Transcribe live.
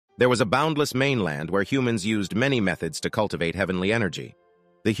There was a boundless mainland where humans used many methods to cultivate heavenly energy.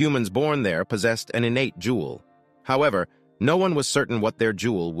 The humans born there possessed an innate jewel. However, no one was certain what their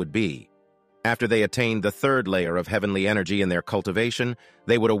jewel would be. After they attained the third layer of heavenly energy in their cultivation,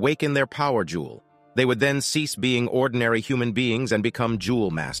 they would awaken their power jewel. They would then cease being ordinary human beings and become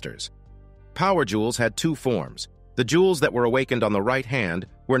jewel masters. Power jewels had two forms. The jewels that were awakened on the right hand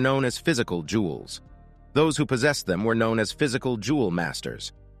were known as physical jewels. Those who possessed them were known as physical jewel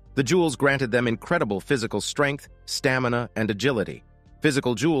masters. The jewels granted them incredible physical strength, stamina, and agility.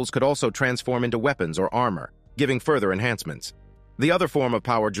 Physical jewels could also transform into weapons or armor, giving further enhancements. The other form of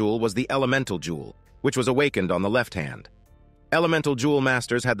power jewel was the elemental jewel, which was awakened on the left hand. Elemental jewel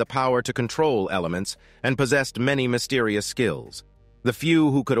masters had the power to control elements and possessed many mysterious skills. The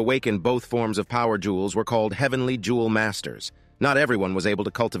few who could awaken both forms of power jewels were called heavenly jewel masters. Not everyone was able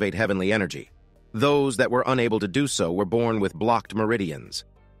to cultivate heavenly energy. Those that were unable to do so were born with blocked meridians.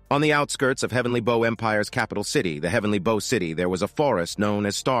 On the outskirts of Heavenly Bow Empire's capital city, the Heavenly Bow City, there was a forest known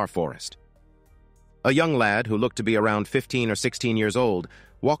as Star Forest. A young lad who looked to be around 15 or 16 years old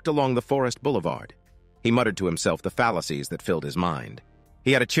walked along the forest boulevard. He muttered to himself the fallacies that filled his mind.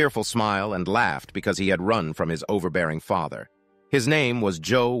 He had a cheerful smile and laughed because he had run from his overbearing father. His name was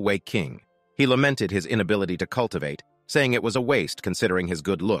Zhou Wei King. He lamented his inability to cultivate, saying it was a waste considering his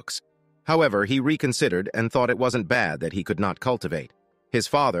good looks. However, he reconsidered and thought it wasn't bad that he could not cultivate. His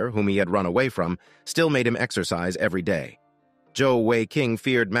father, whom he had run away from, still made him exercise every day. Zhou Wei King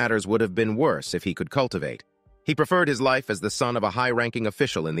feared matters would have been worse if he could cultivate. He preferred his life as the son of a high-ranking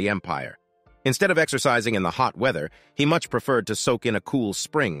official in the empire. Instead of exercising in the hot weather, he much preferred to soak in a cool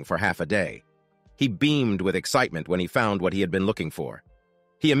spring for half a day. He beamed with excitement when he found what he had been looking for.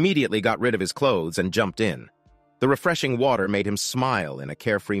 He immediately got rid of his clothes and jumped in. The refreshing water made him smile in a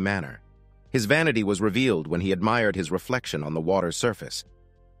carefree manner. His vanity was revealed when he admired his reflection on the water's surface.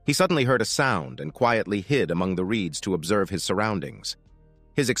 He suddenly heard a sound and quietly hid among the reeds to observe his surroundings.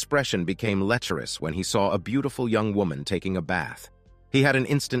 His expression became lecherous when he saw a beautiful young woman taking a bath. He had an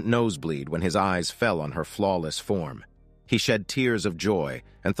instant nosebleed when his eyes fell on her flawless form. He shed tears of joy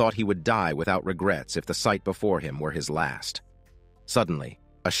and thought he would die without regrets if the sight before him were his last. Suddenly,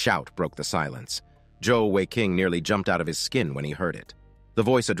 a shout broke the silence. Zhou Wei King nearly jumped out of his skin when he heard it. The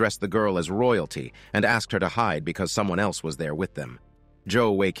voice addressed the girl as royalty and asked her to hide because someone else was there with them.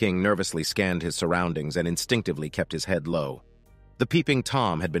 Zhou Wei King nervously scanned his surroundings and instinctively kept his head low. The peeping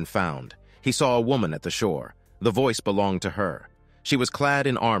Tom had been found. He saw a woman at the shore. The voice belonged to her. She was clad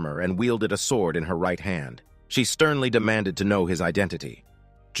in armor and wielded a sword in her right hand. She sternly demanded to know his identity.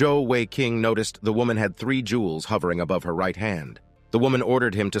 Zhou Wei King noticed the woman had 3 jewels hovering above her right hand. The woman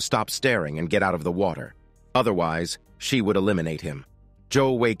ordered him to stop staring and get out of the water. Otherwise, she would eliminate him.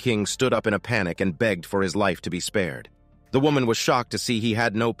 Zhou Wei King stood up in a panic and begged for his life to be spared. The woman was shocked to see he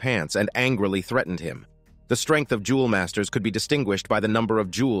had no pants and angrily threatened him. The strength of jewel masters could be distinguished by the number of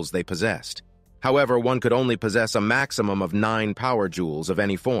jewels they possessed. However, one could only possess a maximum of 9 power jewels of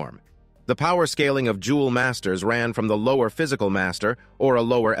any form. The power scaling of jewel masters ran from the lower physical master, or a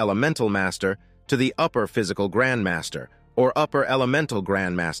lower elemental master, to the upper physical grandmaster, or upper elemental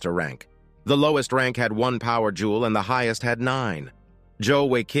grandmaster rank. The lowest rank had 1 power jewel and the highest had 9. Zhou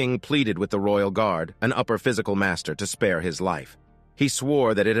Wei King pleaded with the royal guard, an upper physical master, to spare his life. He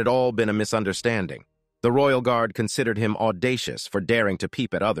swore that it had all been a misunderstanding. The royal guard considered him audacious for daring to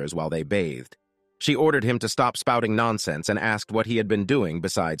peep at others while they bathed. She ordered him to stop spouting nonsense and asked what he had been doing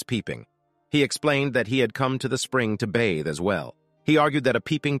besides peeping. He explained that he had come to the spring to bathe as well. He argued that a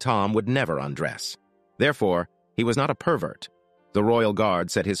peeping Tom would never undress. Therefore, he was not a pervert. The royal guard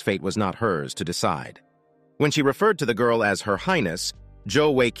said his fate was not hers to decide. When she referred to the girl as Her Highness,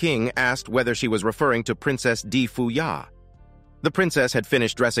 Zhou Wei King asked whether she was referring to Princess Di Fuya. The princess had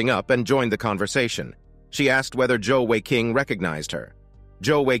finished dressing up and joined the conversation. She asked whether Zhou Wei King recognized her.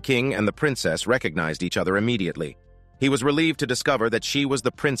 Zhou Wei King and the princess recognized each other immediately. He was relieved to discover that she was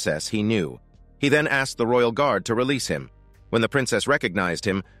the princess he knew. He then asked the royal guard to release him. When the princess recognized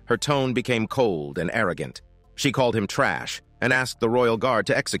him, her tone became cold and arrogant. She called him trash and asked the royal guard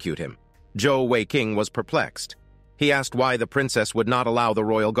to execute him. Zhou Wei King was perplexed. He asked why the princess would not allow the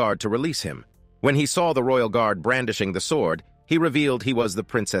royal guard to release him. When he saw the royal guard brandishing the sword, he revealed he was the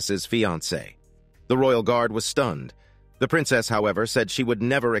princess's fiancé. The royal guard was stunned. The princess, however, said she would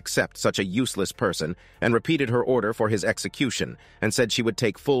never accept such a useless person and repeated her order for his execution and said she would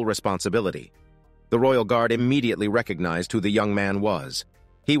take full responsibility. The royal guard immediately recognized who the young man was.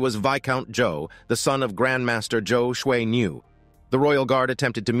 He was Viscount Zhou, the son of Grandmaster Zhou Shui-Niu. The royal guard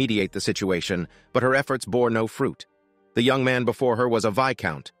attempted to mediate the situation, but her efforts bore no fruit. The young man before her was a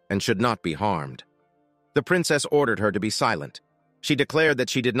viscount and should not be harmed. The princess ordered her to be silent. She declared that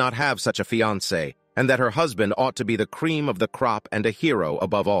she did not have such a fiancé, and that her husband ought to be the cream of the crop and a hero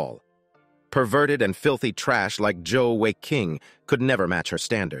above all. Perverted and filthy trash like Zhou Weiqing could never match her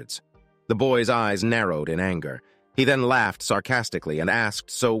standards. The boy's eyes narrowed in anger. He then laughed sarcastically and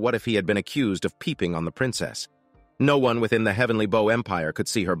asked, so what if he had been accused of peeping on the princess? No one within the Heavenly Bow Empire could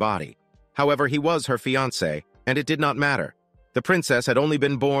see her body. However, he was her fiancé, and it did not matter. The princess had only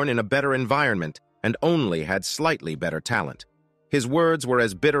been born in a better environment and only had slightly better talent. His words were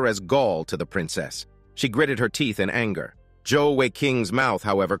as bitter as gall to the princess. She gritted her teeth in anger. Zhou Weiqing's mouth,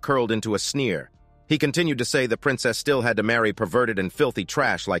 however, curled into a sneer. He continued to say the princess still had to marry perverted and filthy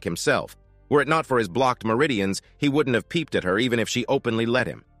trash like himself. Were it not for his blocked meridians, he wouldn't have peeped at her even if she openly let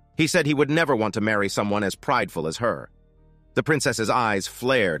him. He said he would never want to marry someone as prideful as her. The princess's eyes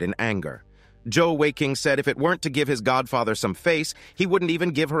flared in anger. Zhou Weiqing said if it weren't to give his godfather some face, he wouldn't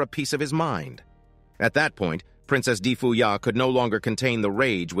even give her a piece of his mind. At that point, Princess Difuya could no longer contain the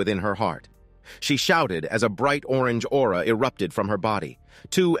rage within her heart. She shouted as a bright orange aura erupted from her body.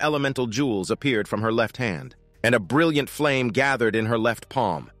 2 elemental jewels appeared from her left hand, and a brilliant flame gathered in her left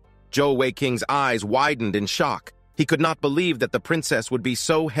palm. Zhou Weiqing's eyes widened in shock. He could not believe that the princess would be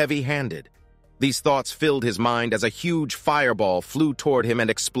so heavy-handed. These thoughts filled his mind as a huge fireball flew toward him and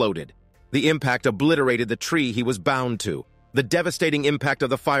exploded. The impact obliterated the tree he was bound to. The devastating impact of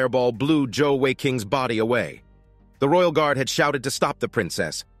the fireball blew Zhou Weiqing's body away. The royal guard had shouted to stop the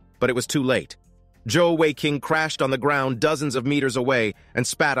princess, but it was too late. Zhou Weiqing crashed on the ground dozens of meters away and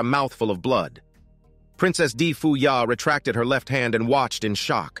spat a mouthful of blood. Princess Difuya retracted her left hand and watched in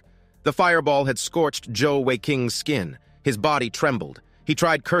shock. The fireball had scorched Zhou Weiqing's skin. His body trembled. He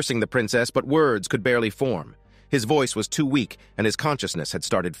tried cursing the princess, but words could barely form. His voice was too weak, and his consciousness had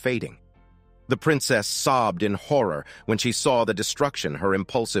started fading. The princess sobbed in horror when she saw the destruction her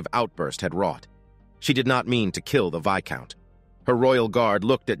impulsive outburst had wrought. She did not mean to kill the Viscount. Her royal guard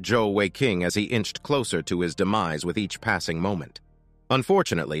looked at Zhou Weiqing as he inched closer to his demise with each passing moment.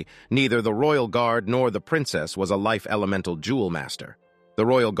 Unfortunately, neither the royal guard nor the princess was a life elemental jewel master. The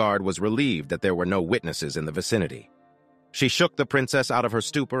royal guard was relieved that there were no witnesses in the vicinity. She shook the princess out of her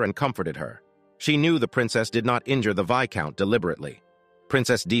stupor and comforted her. She knew the princess did not injure the Viscount deliberately.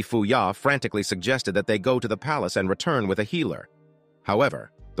 Princess Difuya frantically suggested that they go to the palace and return with a healer.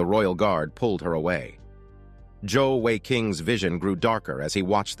 However, the royal guard pulled her away. Zhou Weiqing's vision grew darker as he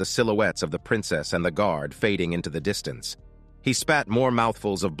watched the silhouettes of the princess and the guard fading into the distance. He spat more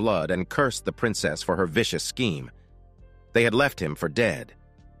mouthfuls of blood and cursed the princess for her vicious scheme. They had left him for dead.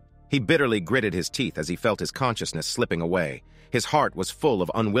 He bitterly gritted his teeth as he felt his consciousness slipping away. His heart was full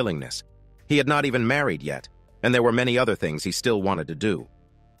of unwillingness. He had not even married yet, and there were many other things he still wanted to do.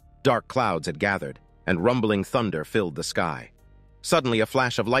 Dark clouds had gathered, and rumbling thunder filled the sky. Suddenly a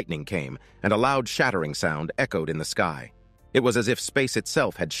flash of lightning came, and a loud shattering sound echoed in the sky. It was as if space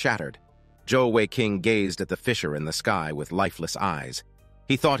itself had shattered. Zhou Weiqing gazed at the fissure in the sky with lifeless eyes.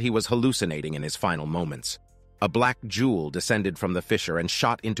 He thought he was hallucinating in his final moments. A black jewel descended from the fissure and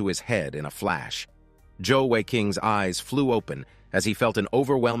shot into his head in a flash. Zhou Weiqing's eyes flew open as he felt an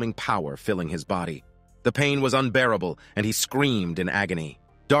overwhelming power filling his body. The pain was unbearable, and he screamed in agony.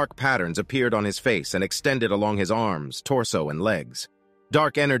 Dark patterns appeared on his face and extended along his arms, torso, and legs.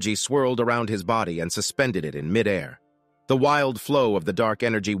 Dark energy swirled around his body and suspended it in midair. The wild flow of the dark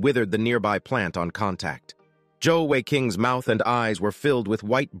energy withered the nearby plant on contact. Zhou Weiqing's mouth and eyes were filled with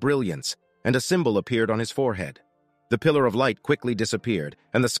white brilliance, and a symbol appeared on his forehead. The pillar of light quickly disappeared,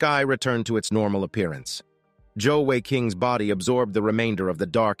 and the sky returned to its normal appearance. Zhou Weiqing's body absorbed the remainder of the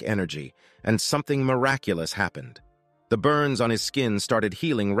dark energy, and something miraculous happened. The burns on his skin started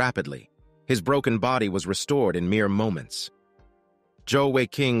healing rapidly. His broken body was restored in mere moments. Zhou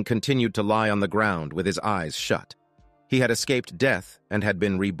Weiqing continued to lie on the ground with his eyes shut. He had escaped death and had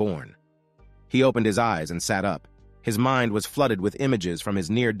been reborn. He opened his eyes and sat up. His mind was flooded with images from his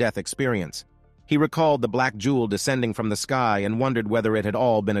near-death experience. He recalled the black jewel descending from the sky and wondered whether it had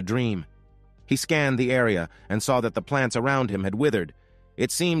all been a dream. He scanned the area and saw that the plants around him had withered.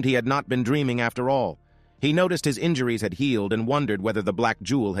 It seemed he had not been dreaming after all. He noticed his injuries had healed and wondered whether the black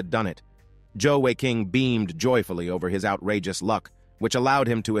jewel had done it. Zhou Weiqing beamed joyfully over his outrageous luck, which allowed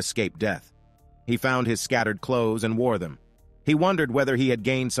him to escape death. He found his scattered clothes and wore them. He wondered whether he had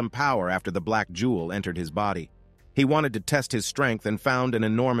gained some power after the black jewel entered his body. He wanted to test his strength and found an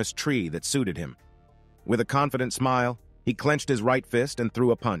enormous tree that suited him. With a confident smile, he clenched his right fist and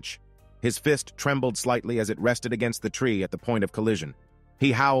threw a punch. His fist trembled slightly as it rested against the tree at the point of collision.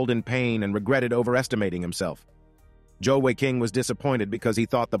 He howled in pain and regretted overestimating himself. Zhou Weiqing was disappointed because he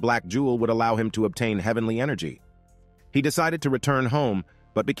thought the black jewel would allow him to obtain heavenly energy. He decided to return home,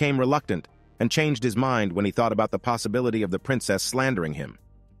 but became reluctant and changed his mind when he thought about the possibility of the princess slandering him.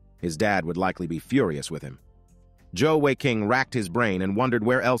 His dad would likely be furious with him. Zhou Weiqing racked his brain and wondered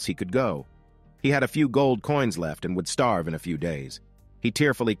where else he could go. He had a few gold coins left and would starve in a few days. He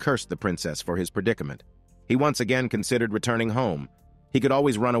tearfully cursed the princess for his predicament. He once again considered returning home. He could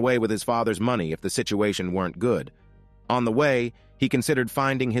always run away with his father's money if the situation weren't good. On the way, he considered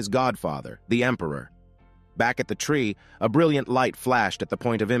finding his godfather, the emperor. Back at the tree, a brilliant light flashed at the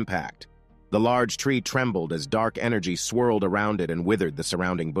point of impact. The large tree trembled as dark energy swirled around it and withered the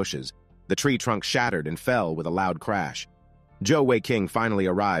surrounding bushes. The tree trunk shattered and fell with a loud crash. Zhou Weiqing finally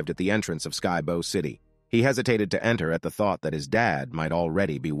arrived at the entrance of Sky Bow City. He hesitated to enter at the thought that his dad might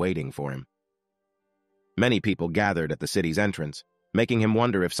already be waiting for him. Many people gathered at the city's entrance, making him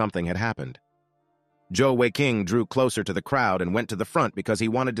wonder if something had happened. Zhou Weiqing drew closer to the crowd and went to the front because he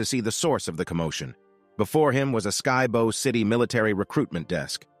wanted to see the source of the commotion. Before him was a Sky Bow City military recruitment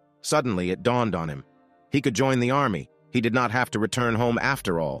desk. Suddenly, it dawned on him. He could join the army. He did not have to return home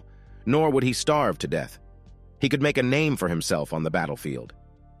after all, nor would he starve to death. He could make a name for himself on the battlefield.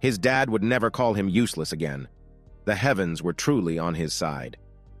 His dad would never call him useless again. The heavens were truly on his side.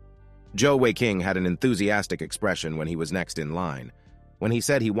 Zhou Weiqing had an enthusiastic expression when he was next in line. When he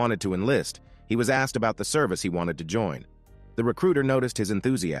said he wanted to enlist, he was asked about the service he wanted to join. The recruiter noticed his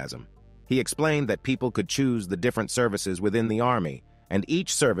enthusiasm. He explained that people could choose the different services within the army, and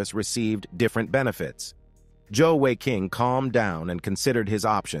each service received different benefits. Zhou Weiqing calmed down and considered his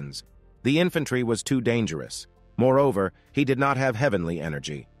options. The infantry was too dangerous. Moreover, he did not have heavenly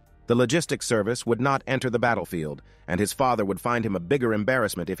energy. The logistics service would not enter the battlefield, and his father would find him a bigger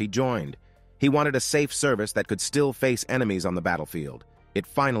embarrassment if he joined. He wanted a safe service that could still face enemies on the battlefield. It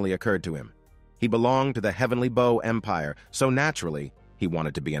finally occurred to him. He belonged to the Heavenly Bow Empire, so naturally, he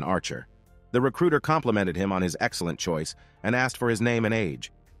wanted to be an archer. The recruiter complimented him on his excellent choice and asked for his name and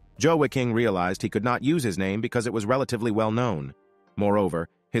age. Zhou Weiqing realized he could not use his name because it was relatively well known. Moreover,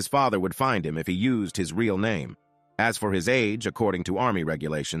 his father would find him if he used his real name. As for his age, according to army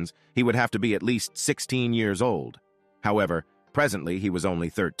regulations, he would have to be at least 16 years old. However, presently he was only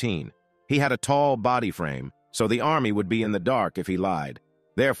 13. He had a tall body frame, so the army would be in the dark if he lied.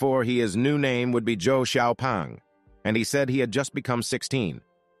 Therefore, his new name would be Zhou Xiaopang, and he said he had just become 16.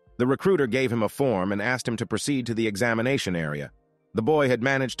 The recruiter gave him a form and asked him to proceed to the examination area. The boy had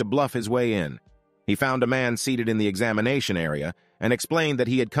managed to bluff his way in. He found a man seated in the examination area and explained that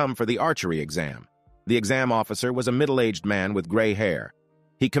he had come for the archery exam. The exam officer was a middle-aged man with gray hair.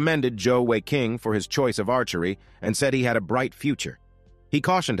 He commended Zhou Weiqing for his choice of archery and said he had a bright future. He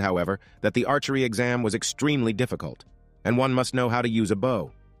cautioned, however, that the archery exam was extremely difficult, and one must know how to use a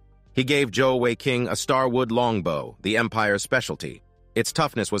bow. He gave Zhou Weiqing a starwood longbow, the Empire's specialty. Its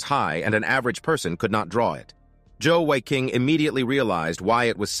toughness was high, and an average person could not draw it. Zhou Weiqing immediately realized why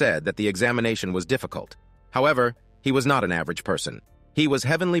it was said that the examination was difficult. However, he was not an average person. He was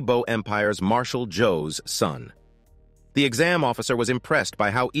Heavenly Bow Empire's Marshal Zhou's son. The exam officer was impressed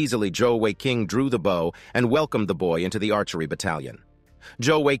by how easily Zhou Weiqing drew the bow and welcomed the boy into the archery battalion.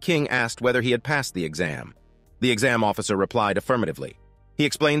 Zhou Weiqing asked whether he had passed the exam. The exam officer replied affirmatively. He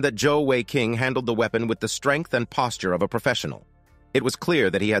explained that Zhou Weiqing handled the weapon with the strength and posture of a professional. It was clear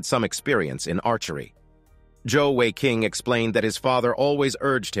that he had some experience in archery. Zhou Weiqing explained that his father always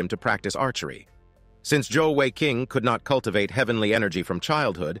urged him to practice archery. Since Zhou Weiqing could not cultivate heavenly energy from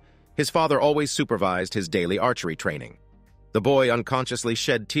childhood, his father always supervised his daily archery training. The boy unconsciously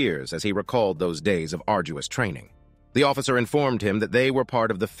shed tears as he recalled those days of arduous training. The officer informed him that they were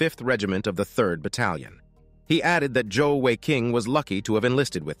part of the 5th Regiment of the 3rd Battalion. He added that Zhou Weiqing was lucky to have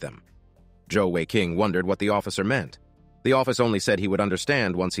enlisted with them. Zhou Weiqing wondered what the officer meant. The officer only said he would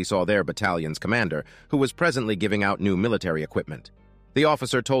understand once he saw their battalion's commander, who was presently giving out new military equipment. The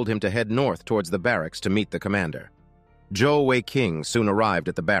officer told him to head north towards the barracks to meet the commander. Zhou Weiqing soon arrived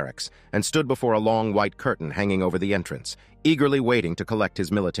at the barracks and stood before a long white curtain hanging over the entrance, eagerly waiting to collect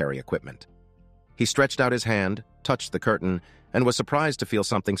his military equipment. He stretched out his hand, touched the curtain, and was surprised to feel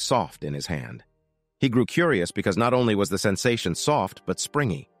something soft in his hand. He grew curious because not only was the sensation soft, but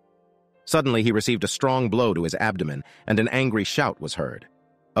springy. Suddenly, he received a strong blow to his abdomen, and an angry shout was heard.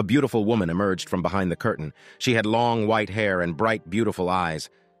 A beautiful woman emerged from behind the curtain. She had long white hair and bright, beautiful eyes.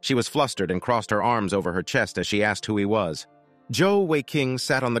 She was flustered and crossed her arms over her chest as she asked who he was. Zhou Weiqing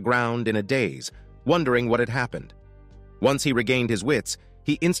sat on the ground in a daze, wondering what had happened. Once he regained his wits,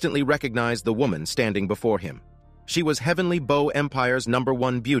 he instantly recognized the woman standing before him. She was Heavenly Bow Empire's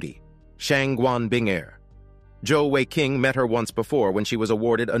 #1 beauty, Shangguan Bing'er. Zhou Weiqing met her once before when she was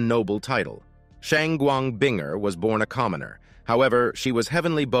awarded a noble title. Shangguan Bing'er was born a commoner. However, she was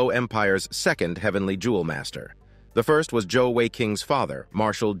Heavenly Bow Empire's 2nd Heavenly Jewel Master. The first was Zhou Weiking's father,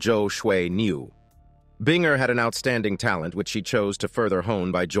 Marshal Zhou Shui Niu. Binger had an outstanding talent which she chose to further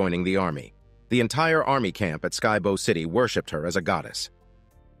hone by joining the army. The entire army camp at Skybow City worshipped her as a goddess.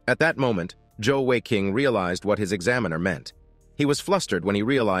 At that moment, Zhou Weiking realized what his examiner meant. He was flustered when he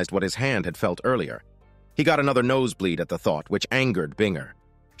realized what his hand had felt earlier. He got another nosebleed at the thought, which angered Binger.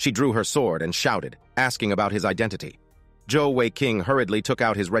 She drew her sword and shouted, asking about his identity. Zhou Weiking hurriedly took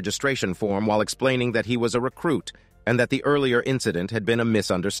out his registration form while explaining that he was a recruit and that the earlier incident had been a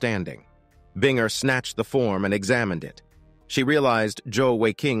misunderstanding. Binger snatched the form and examined it. She realized Zhou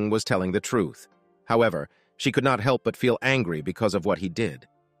Weiking was telling the truth. However, she could not help but feel angry because of what he did.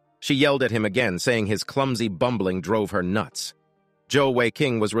 She yelled at him again, saying his clumsy bumbling drove her nuts. Zhou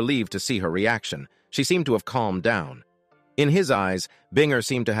Weiking was relieved to see her reaction. She seemed to have calmed down. In his eyes, Binger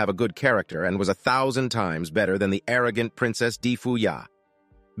seemed to have a good character and was 1,000 times better than the arrogant Princess Di Fuya.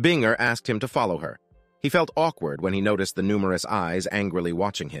 Binger asked him to follow her. He felt awkward when he noticed the numerous eyes angrily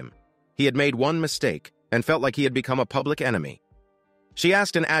watching him. He had made one mistake and felt like he had become a public enemy. She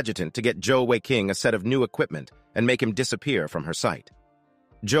asked an adjutant to get Zhou Weiking a set of new equipment and make him disappear from her sight.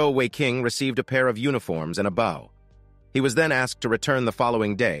 Zhou Weiking received a pair of uniforms and a bow. He was then asked to return the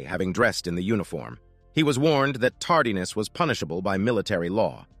following day, having dressed in the uniform. He was warned that tardiness was punishable by military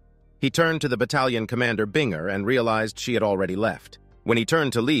law. He turned to the battalion commander Binger and realized she had already left. When he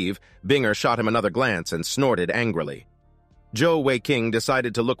turned to leave, Binger shot him another glance and snorted angrily. Zhou Weiking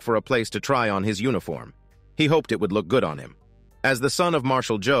decided to look for a place to try on his uniform. He hoped it would look good on him. As the son of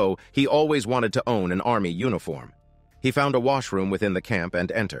Marshal Zhou, he always wanted to own an army uniform. He found a washroom within the camp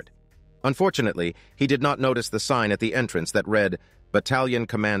and entered. Unfortunately, he did not notice the sign at the entrance that read, "Battalion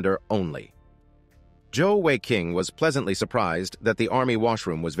Commander Only." Zhou Weiking was pleasantly surprised that the army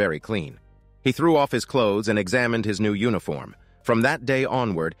washroom was very clean. He threw off his clothes and examined his new uniform. From that day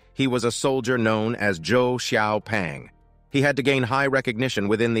onward, he was a soldier known as Zhou Xiaopang. He had to gain high recognition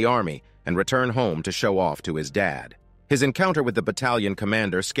within the army and return home to show off to his dad. His encounter with the battalion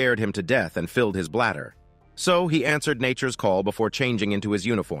commander scared him to death and filled his bladder. So he answered nature's call before changing into his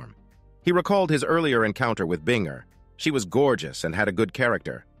uniform. He recalled his earlier encounter with Binger. She was gorgeous and had a good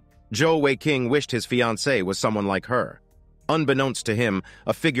character. Zhou Weiking wished his fiancée was someone like her. Unbeknownst to him,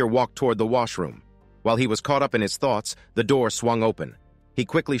 a figure walked toward the washroom. While he was caught up in his thoughts, the door swung open. He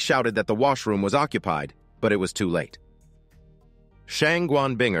quickly shouted that the washroom was occupied, but it was too late.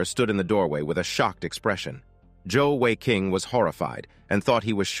 Shangguan Binger stood in the doorway with a shocked expression. Zhou Weiking was horrified and thought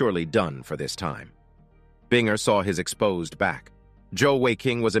he was surely done for this time. Binger saw his exposed back. Zhou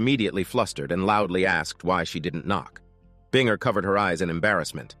Weiking was immediately flustered and loudly asked why she didn't knock. Binger covered her eyes in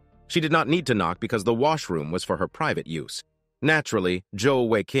embarrassment. She did not need to knock because the washroom was for her private use. Naturally, Zhou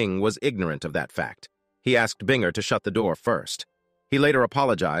Weiking was ignorant of that fact. He asked Binger to shut the door first. He later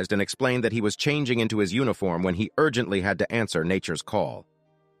apologized and explained that he was changing into his uniform when he urgently had to answer nature's call.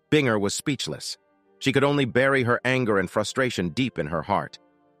 Binger was speechless. She could only bury her anger and frustration deep in her heart.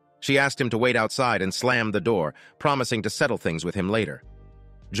 She asked him to wait outside and slammed the door, promising to settle things with him later.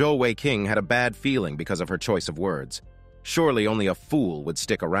 Zhou Weiking had a bad feeling because of her choice of words. Surely only a fool would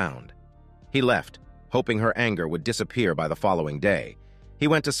stick around. He left, hoping her anger would disappear by the following day. He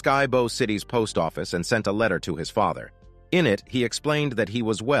went to Skybow City's post office and sent a letter to his father. In it, he explained that he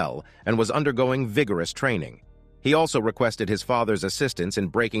was well and was undergoing vigorous training. He also requested his father's assistance in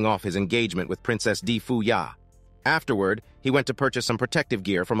breaking off his engagement with Princess Di Fuya. Afterward, he went to purchase some protective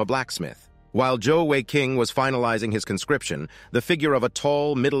gear from a blacksmith. While Zhou Weiking was finalizing his conscription, the figure of a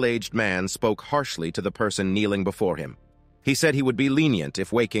tall, middle-aged man spoke harshly to the person kneeling before him. He said he would be lenient if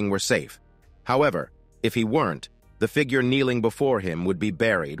Weiking were safe. However, if he weren't, the figure kneeling before him would be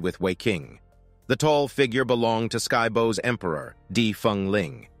buried with Weiking. The tall figure belonged to Skybow's emperor, Di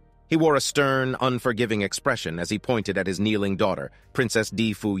Fengling. He wore a stern, unforgiving expression as he pointed at his kneeling daughter, Princess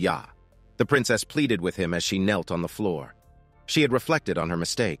Di Fuya. The princess pleaded with him as she knelt on the floor. She had reflected on her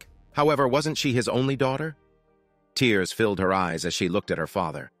mistake. However, wasn't she his only daughter? Tears filled her eyes as she looked at her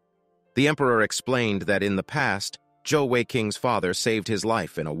father. The emperor explained that in the past, Zhou Weiking's father saved his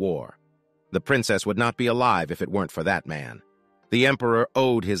life in a war. The princess would not be alive if it weren't for that man. The emperor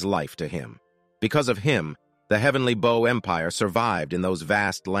owed his life to him. Because of him, the Heavenly Bow Empire survived in those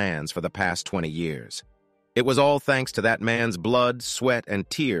vast lands for the past 20 years. It was all thanks to that man's blood, sweat, and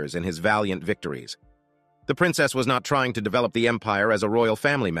tears in his valiant victories. The princess was not trying to develop the empire as a royal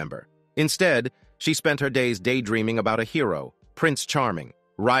family member. Instead, she spent her days daydreaming about a hero, Prince Charming,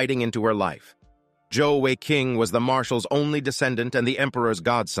 riding into her life. Zhou Weiking was the marshal's only descendant and the emperor's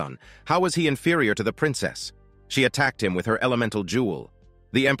godson. How was he inferior to the princess? She attacked him with her elemental jewel.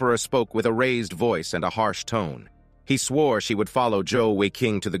 The emperor spoke with a raised voice and a harsh tone. He swore she would follow Zhou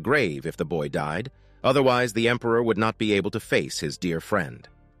Weiking to the grave if the boy died, Otherwise, the emperor would not be able to face his dear friend.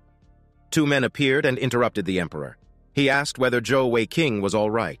 Two men appeared and interrupted the emperor. He asked whether Zhou Weiqing was all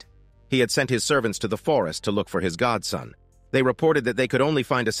right. He had sent his servants to the forest to look for his godson. They reported that they could only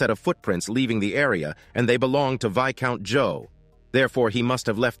find a set of footprints leaving the area, and they belonged to Viscount Zhou. Therefore, he must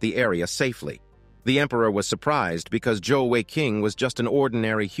have left the area safely. The emperor was surprised because Zhou Weiqing was just an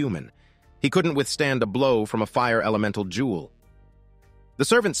ordinary human. He couldn't withstand a blow from a fire elemental jewel. The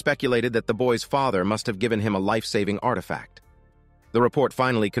servant speculated that the boy's father must have given him a life-saving artifact. The report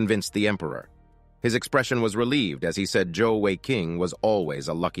finally convinced the emperor. His expression was relieved as he said Zhou Weiqing was always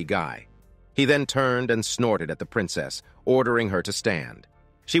a lucky guy. He then turned and snorted at the princess, ordering her to stand.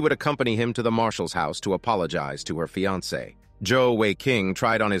 She would accompany him to the marshal's house to apologize to her fiancé. Zhou Weiqing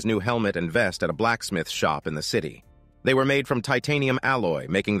tried on his new helmet and vest at a blacksmith shop in the city. They were made from titanium alloy,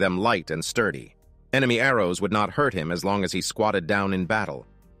 making them light and sturdy. Enemy arrows would not hurt him as long as he squatted down in battle.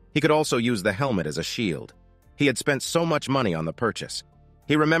 He could also use the helmet as a shield. He had spent so much money on the purchase.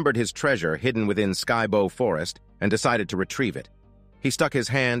 He remembered his treasure hidden within Skybow Forest and decided to retrieve it. He stuck his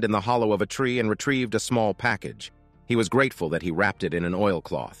hand in the hollow of a tree and retrieved a small package. He was grateful that he wrapped it in an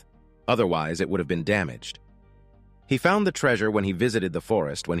oilcloth. Otherwise, it would have been damaged. He found the treasure when he visited the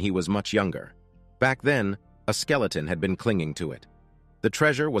forest when he was much younger. Back then, a skeleton had been clinging to it. The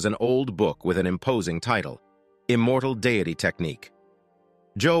treasure was an old book with an imposing title, Immortal Deity Technique.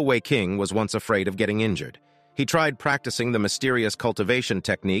 Zhou Weiqing was once afraid of getting injured. He tried practicing the mysterious cultivation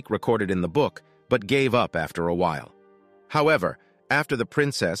technique recorded in the book, but gave up after a while. However, after the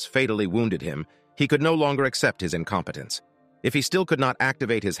princess fatally wounded him, he could no longer accept his incompetence. If he still could not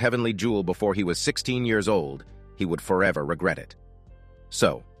activate his heavenly jewel before he was 16 years old, he would forever regret it.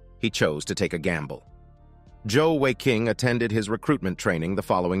 So, he chose to take a gamble. Zhou Weiqing attended his recruitment training the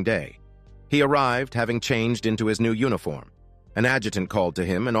following day. He arrived having changed into his new uniform. An adjutant called to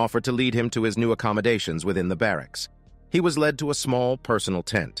him and offered to lead him to his new accommodations within the barracks. He was led to a small personal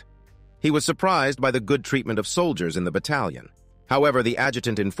tent. He was surprised by the good treatment of soldiers in the battalion. However, the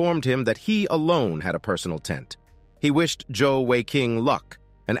adjutant informed him that he alone had a personal tent. He wished Zhou Weiqing luck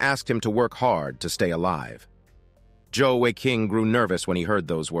and asked him to work hard to stay alive. Zhou Weiqing grew nervous when he heard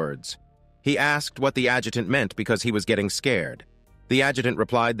those words. He asked what the adjutant meant because he was getting scared. The adjutant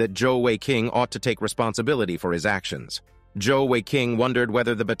replied that Zhou Weiqing ought to take responsibility for his actions. Zhou Weiqing wondered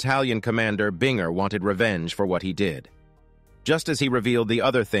whether the battalion commander Binger wanted revenge for what he did. Just as he revealed the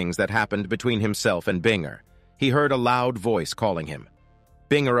other things that happened between himself and Binger, he heard a loud voice calling him.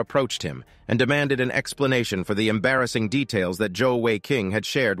 Binger approached him and demanded an explanation for the embarrassing details that Zhou Weiqing had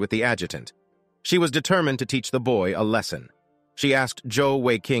shared with the adjutant. She was determined to teach the boy a lesson. She asked Zhou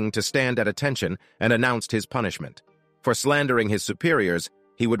Weiqing to stand at attention and announced his punishment. For slandering his superiors,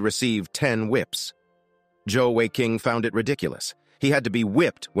 he would receive 10 whips. Zhou Weiqing found it ridiculous. He had to be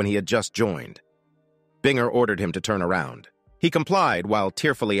whipped when he had just joined. Binger ordered him to turn around. He complied while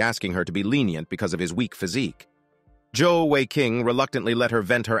tearfully asking her to be lenient because of his weak physique. Zhou Weiqing reluctantly let her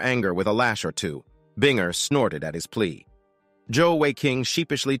vent her anger with a lash or two. Binger snorted at his plea. Zhou Weiqing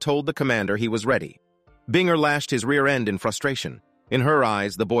sheepishly told the commander he was ready. Binger lashed his rear end in frustration. In her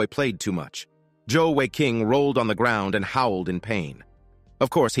eyes, the boy played too much. Zhou Weiqing rolled on the ground and howled in pain. Of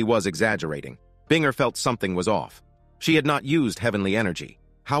course, he was exaggerating. Binger felt something was off. She had not used heavenly energy.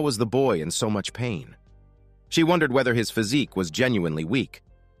 How was the boy in so much pain? She wondered whether his physique was genuinely weak.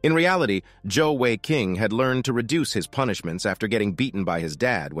 In reality, Zhou Weiqing had learned to reduce his punishments after getting beaten by his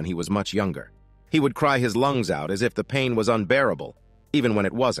dad when he was much younger. He would cry his lungs out as if the pain was unbearable, even when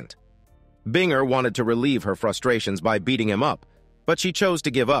it wasn't. Binger wanted to relieve her frustrations by beating him up, but she chose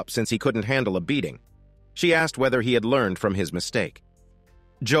to give up since he couldn't handle a beating. She asked whether he had learned from his mistake.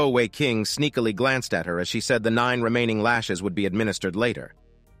 Zhou Weiqing sneakily glanced at her as she said the 9 remaining lashes would be administered later.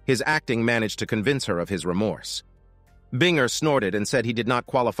 His acting managed to convince her of his remorse. Binger snorted and said he did not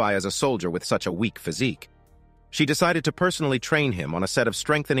qualify as a soldier with such a weak physique. She decided to personally train him on a set of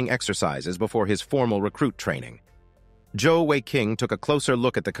strengthening exercises before his formal recruit training. Zhou Weiqing took a closer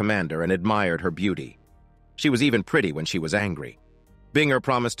look at the commander and admired her beauty. She was even pretty when she was angry. Binger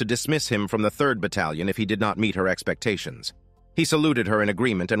promised to dismiss him from the 3rd Battalion if he did not meet her expectations. He saluted her in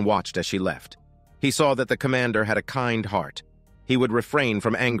agreement and watched as she left. He saw that the commander had a kind heart. He would refrain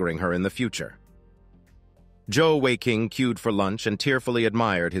from angering her in the future. Zhou Weiqing queued for lunch and tearfully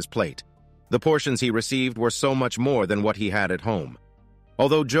admired his plate. The portions he received were so much more than what he had at home.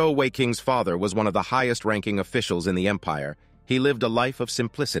 Although Zhou Weiqing's father was one of the highest-ranking officials in the empire, he lived a life of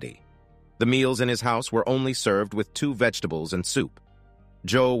simplicity. The meals in his house were only served with 2 vegetables and soup.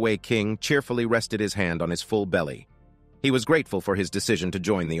 Zhou Weiqing cheerfully rested his hand on his full belly. He was grateful for his decision to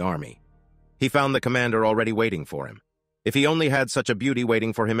join the army. He found the commander already waiting for him. If he only had such a beauty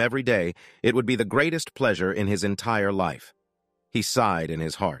waiting for him every day, it would be the greatest pleasure in his entire life. He sighed in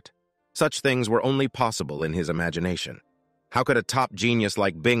his heart. Such things were only possible in his imagination. How could a top genius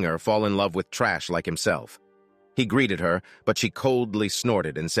like Binger fall in love with trash like himself? He greeted her, but she coldly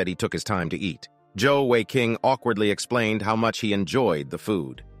snorted and said he took his time to eat. Zhou Weiqing awkwardly explained how much he enjoyed the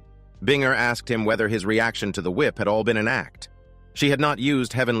food. Binger asked him whether his reaction to the whip had all been an act. She had not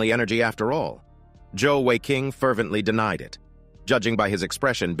used heavenly energy after all. Zhou Weiqing fervently denied it. Judging by his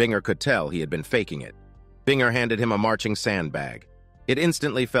expression, Binger could tell he had been faking it. Binger handed him a marching sandbag. It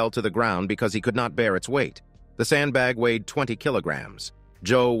instantly fell to the ground because he could not bear its weight. The sandbag weighed 20 kilograms.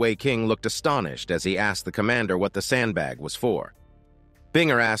 Zhou Weiqing looked astonished as he asked the commander what the sandbag was for.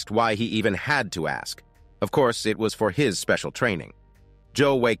 Binger asked why he even had to ask. Of course, it was for his special training.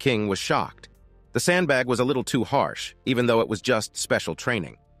 Zhou Weiqing was shocked. The sandbag was a little too harsh, even though it was just special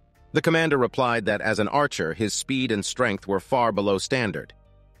training. The commander replied that as an archer, his speed and strength were far below standard.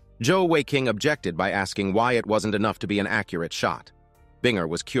 Zhou Weiqing objected by asking why it wasn't enough to be an accurate shot. Binger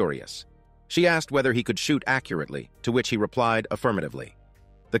was curious. She asked whether he could shoot accurately, to which he replied affirmatively.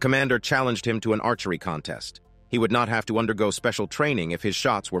 The commander challenged him to an archery contest. He would not have to undergo special training if his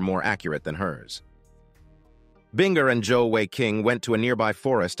shots were more accurate than hers. Binger and Zhou Weiqing went to a nearby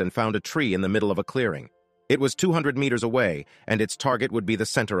forest and found a tree in the middle of a clearing. It was 200 meters away, and its target would be the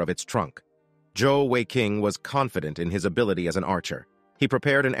center of its trunk. Zhou Weiqing was confident in his ability as an archer. He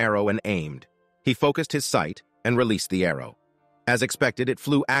prepared an arrow and aimed. He focused his sight and released the arrow. As expected, it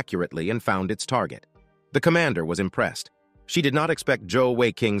flew accurately and found its target. The commander was impressed. She did not expect Zhou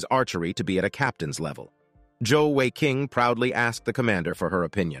Weiqing's archery to be at a captain's level. Zhou Weiqing proudly asked the commander for her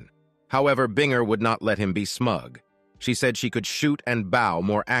opinion. However, Binger would not let him be smug. She said she could shoot and bow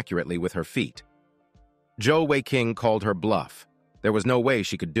more accurately with her feet. Zhou Weiqing called her bluff. There was no way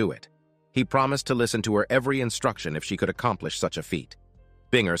she could do it. He promised to listen to her every instruction if she could accomplish such a feat.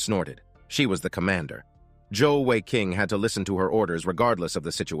 Binger snorted. She was the commander. Zhou Weiqing had to listen to her orders regardless of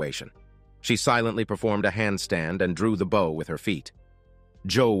the situation. She silently performed a handstand and drew the bow with her feet.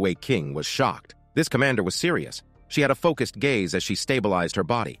 Zhou Weiqing was shocked. This commander was serious. She had a focused gaze as she stabilized her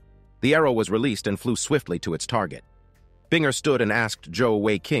body. The arrow was released and flew swiftly to its target. Binger stood and asked Zhou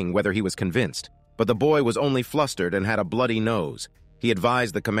Weiqing whether he was convinced, but the boy was only flustered and had a bloody nose. He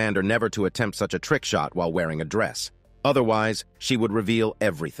advised the commander never to attempt such a trick shot while wearing a dress. Otherwise, she would reveal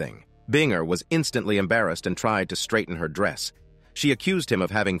everything. Binger was instantly embarrassed and tried to straighten her dress. She accused him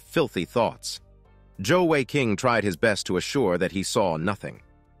of having filthy thoughts. Zhou Weiqing tried his best to assure that he saw nothing.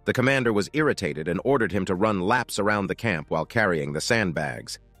 The commander was irritated and ordered him to run laps around the camp while carrying the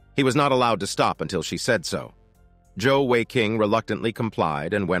sandbags. He was not allowed to stop until she said so. Zhou Weiqing reluctantly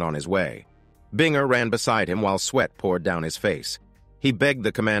complied and went on his way. Binger ran beside him while sweat poured down his face. He begged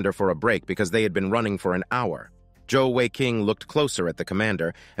the commander for a break because they had been running for an hour. Zhou Weiqing looked closer at the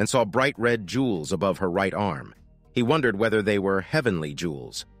commander and saw bright red jewels above her right arm. He wondered whether they were heavenly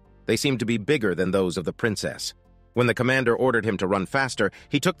jewels. They seemed to be bigger than those of the princess. When the commander ordered him to run faster,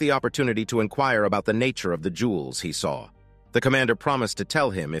 he took the opportunity to inquire about the nature of the jewels he saw. The commander promised to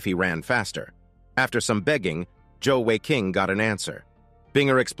tell him if he ran faster. After some begging, Zhou Weiqing got an answer.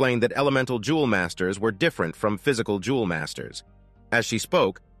 Binger explained that elemental jewel masters were different from physical jewel masters. As she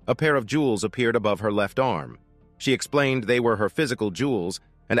spoke, a pair of jewels appeared above her left arm. She explained they were her physical jewels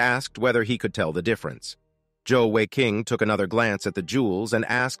and asked whether he could tell the difference. Zhou Weiqing took another glance at the jewels and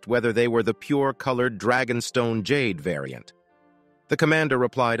asked whether they were the pure-colored Dragonstone Jade variant. The commander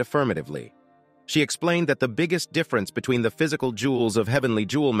replied affirmatively. She explained that the biggest difference between the physical jewels of heavenly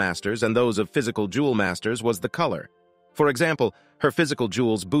jewel masters and those of physical jewel masters was the color. For example, her physical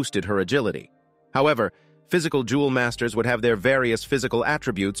jewels boosted her agility. However, physical jewel masters would have their various physical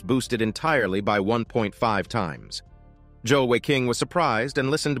attributes boosted entirely by 1.5 times. Zhou Weiqing was surprised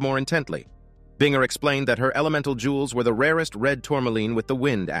and listened more intently. Binger explained that her elemental jewels were the rarest red tourmaline with the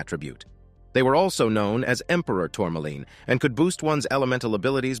wind attribute. They were also known as Emperor Tourmaline and could boost one's elemental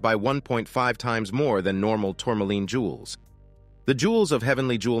abilities by 1.5 times more than normal tourmaline jewels. The jewels of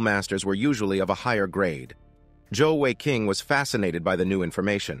heavenly jewel masters were usually of a higher grade. Zhou Weiqing was fascinated by the new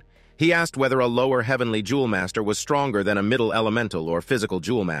information. He asked whether a lower heavenly jewel master was stronger than a middle elemental or physical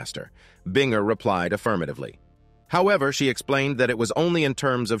jewel master. Binger replied affirmatively. However, she explained that it was only in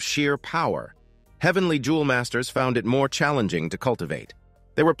terms of sheer power. Heavenly jewel masters found it more challenging to cultivate.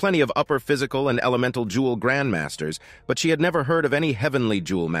 There were plenty of upper physical and elemental jewel grandmasters, but she had never heard of any heavenly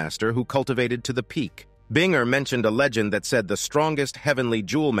jewel master who cultivated to the peak. Binger mentioned a legend that said the strongest heavenly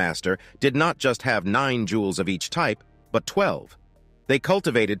jewel master did not just have 9 jewels of each type, but 12. They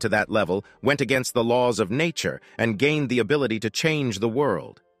cultivated to that level, went against the laws of nature, and gained the ability to change the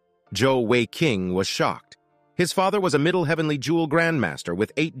world. Zhou Weiqing was shocked. His father was a Middle Heavenly Jewel Grandmaster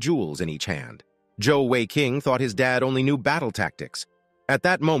with 8 jewels in each hand. Zhou Weiqing thought his dad only knew battle tactics. At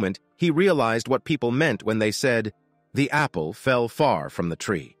that moment, he realized what people meant when they said, "The apple fell far from the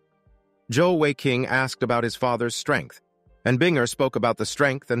tree." Zhou Weiqing asked about his father's strength, and Binger spoke about the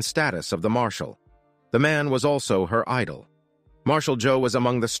strength and status of the marshal. The man was also her idol. Marshal Zhou was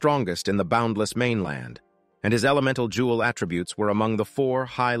among the strongest in the boundless mainland, and his elemental jewel attributes were among the 4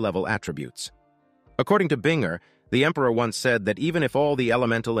 high-level attributes. According to Binger, the emperor once said that even if all the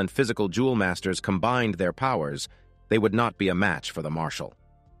elemental and physical jewel masters combined their powers, they would not be a match for the marshal.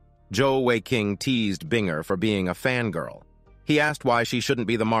 Zhou Weiqing teased Binger for being a fangirl. He asked why she shouldn't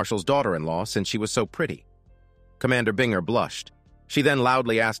be the marshal's daughter-in-law since she was so pretty. Commander Binger blushed. She then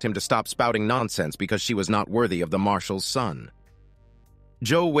loudly asked him to stop spouting nonsense because she was not worthy of the marshal's son.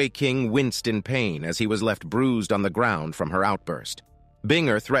 Zhou Weiqing winced in pain as he was left bruised on the ground from her outburst.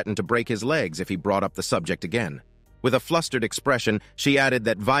 Binger threatened to break his legs if he brought up the subject again. With a flustered expression, she added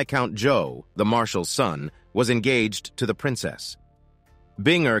that Viscount Zhou, the marshal's son, was engaged to the princess.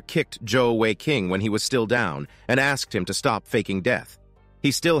 Binger kicked Zhou Weiqing when he was still down and asked him to stop faking death. He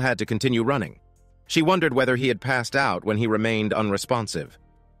still had to continue running. She wondered whether he had passed out when he remained unresponsive.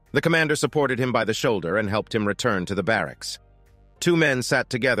 The commander supported him by the shoulder and helped him return to the barracks. 2 men sat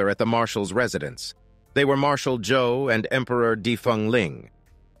together at the marshal's residence. They were Marshal Zhou and Emperor Difeng Ling.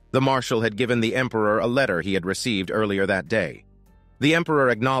 The marshal had given the emperor a letter he had received earlier that day. The emperor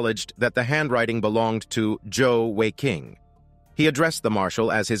acknowledged that the handwriting belonged to Zhou Weiqing. He addressed the marshal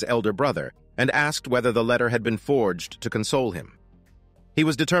as his elder brother and asked whether the letter had been forged to console him. He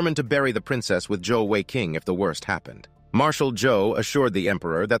was determined to bury the princess with Zhou Weiqing if the worst happened. Marshal Zhou assured the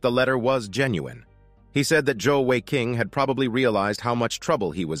emperor that the letter was genuine. He said that Zhou Weiqing had probably realized how much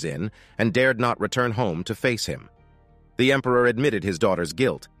trouble he was in and dared not return home to face him. The emperor admitted his daughter's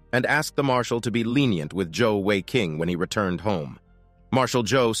guilt and asked the marshal to be lenient with Zhou Weiqing when he returned home. Marshal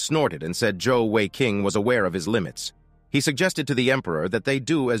Zhou snorted and said Zhou Weiqing was aware of his limits. He suggested to the emperor that they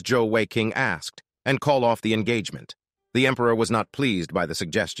do as Zhou Weiqing asked and call off the engagement. The emperor was not pleased by the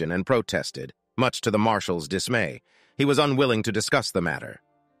suggestion and protested, much to the marshal's dismay. He was unwilling to discuss the matter.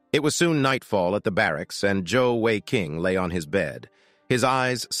 It was soon nightfall at the barracks, and Zhou Weiqing lay on his bed. His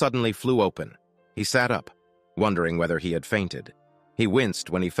eyes suddenly flew open. He sat up, wondering whether he had fainted. He winced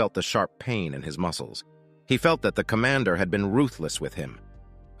when he felt the sharp pain in his muscles. He felt that the commander had been ruthless with him.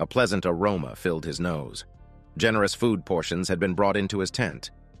 A pleasant aroma filled his nose. Generous food portions had been brought into his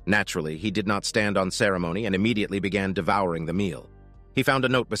tent. Naturally, he did not stand on ceremony and immediately began devouring the meal. He found a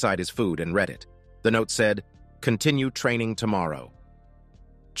note beside his food and read it. The note said, "Continue training tomorrow."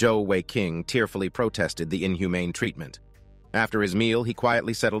 Zhou Weiqing tearfully protested the inhumane treatment. After his meal, he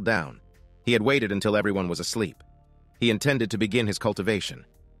quietly settled down. He had waited until everyone was asleep. He intended to begin his cultivation.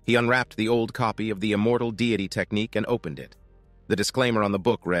 He unwrapped the old copy of the Immortal Deity Technique and opened it. The disclaimer on the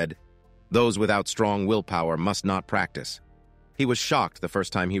book read, "Those without strong willpower must not practice." He was shocked the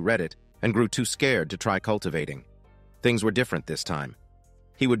first time he read it and grew too scared to try cultivating. Things were different this time.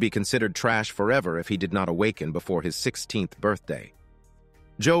 He would be considered trash forever if he did not awaken before his 16th birthday.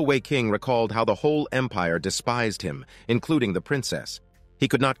 Zhou Weiqing recalled how the whole empire despised him, including the princess. He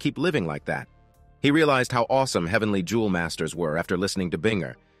could not keep living like that. He realized how awesome Heavenly Jewel Masters were after listening to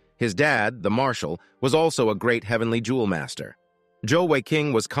Binger. His dad, the Marshal, was also a great Heavenly Jewel Master. Zhou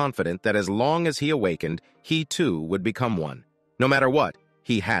Weiqing was confident that as long as he awakened, he too would become one. No matter what,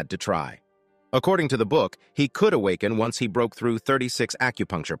 he had to try. According to the book, he could awaken once he broke through 36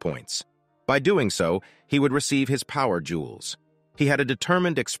 acupuncture points. By doing so, he would receive his power jewels. He had a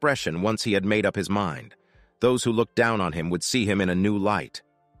determined expression once he had made up his mind. Those who looked down on him would see him in a new light.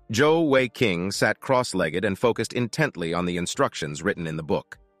 Zhou Weiqing sat cross-legged and focused intently on the instructions written in the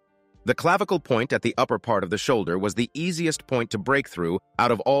book. The clavicle point at the upper part of the shoulder was the easiest point to break through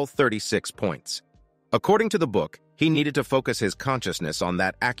out of all 36 points. According to the book, he needed to focus his consciousness on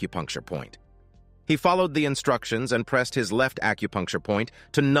that acupuncture point. He followed the instructions and pressed his left acupuncture point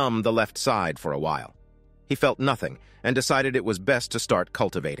to numb the left side for a while. He felt nothing and decided it was best to start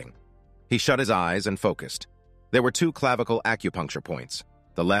cultivating. He shut his eyes and focused. There were 2 clavicle acupuncture points,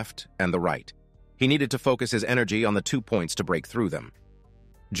 the left and the right. He needed to focus his energy on the 2 points to break through them.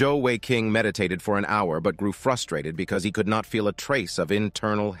 Zhou Weiqing meditated for an hour but grew frustrated because he could not feel a trace of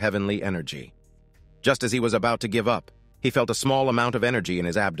internal heavenly energy. Just as he was about to give up, he felt a small amount of energy in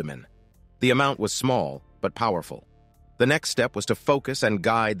his abdomen. The amount was small but powerful. The next step was to focus and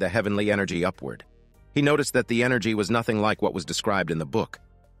guide the heavenly energy upward. He noticed that the energy was nothing like what was described in the book.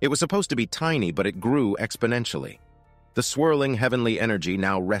 It was supposed to be tiny, but it grew exponentially. The swirling heavenly energy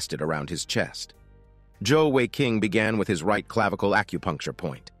now rested around his chest. Zhou Weiqing began with his right clavicle acupuncture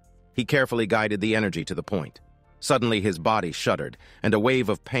point. He carefully guided the energy to the point. Suddenly his body shuddered, and a wave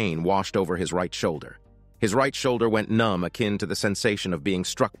of pain washed over his right shoulder. His right shoulder went numb, akin to the sensation of being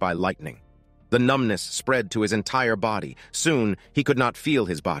struck by lightning. The numbness spread to his entire body. Soon, he could not feel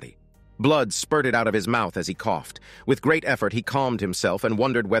his body. Blood spurted out of his mouth as he coughed. With great effort, he calmed himself and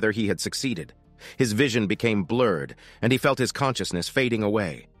wondered whether he had succeeded. His vision became blurred, and he felt his consciousness fading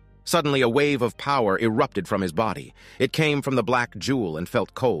away. Suddenly, a wave of power erupted from his body. It came from the black jewel and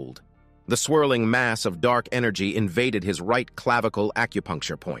felt cold. The swirling mass of dark energy invaded his right clavicle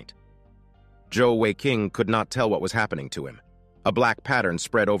acupuncture point. Zhou Weiqing could not tell what was happening to him. A black pattern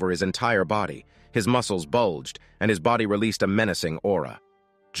spread over his entire body. His muscles bulged, and his body released a menacing aura.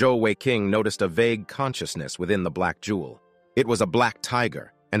 Zhou Weiqing noticed a vague consciousness within the black jewel. It was a black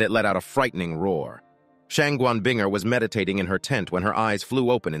tiger, and it let out a frightening roar. Shangguan Binger was meditating in her tent when her eyes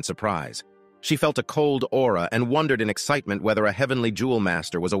flew open in surprise. She felt a cold aura and wondered in excitement whether a heavenly jewel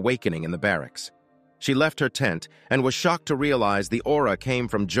master was awakening in the barracks. She left her tent and was shocked to realize the aura came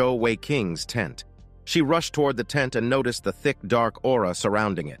from Zhou Weiqing's tent. She rushed toward the tent and noticed the thick, dark aura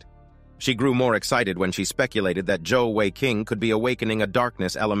surrounding it. She grew more excited when she speculated that Zhou Weiqing could be awakening a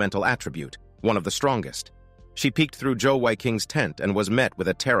darkness elemental attribute, one of the strongest. She peeked through Zhou Weiqing's tent and was met with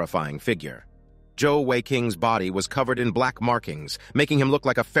a terrifying figure. Zhou Weiqing's body was covered in black markings, making him look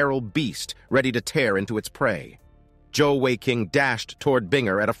like a feral beast ready to tear into its prey. Zhou Weiqing dashed toward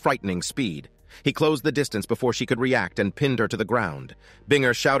Binger at a frightening speed. He closed the distance before she could react and pinned her to the ground.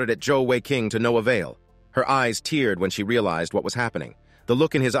 Binger shouted at Zhou Weiqing to no avail. Her eyes teared when she realized what was happening. The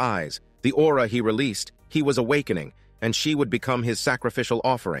look in his eyes, the aura he released, he was awakening, and she would become his sacrificial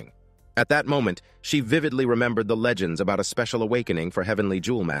offering. At that moment, she vividly remembered the legends about a special awakening for heavenly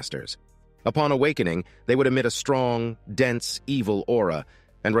jewel masters. Upon awakening, they would emit a strong, dense, evil aura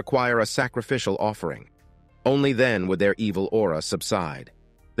and require a sacrificial offering. Only then would their evil aura subside.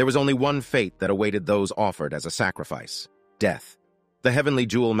 There was only one fate that awaited those offered as a sacrifice: death. The heavenly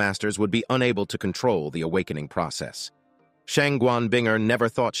jewel masters would be unable to control the awakening process. Shangguan Binger never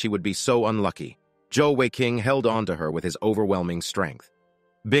thought she would be so unlucky. Zhou Weiqing held on to her with his overwhelming strength.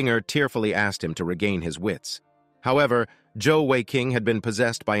 Binger tearfully asked him to regain his wits. However, Zhou Weiqing had been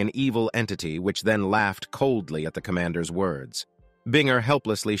possessed by an evil entity which then laughed coldly at the commander's words. Binger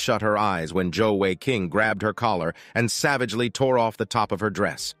helplessly shut her eyes when Zhou Weiqing grabbed her collar and savagely tore off the top of her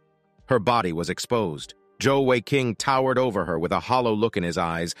dress. Her body was exposed. Zhou Weiqing towered over her with a hollow look in his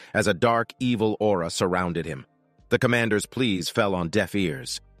eyes as a dark, evil aura surrounded him. The commander's pleas fell on deaf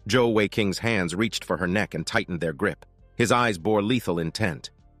ears. Zhou Weiqing's hands reached for her neck and tightened their grip. His eyes bore lethal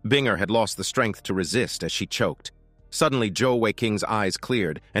intent. Binger had lost the strength to resist as she choked. Suddenly, Zhou Weiqing's eyes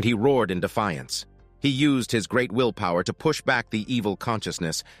cleared, and he roared in defiance. He used his great willpower to push back the evil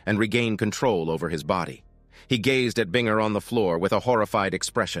consciousness and regain control over his body. He gazed at Binger on the floor with a horrified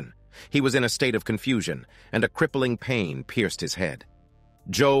expression. He was in a state of confusion, and a crippling pain pierced his head.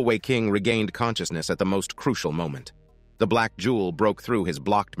 Zhou Weiqing regained consciousness at the most crucial moment. The black jewel broke through his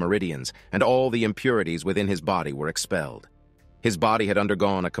blocked meridians, and all the impurities within his body were expelled. His body had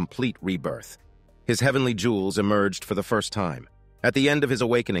undergone a complete rebirth. His heavenly jewels emerged for the first time. At the end of his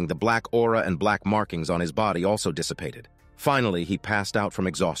awakening, the black aura and black markings on his body also dissipated. Finally, he passed out from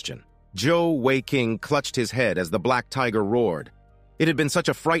exhaustion. Zhou Weiqing clutched his head as the black tiger roared. It had been such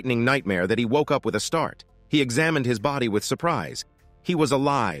a frightening nightmare that he woke up with a start. He examined his body with surprise. He was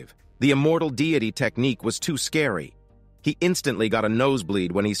alive. The immortal deity technique was too scary. He instantly got a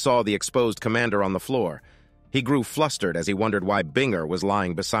nosebleed when he saw the exposed commander on the floor. He grew flustered as he wondered why Binger was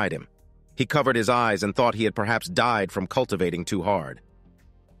lying beside him. He covered his eyes and thought he had perhaps died from cultivating too hard.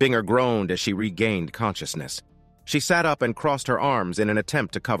 Binger groaned as she regained consciousness. She sat up and crossed her arms in an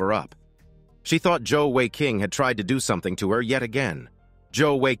attempt to cover up. She thought Zhou Weiqing had tried to do something to her yet again.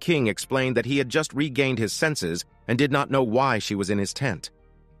 Zhou Weiqing explained that he had just regained his senses and did not know why she was in his tent.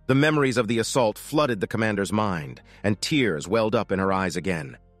 The memories of the assault flooded the commander's mind, and tears welled up in her eyes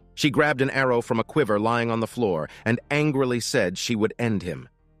again. She grabbed an arrow from a quiver lying on the floor and angrily said she would end him.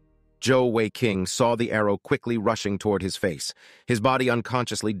 Zhou Weiqing saw the arrow quickly rushing toward his face. His body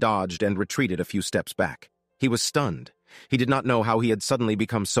unconsciously dodged and retreated a few steps back. He was stunned. He did not know how he had suddenly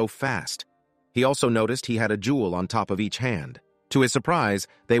become so fast. He also noticed he had a jewel on top of each hand. To his surprise,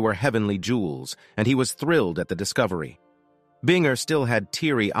 they were heavenly jewels, and he was thrilled at the discovery. Binger still had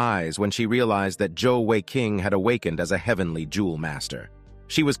teary eyes when she realized that Zhou Weiqing had awakened as a heavenly jewel master.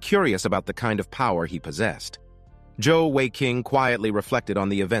 She was curious about the kind of power he possessed. Zhou Weiqing quietly reflected on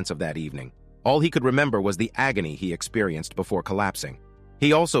the events of that evening. All he could remember was the agony he experienced before collapsing.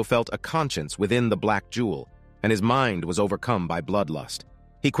 He also felt a conscience within the black jewel, and his mind was overcome by bloodlust.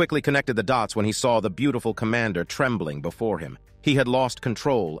 He quickly connected the dots when he saw the beautiful commander trembling before him. He had lost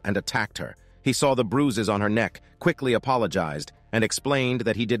control and attacked her. He saw the bruises on her neck, quickly apologized, and explained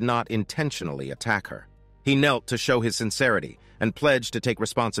that he did not intentionally attack her. He knelt to show his sincerity and pledged to take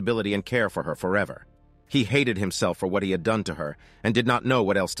responsibility and care for her forever. He hated himself for what he had done to her and did not know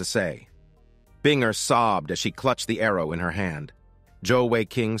what else to say. Binger sobbed as she clutched the arrow in her hand. Zhou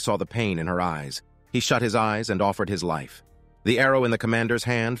Wei-King saw the pain in her eyes. He shut his eyes and offered his life. The arrow in the commander's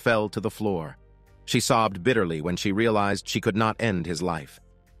hand fell to the floor. She sobbed bitterly when she realized she could not end his life.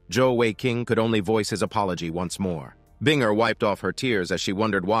 Zhou Wei-King could only voice his apology once more. Binger wiped off her tears as she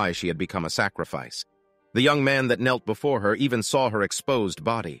wondered why she had become a sacrifice. The young man that knelt before her even saw her exposed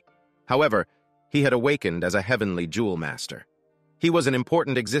body. However, he had awakened as a heavenly jewel master. He was an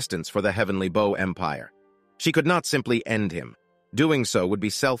important existence for the Heavenly Bow Empire. She could not simply end him. Doing so would be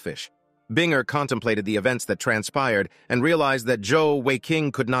selfish. Binger contemplated the events that transpired and realized that Zhou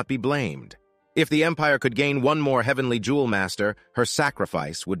Wei-King could not be blamed. If the Empire could gain one more Heavenly Jewel Master, her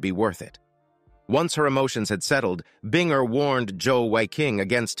sacrifice would be worth it. Once her emotions had settled, Binger warned Zhou Wei-King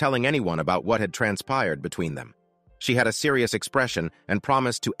against telling anyone about what had transpired between them. She had a serious expression and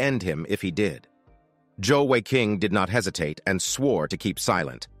promised to end him if he did. Zhou Wei-King did not hesitate and swore to keep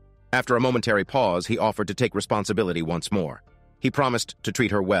silent. After a momentary pause, he offered to take responsibility once more. He promised to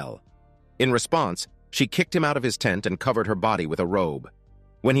treat her well. In response, she kicked him out of his tent and covered her body with a robe.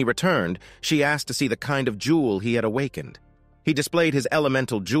 When he returned, she asked to see the kind of jewel he had awakened. He displayed his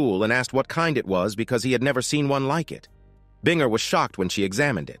elemental jewel and asked what kind it was because he had never seen one like it. Binger was shocked when she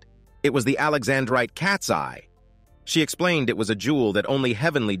examined it. It was the Alexandrite cat's eye. She explained it was a jewel that only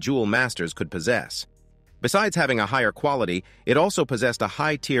heavenly jewel masters could possess. Besides having a higher quality, it also possessed a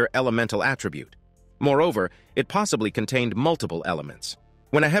high-tier elemental attribute. Moreover, it possibly contained multiple elements.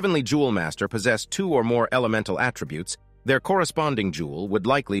 When a heavenly jewel master possessed 2 or more elemental attributes, their corresponding jewel would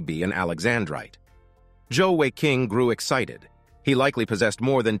likely be an Alexandrite. Zhou Wei-King grew excited. He likely possessed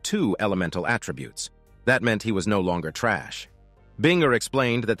more than 2 elemental attributes. That meant he was no longer trash. Binger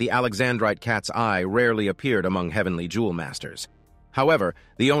explained that the Alexandrite cat's eye rarely appeared among heavenly jewel masters. However,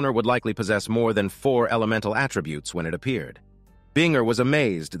 the owner would likely possess more than 4 elemental attributes when it appeared. Binger was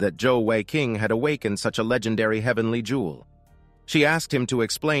amazed that Zhou Wei-King had awakened such a legendary heavenly jewel. She asked him to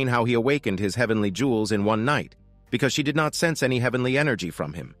explain how he awakened his heavenly jewels in one night, because she did not sense any heavenly energy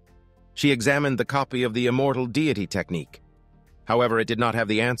from him. She examined the copy of the immortal deity technique. However, it did not have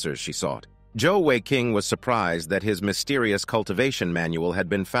the answers she sought. Zhou Wei-King was surprised that his mysterious cultivation manual had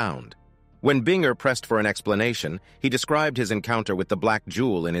been found. When Binger pressed for an explanation, he described his encounter with the black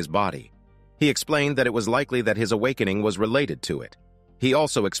jewel in his body. He explained that it was likely that his awakening was related to it. He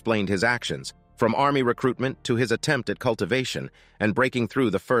also explained his actions, from army recruitment to his attempt at cultivation and breaking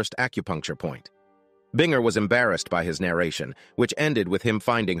through the first acupuncture point. Binger was embarrassed by his narration, which ended with him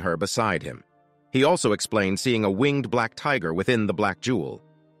finding her beside him. He also explained seeing a winged black tiger within the black jewel.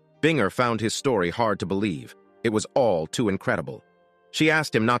 Binger found his story hard to believe. It was all too incredible. She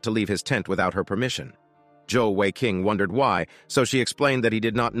asked him not to leave his tent without her permission. Zhou Wei-King wondered why, so she explained that he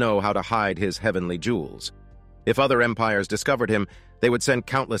did not know how to hide his heavenly jewels. If other empires discovered him, they would send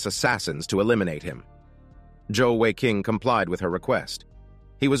countless assassins to eliminate him. Zhou Wei-King complied with her request.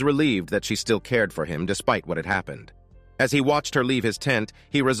 He was relieved that she still cared for him despite what had happened. As he watched her leave his tent,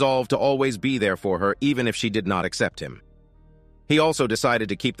 he resolved to always be there for her even if she did not accept him. He also decided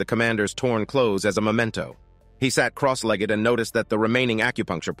to keep the commander's torn clothes as a memento. He sat cross-legged and noticed that the remaining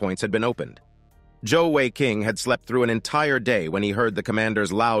acupuncture points had been opened. Zhou Wei-King had slept through an entire day when he heard the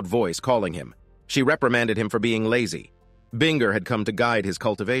commander's loud voice calling him. She reprimanded him for being lazy. Binger had come to guide his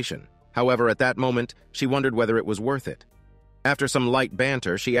cultivation. However, at that moment, she wondered whether it was worth it. After some light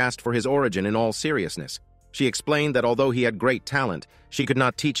banter, she asked for his origin in all seriousness. She explained that although he had great talent, she could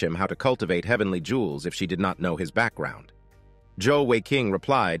not teach him how to cultivate heavenly jewels if she did not know his background. Zhou Wei-King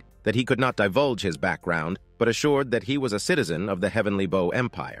replied that he could not divulge his background, but assured that he was a citizen of the Heavenly Bow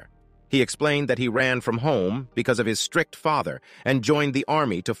Empire. He explained that he ran from home because of his strict father and joined the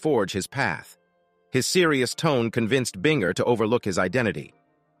army to forge his path. His serious tone convinced Binger to overlook his identity.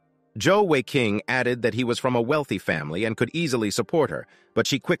 Zhou Wei-King added that he was from a wealthy family and could easily support her, but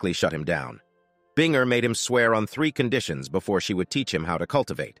she quickly shut him down. Binger made him swear on 3 conditions before she would teach him how to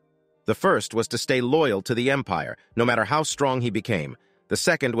cultivate. The first was to stay loyal to the Empire, no matter how strong he became. The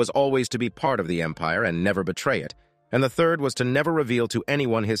second was always to be part of the Empire and never betray it. And the third was to never reveal to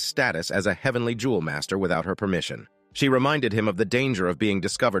anyone his status as a heavenly jewel master without her permission. She reminded him of the danger of being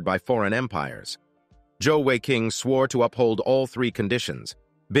discovered by foreign empires. Zhou Wei-King swore to uphold all 3 conditions.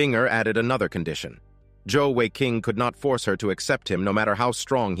 Binger added another condition. Zhou Wei-King could not force her to accept him no matter how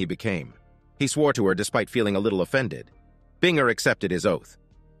strong he became. He swore to her despite feeling a little offended. Binger accepted his oath.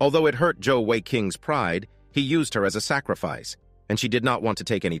 Although it hurt Zhou Wei-King's pride, he used her as a sacrifice, and she did not want to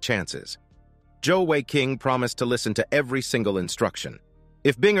take any chances. Zhou Wei-king promised to listen to every single instruction.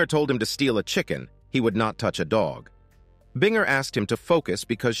 If Binger told him to steal a chicken, he would not touch a dog. Binger asked him to focus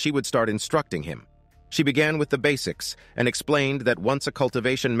because she would start instructing him. She began with the basics and explained that once a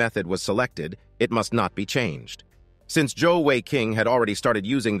cultivation method was selected, it must not be changed. Since Zhou Wei-king had already started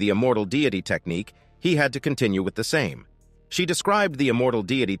using the immortal deity technique, he had to continue with the same. She described the immortal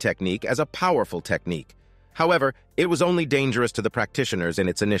deity technique as a powerful technique. However, it was only dangerous to the practitioners in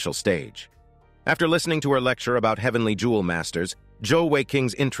its initial stage. After listening to her lecture about heavenly jewel masters, Zhou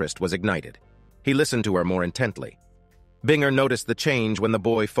Wei-king's interest was ignited. He listened to her more intently. Binger noticed the change when the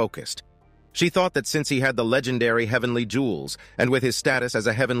boy focused. She thought that since he had the legendary heavenly jewels, and with his status as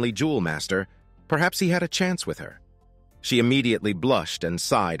a heavenly jewel master, perhaps he had a chance with her. She immediately blushed and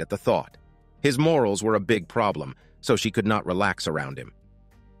sighed at the thought. His morals were a big problem, so she could not relax around him.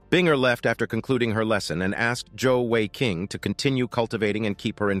 Binger left after concluding her lesson and asked Zhou Wei-king to continue cultivating and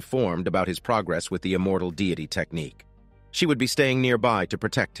keep her informed about his progress with the immortal deity technique. She would be staying nearby to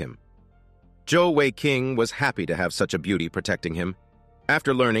protect him. Zhou Wei-king was happy to have such a beauty protecting him.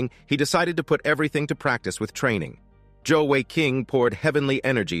 After learning, he decided to put everything to practice with training. Zhou Wei-king poured heavenly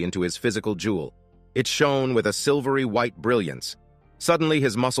energy into his physical jewel. It shone with a silvery white brilliance. Suddenly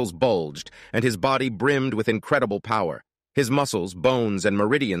his muscles bulged, and his body brimmed with incredible power. His muscles, bones, and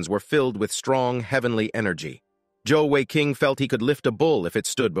meridians were filled with strong heavenly energy. Zhou Wei-king felt he could lift a bull if it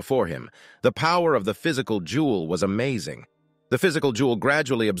stood before him. The power of the physical jewel was amazing. The physical jewel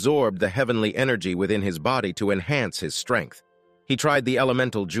gradually absorbed the heavenly energy within his body to enhance his strength. He tried the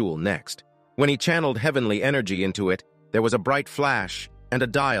elemental jewel next. When he channeled heavenly energy into it, there was a bright flash, and a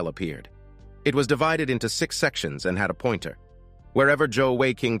dial appeared. It was divided into 6 sections and had a pointer. Wherever Zhou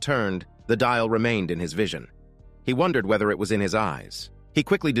Wei-king turned, the dial remained in his vision. He wondered whether it was in his eyes. He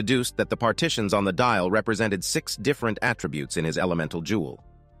quickly deduced that the partitions on the dial represented 6 different attributes in his elemental jewel.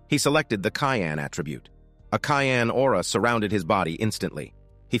 He selected the Cayenne attribute. A cayenne aura surrounded his body instantly.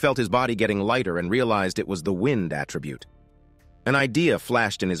 He felt his body getting lighter and realized it was the wind attribute. An idea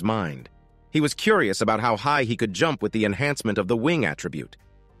flashed in his mind. He was curious about how high he could jump with the enhancement of the wing attribute.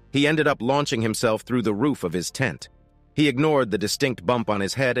 He ended up launching himself through the roof of his tent. He ignored the distinct bump on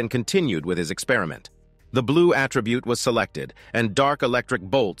his head and continued with his experiment. The blue attribute was selected, and dark electric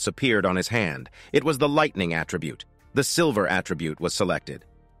bolts appeared on his hand. It was the lightning attribute. The silver attribute was selected.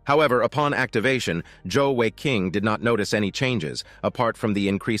 However, upon activation, Zhou Wei-king did not notice any changes, apart from the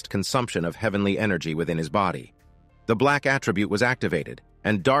increased consumption of heavenly energy within his body. The black attribute was activated,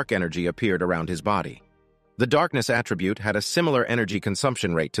 and dark energy appeared around his body. The darkness attribute had a similar energy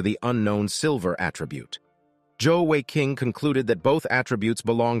consumption rate to the unknown silver attribute. Zhou Wei-king concluded that both attributes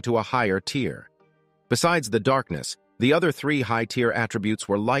belonged to a higher tier. Besides the darkness, the other 3 high-tier attributes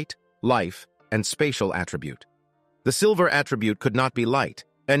were light, life, and spatial attribute. The silver attribute could not be light,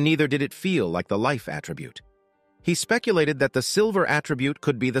 and neither did it feel like the life attribute. He speculated that the silver attribute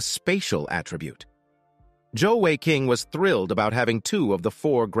could be the spatial attribute. Zhou Wei-king was thrilled about having 2 of the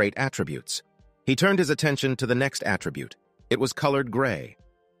 4 great attributes. He turned his attention to the next attribute. It was colored gray.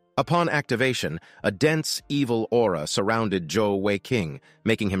 Upon activation, a dense, evil aura surrounded Zhou Wei-king,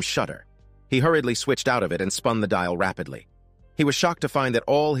 making him shudder. He hurriedly switched out of it and spun the dial rapidly. He was shocked to find that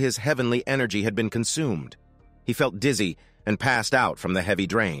all his heavenly energy had been consumed. He felt dizzy and passed out from the heavy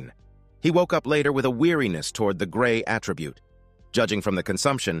drain. He woke up later with a weariness toward the gray attribute. Judging from the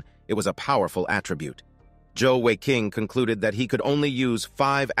consumption, it was a powerful attribute. Zhou Wei-king concluded that he could only use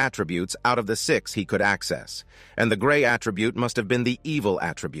 5 attributes out of the 6 he could access, and the gray attribute must have been the evil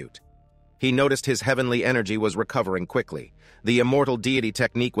attribute. He noticed his heavenly energy was recovering quickly. The immortal deity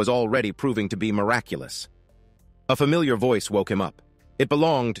technique was already proving to be miraculous. A familiar voice woke him up. It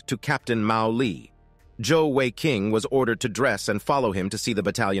belonged to Captain Mao Li. Zhou Wei-king was ordered to dress and follow him to see the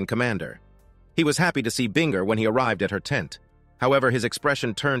battalion commander. He was happy to see Binger when he arrived at her tent. However, his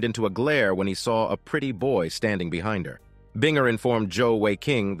expression turned into a glare when he saw a pretty boy standing behind her. Binger informed Zhou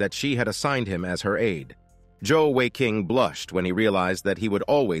Wei-king that she had assigned him as her aide. Zhou Wei-king blushed when he realized that he would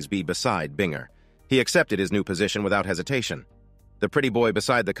always be beside Binger. He accepted his new position without hesitation. The pretty boy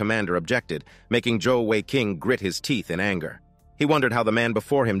beside the commander objected, making Zhou Wei-king grit his teeth in anger. He wondered how the man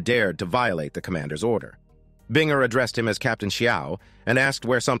before him dared to violate the commander's order. Binger addressed him as Captain Xiao and asked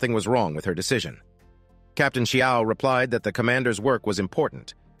where something was wrong with her decision. Captain Xiao replied that the commander's work was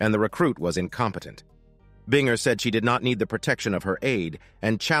important and the recruit was incompetent. Binger said she did not need the protection of her aide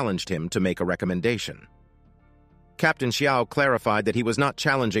and challenged him to make a recommendation. Captain Xiao clarified that he was not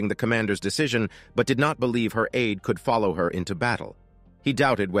challenging the commander's decision but did not believe her aide could follow her into battle. He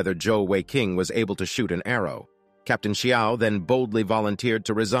doubted whether Zhou Wei-king was able to shoot an arrow. Captain Xiao then boldly volunteered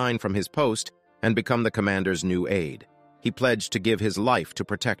to resign from his post and become the commander's new aide. He pledged to give his life to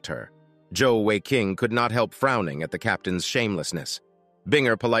protect her. Zhou Wei-king could not help frowning at the captain's shamelessness.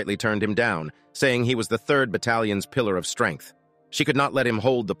 Binger politely turned him down, saying he was the 3rd Battalion's pillar of strength. She could not let him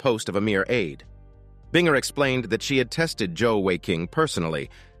hold the post of a mere aide. Binger explained that she had tested Zhou Wei-king personally,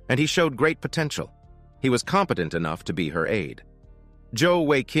 and he showed great potential. He was competent enough to be her aide. Zhou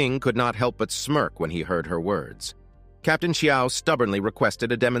Wei-king could not help but smirk when he heard her words. Captain Xiao stubbornly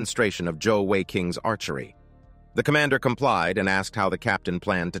requested a demonstration of Zhou Wei-king's archery. The commander complied and asked how the captain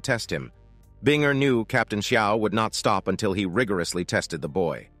planned to test him. Binger knew Captain Xiao would not stop until he rigorously tested the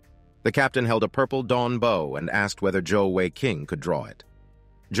boy. The captain held a purple dawn bow and asked whether Zhou Wei-king could draw it.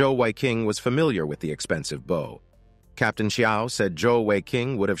 Zhou Wei-king was familiar with the expensive bow. Captain Xiao said Zhou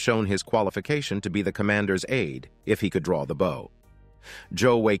Wei-king would have shown his qualification to be the commander's aide if he could draw the bow.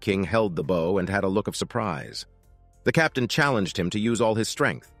 Zhou Wei-king held the bow and had a look of surprise. The captain challenged him to use all his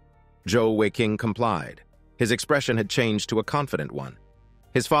strength. Zhou Wei-king complied. His expression had changed to a confident one.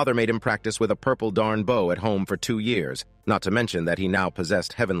 His father made him practice with a purple darn bow at home for 2 years, not to mention that he now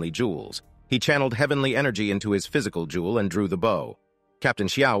possessed heavenly jewels. He channeled heavenly energy into his physical jewel and drew the bow. Captain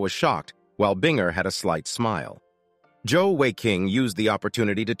Xiao was shocked, while Binger had a slight smile. Zhou Wei-king used the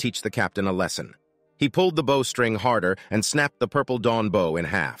opportunity to teach the captain a lesson. He pulled the bowstring harder and snapped the purple dawn bow in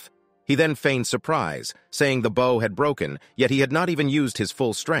half. He then feigned surprise, saying the bow had broken, yet he had not even used his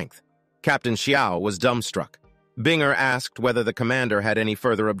full strength. Captain Xiao was dumbstruck. Binger asked whether the commander had any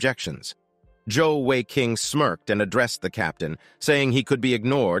further objections. Zhou Wei-king smirked and addressed the captain, saying he could be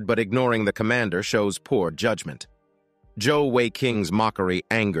ignored, but ignoring the commander shows poor judgment. Zhou Wei-king's mockery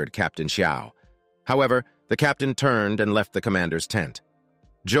angered Captain Xiao. However, the captain turned and left the commander's tent.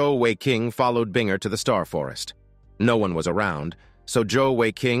 Zhou Wei-king followed Binger to the Star Forest. No one was around, so Zhou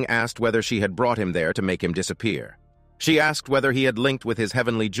Wei-king asked whether she had brought him there to make him disappear. She asked whether he had linked with his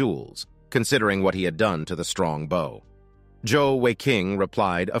heavenly jewels, considering what he had done to the strong bow. Zhou Wei-king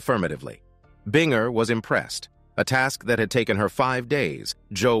replied affirmatively. Binger was impressed. A task that had taken her 5 days,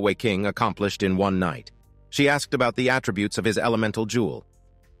 Zhou Wei-king accomplished in 1 night. She asked about the attributes of his elemental jewel.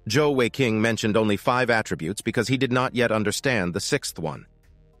 Zhou Wei-king mentioned only 5 attributes because he did not yet understand the 6th one.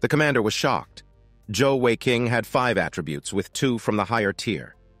 The commander was shocked. Zhou Wei-king had 5 attributes, with 2 from the higher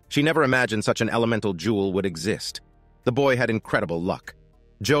tier. She never imagined such an elemental jewel would exist. The boy had incredible luck.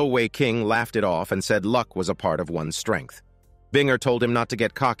 Zhou Wei-king laughed it off and said luck was a part of one's strength. Binger told him not to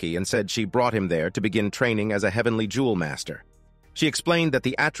get cocky and said she brought him there to begin training as a heavenly jewel master. She explained that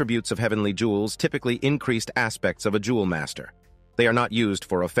the attributes of heavenly jewels typically increased aspects of a jewel master. They are not used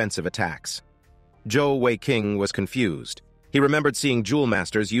for offensive attacks. Zhou Wei-king was confused. He remembered seeing jewel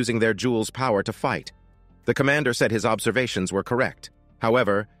masters using their jewel's power to fight. The commander said his observations were correct.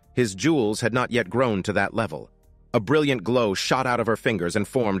 However, his jewels had not yet grown to that level. A brilliant glow shot out of her fingers and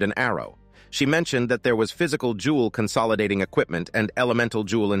formed an arrow. She mentioned that there was physical jewel consolidating equipment and elemental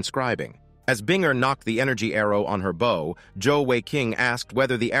jewel inscribing. As Binger knocked the energy arrow on her bow, Zhou Wei-king asked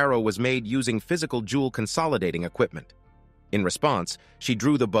whether the arrow was made using physical jewel consolidating equipment. In response, she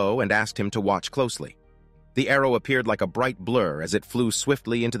drew the bow and asked him to watch closely. The arrow appeared like a bright blur as it flew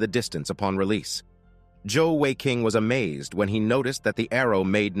swiftly into the distance upon release. Zhou Wei-king was amazed when he noticed that the arrow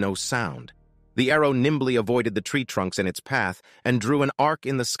made no sound. The arrow nimbly avoided the tree trunks in its path and drew an arc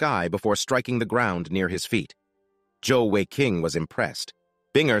in the sky before striking the ground near his feet. Zhou Wei-king was impressed.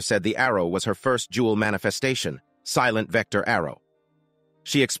 Binger said the arrow was her first jewel manifestation, Silent Vector Arrow.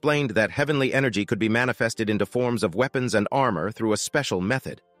 She explained that heavenly energy could be manifested into forms of weapons and armor through a special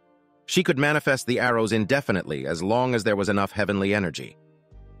method. She could manifest the arrows indefinitely as long as there was enough heavenly energy.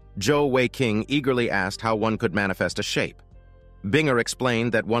 Zhou Wei-king eagerly asked how one could manifest a shape. Binger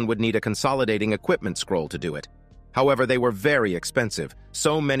explained that one would need a consolidating equipment scroll to do it. However, they were very expensive.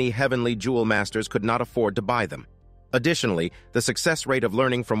 So many heavenly jewel masters could not afford to buy them. Additionally, the success rate of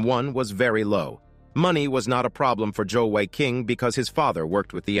learning from one was very low. Money was not a problem for Zhou Wei-king because his father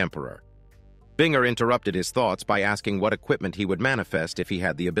worked with the emperor. Binger interrupted his thoughts by asking what equipment he would manifest if he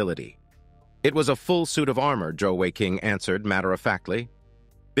had the ability. It was a full suit of armor, Zhou Wei-king answered matter-of-factly.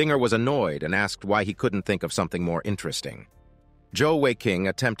 Binger was annoyed and asked why he couldn't think of something more interesting. Zhou Wei-king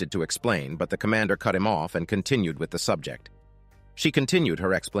attempted to explain, but the commander cut him off and continued with the subject. She continued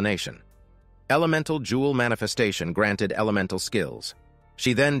her explanation. Elemental jewel manifestation granted elemental skills.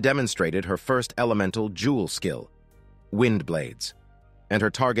 She then demonstrated her first elemental jewel skill, wind blades, and her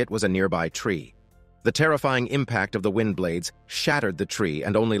target was a nearby tree. The terrifying impact of the wind blades shattered the tree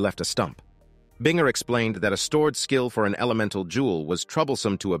and only left a stump. Binger explained that a stored skill for an elemental jewel was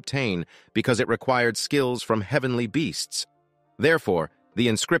troublesome to obtain because it required skills from heavenly beasts. Therefore, the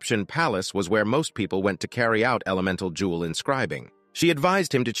inscription palace was where most people went to carry out elemental jewel inscribing. She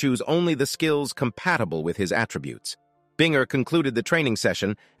advised him to choose only the skills compatible with his attributes. Binger concluded the training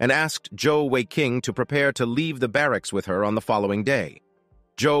session and asked Zhou Weiqing to prepare to leave the barracks with her on the following day.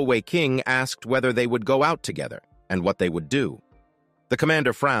 Zhou Weiqing asked whether they would go out together and what they would do. The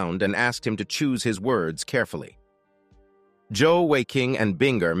commander frowned and asked him to choose his words carefully. Zhou Weiqing and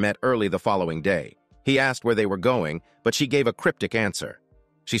Binger met early the following day. He asked where they were going, but she gave a cryptic answer.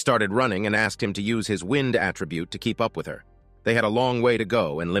 She started running and asked him to use his wind attribute to keep up with her. They had a long way to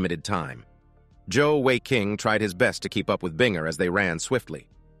go and limited time. Zhou Weiqing tried his best to keep up with Binger as they ran swiftly.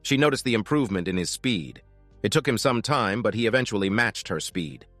 She noticed the improvement in his speed. It took him some time, but he eventually matched her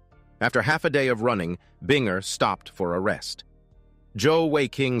speed. After half a day of running, Binger stopped for a rest. Zhou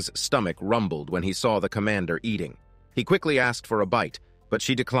Weiqing's stomach rumbled when he saw the commander eating. He quickly asked for a bite, but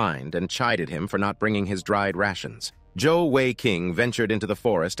she declined and chided him for not bringing his dried rations. Zhou Weiqing ventured into the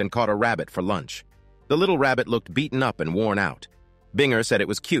forest and caught a rabbit for lunch. The little rabbit looked beaten up and worn out. Binger said it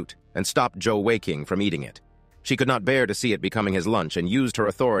was cute and stopped Zhou Weiqing from eating it. She could not bear to see it becoming his lunch and used her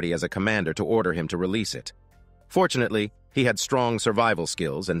authority as a commander to order him to release it. Fortunately, he had strong survival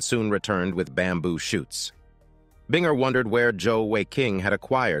skills and soon returned with bamboo shoots. Binger wondered where Zhou Weiqing had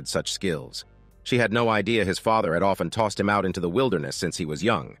acquired such skills. She had no idea his father had often tossed him out into the wilderness since he was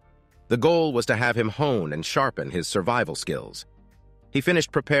young. The goal was to have him hone and sharpen his survival skills. He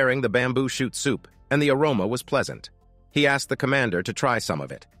finished preparing the bamboo shoot soup, and the aroma was pleasant. He asked the commander to try some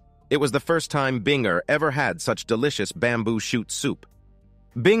of it. It was the first time Binger ever had such delicious bamboo shoot soup.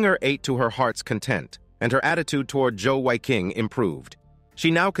 Binger ate to her heart's content, and her attitude toward Zhou Weiqing improved.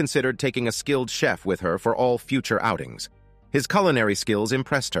 She now considered taking a skilled chef with her for all future outings. His culinary skills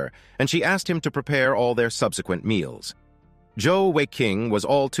impressed her, and she asked him to prepare all their subsequent meals. Zhou Weiqing was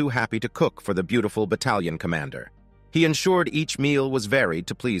all too happy to cook for the beautiful battalion commander. He ensured each meal was varied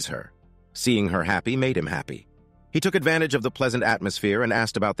to please her. Seeing her happy made him happy. He took advantage of the pleasant atmosphere and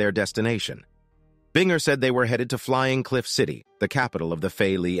asked about their destination. Binger said they were headed to Flying Cliff City, the capital of the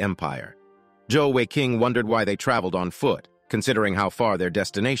Fei Li Empire. Zhou Weiqing wondered why they traveled on foot, considering how far their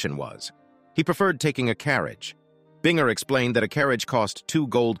destination was. He preferred taking a carriage. Binger explained that a carriage cost 2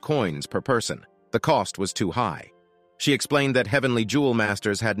 gold coins per person. The cost was too high. She explained that Heavenly Jewel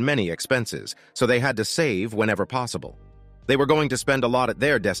Masters had many expenses, so they had to save whenever possible. They were going to spend a lot at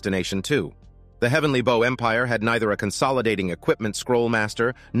their destination, too. The Heavenly Bow Empire had neither a consolidating equipment scroll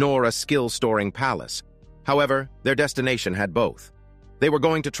master nor a skill-storing palace. However, their destination had both. They were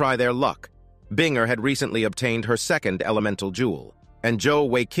going to try their luck. Binger had recently obtained her second elemental jewel, and Zhou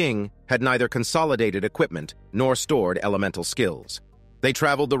Weiqing had neither consolidated equipment nor stored elemental skills. They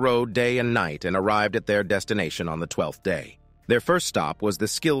traveled the road day and night and arrived at their destination on the 12th day. Their first stop was the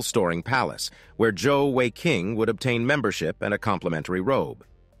skill-storing palace, where Zhou Weiqing would obtain membership and a complimentary robe.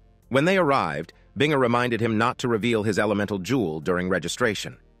 When they arrived, Binger reminded him not to reveal his elemental jewel during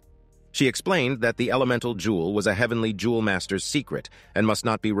registration. She explained that the elemental jewel was a Heavenly Jewel Master's secret and must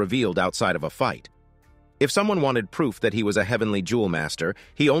not be revealed outside of a fight. If someone wanted proof that he was a Heavenly Jewel Master,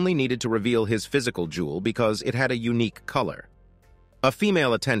 he only needed to reveal his physical jewel because it had a unique color. A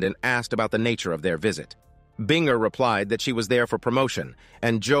female attendant asked about the nature of their visit. Binger replied that she was there for promotion,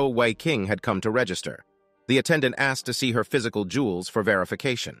 and Zhou Weiqing had come to register. The attendant asked to see her physical jewels for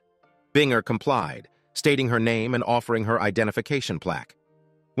verification. Binger complied, stating her name and offering her identification plaque.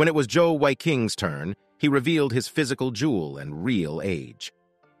 When it was Zhou Weiqing's turn, he revealed his physical jewel and real age.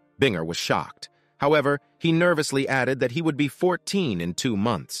 Binger was shocked. However, he nervously added that he would be 14 in 2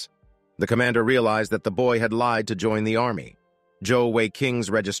 months. The commander realized that the boy had lied to join the army. Zhou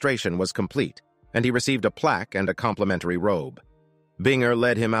Weiqing's registration was complete, and he received a plaque and a complimentary robe. Binger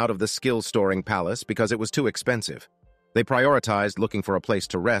led him out of the skill-storing palace because it was too expensive. They prioritized looking for a place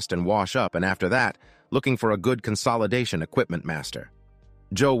to rest and wash up, and after that, looking for a good consolidation equipment master.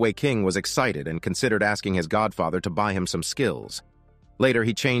 Zhou Weiqing was excited and considered asking his godfather to buy him some skills. Later,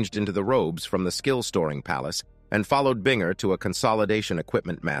 he changed into the robes from the skill-storing palace and followed Binger to a consolidation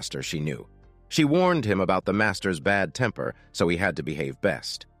equipment master she knew. She warned him about the master's bad temper, so he had to behave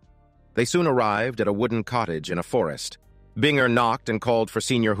best. They soon arrived at a wooden cottage in a forest. Binger knocked and called for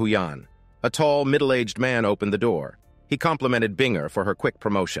Senior Huyan. A tall, middle-aged man opened the door. He complimented Binger for her quick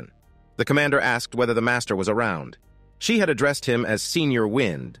promotion. The commander asked whether the master was around. She had addressed him as Senior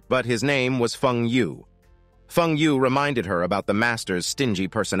Wind, but his name was Feng Yu. Feng Yu reminded her about the master's stingy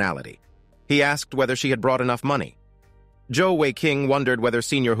personality. He asked whether she had brought enough money. Zhou Weiqing wondered whether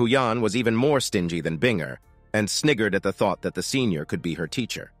Senior Huyan was even more stingy than Binger, and sniggered at the thought that the senior could be her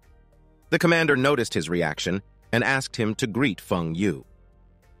teacher. The commander noticed his reaction and asked him to greet Feng Yu.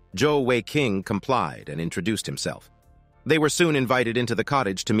 Zhou Weiqing complied and introduced himself. They were soon invited into the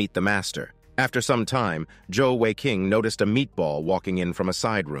cottage to meet the master. After some time, Zhou Weiqing noticed a meatball walking in from a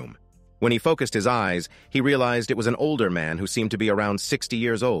side room. When he focused his eyes, he realized it was an older man who seemed to be around 60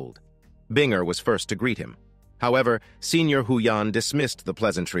 years old. Binger was first to greet him. However, Senior Huyan dismissed the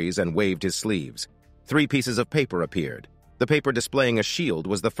pleasantries and waved his sleeves. 3 pieces of paper appeared. The paper displaying a shield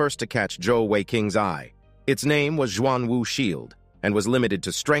was the first to catch Zhou Weiking's eye. Its name was Xuanwu Shield, and was limited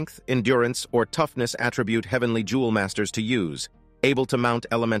to strength, endurance, or toughness attribute heavenly jewel masters to use, able to mount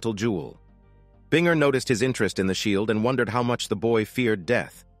elemental jewel. Binger noticed his interest in the shield and wondered how much the boy feared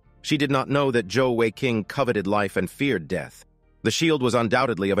death. She did not know that Zhou Weiking coveted life and feared death. The shield was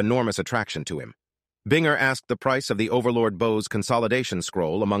undoubtedly of enormous attraction to him. Binger asked the price of the Overlord Bow's consolidation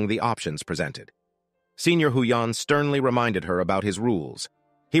scroll among the options presented. Senior Huyan sternly reminded her about his rules.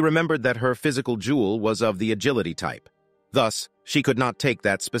 He remembered that her physical jewel was of the agility type. Thus, she could not take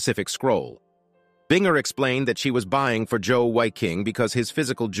that specific scroll. Binger explained that she was buying for Zhou Weiking because his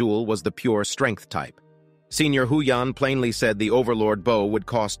physical jewel was the pure strength type. Senior Huyan plainly said the Overlord Bow would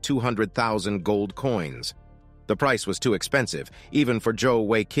cost 200,000 gold coins. The price was too expensive, even for Zhou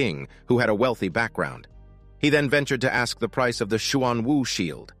Weiking, who had a wealthy background. He then ventured to ask the price of the Xuanwu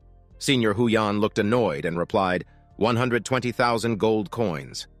Shield. Senior Huyan looked annoyed and replied, 120,000 gold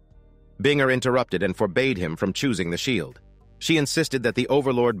coins. Binger interrupted and forbade him from choosing the shield. She insisted that the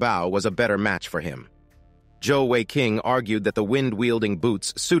Overlord Bow was a better match for him. Zhou Weiking argued that the wind-wielding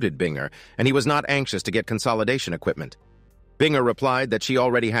boots suited Binger, and he was not anxious to get consolidation equipment. Binger replied that she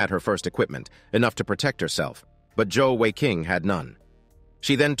already had her first equipment, enough to protect herself, but Zhou Weiking had none.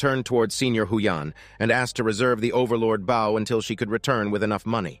 She then turned towards Senior Huyan and asked to reserve the Overlord Bow until she could return with enough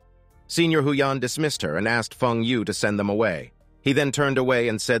money. Senior Huyan dismissed her and asked Feng Yu to send them away. He then turned away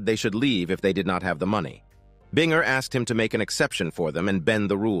and said they should leave if they did not have the money. Binger asked him to make an exception for them and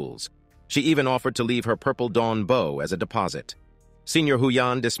bend the rules. She even offered to leave her Purple Dawn bow as a deposit. Senior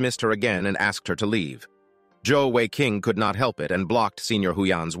Huyan dismissed her again and asked her to leave. Zhou Weiking could not help it and blocked Senior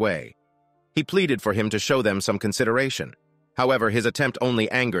Huyan's way. He pleaded for him to show them some consideration. However, his attempt only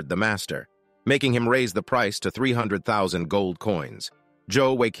angered the master, making him raise the price to 300,000 gold coins.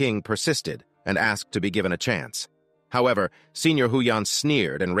 Zhou Weiking persisted and asked to be given a chance. However, Senior Huyan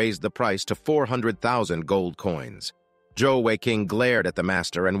sneered and raised the price to 400,000 gold coins. Zhou Weiking glared at the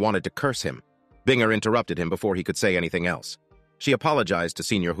master and wanted to curse him. Binger interrupted him before he could say anything else. She apologized to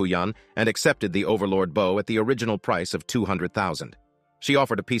Senior Huyan and accepted the Overlord Bow at the original price of 200,000. She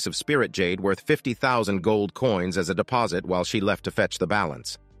offered a piece of spirit jade worth 50,000 gold coins as a deposit while she left to fetch the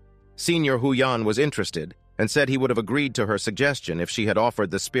balance. Senior Huyan was interested and said he would have agreed to her suggestion if she had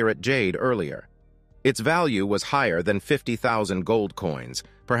offered the spirit jade earlier. Its value was higher than 50,000 gold coins,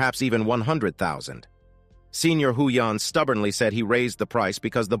 perhaps even 100,000. Senior Huyan stubbornly said he raised the price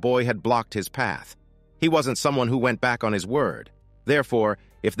because the boy had blocked his path. He wasn't someone who went back on his word. Therefore,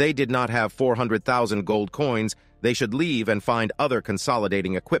 if they did not have 400,000 gold coins, they should leave and find other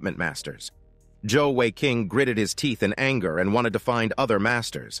consolidating equipment masters. Zhou Weiking gritted his teeth in anger and wanted to find other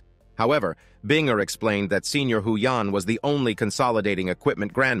masters. However, Binger explained that Senior Huyan was the only consolidating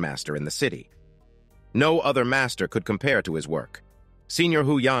equipment grandmaster in the city. No other master could compare to his work. Senior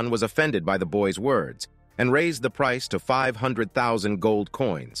Huyan was offended by the boy's words and raised the price to 500,000 gold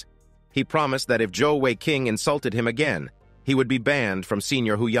coins. He promised that if Zhou Weiking insulted him again, he would be banned from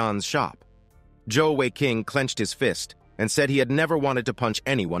Senior Huyan's shop. Zhou Weiking clenched his fist and said he had never wanted to punch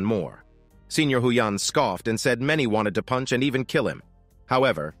anyone more. Senior Huyan scoffed and said many wanted to punch and even kill him.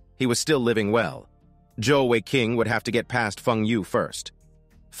 However, he was still living well. Zhou Weiking would have to get past Feng Yu first.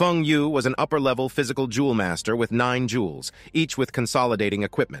 Feng Yu was an upper-level physical jewel master with 9 jewels, each with consolidating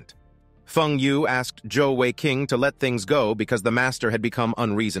equipment. Feng Yu asked Zhou Weiking to let things go because the master had become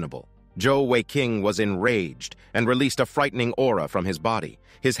unreasonable. Zhou Weiking was enraged and released a frightening aura from his body.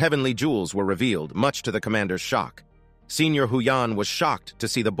 His heavenly jewels were revealed, much to the commander's shock. Senior Huyan was shocked to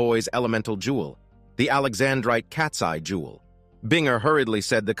see the boy's elemental jewel, the Alexandrite Cat's Eye jewel. Binger hurriedly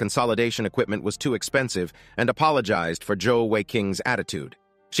said the consolidation equipment was too expensive and apologized for Zhou Weiking's attitude.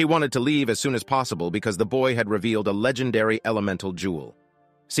 She wanted to leave as soon as possible because the boy had revealed a legendary elemental jewel.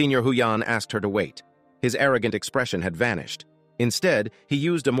 Senior Huyan asked her to wait. His arrogant expression had vanished. Instead, he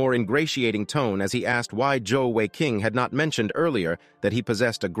used a more ingratiating tone as he asked why Zhou Weiking had not mentioned earlier that he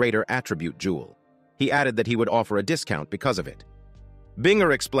possessed a greater attribute jewel. He added that he would offer a discount because of it.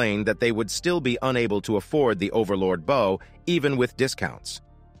 Binger explained that they would still be unable to afford the Overlord Bow, even with discounts.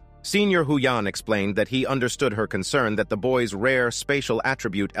 Senior Huyan explained that he understood her concern that the boy's rare spatial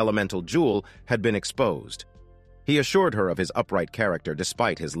attribute elemental jewel had been exposed. He assured her of his upright character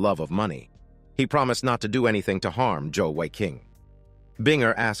despite his love of money. He promised not to do anything to harm Zhou Weiking.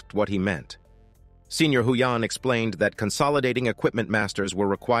 Binger asked what he meant. Senior Huyan explained that consolidating equipment masters were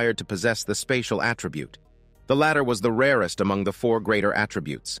required to possess the spatial attribute. The latter was the rarest among the 4 greater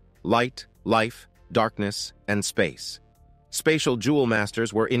attributes. light, life, darkness, and space. Spatial jewel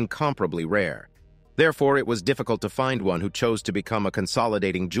masters were incomparably rare. Therefore, it was difficult to find one who chose to become a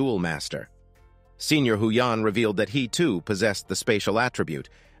consolidating jewel master. Senior Huyan revealed that he too possessed the spatial attribute,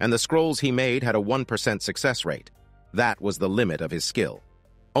 and the scrolls he made had a 1% success rate. That was the limit of his skill.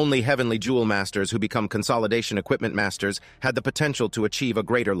 Only heavenly jewel masters who become consolidation equipment masters had the potential to achieve a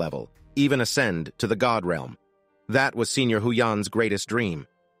greater level, even ascend to the God realm. That was Senior Huyan's greatest dream,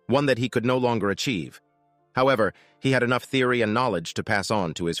 one that he could no longer achieve. However, he had enough theory and knowledge to pass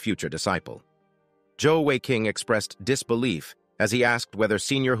on to his future disciple. Zhou Weiqing expressed disbelief as he asked whether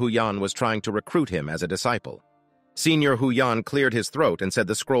Senior Huyan was trying to recruit him as a disciple. Senior Huyan cleared his throat and said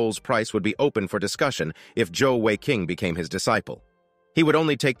the scroll's price would be open for discussion if Zhou Weiqing became his disciple. He would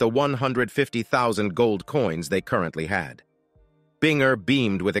only take the 150,000 gold coins they currently had. Binger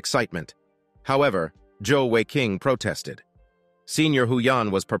beamed with excitement. However, Zhou Weiqing protested. Senior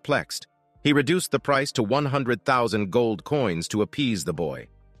Huyan was perplexed. He reduced the price to 100,000 gold coins to appease the boy.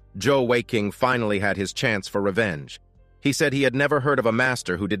 Zhou Weiqing finally had his chance for revenge. He said he had never heard of a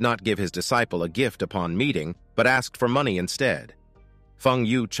master who did not give his disciple a gift upon meeting, but asked for money instead. Feng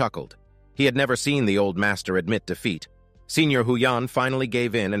Yu chuckled. He had never seen the old master admit defeat. Senior Huyan finally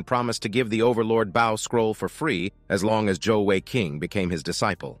gave in and promised to give the Overlord Bao scroll for free as long as Zhou Weiqing became his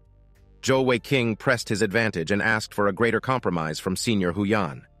disciple. Zhou Weiqing pressed his advantage and asked for a greater compromise from Senior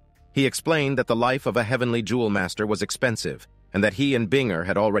Huyan. He explained that the life of a heavenly jewel master was expensive, and that he and Binger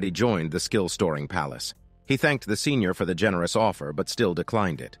had already joined the skill-storing palace. He thanked the senior for the generous offer, but still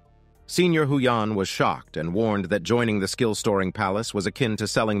declined it. Senior Huyan was shocked and warned that joining the skill-storing palace was akin to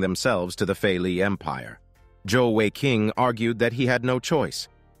selling themselves to the Fei Li Empire. Zhou Weiqing argued that he had no choice.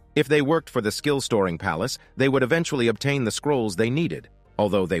 If they worked for the skill-storing palace, they would eventually obtain the scrolls they needed,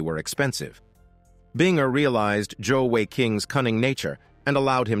 although they were expensive. Binger realized Zhou Weiqing's cunning nature and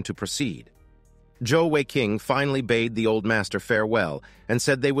allowed him to proceed. Zhou Weiqing finally bade the old master farewell and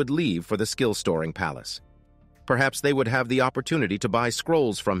said they would leave for the skill-storing palace. Perhaps they would have the opportunity to buy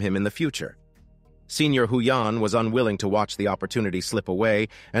scrolls from him in the future. Senior Huyan was unwilling to watch the opportunity slip away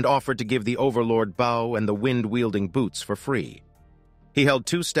and offered to give the Overlord Bao and the wind-wielding boots for free. He held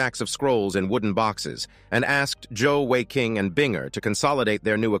 2 stacks of scrolls in wooden boxes and asked Zhou Weiqing and Binger to consolidate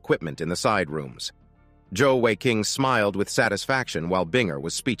their new equipment in the side rooms. Zhou Weiqing smiled with satisfaction while Binger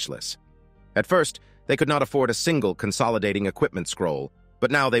was speechless. At first, they could not afford a single consolidating equipment scroll,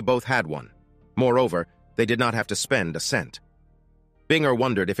 but now they both had one. Moreover, they did not have to spend a cent. Binger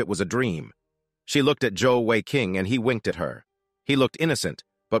wondered if it was a dream. She looked at Zhou Weiqing and he winked at her. He looked innocent,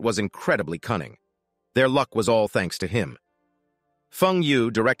 but was incredibly cunning. Their luck was all thanks to him. Feng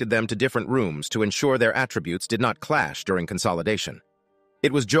Yu directed them to different rooms to ensure their attributes did not clash during consolidation.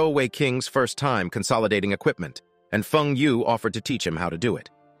 It was Zhou Weiqing's first time consolidating equipment, and Feng Yu offered to teach him how to do it.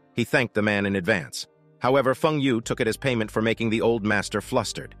 He thanked the man in advance. However, Feng Yu took it as payment for making the old master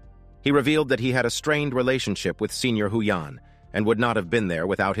flustered. He revealed that he had a strained relationship with Senior Huyan and would not have been there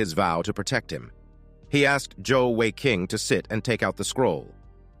without his vow to protect him. He asked Zhou Weiqing to sit and take out the scroll.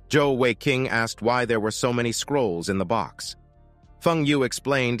 Zhou Weiqing asked why there were so many scrolls in the box. Feng Yu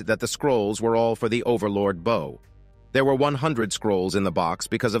explained that the scrolls were all for the Overlord Bao. There were 100 scrolls in the box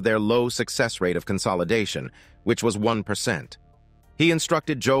because of their low success rate of consolidation, which was 1%. He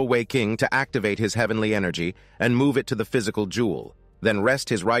instructed Zhou Weiqing to activate his heavenly energy and move it to the physical jewel, then rest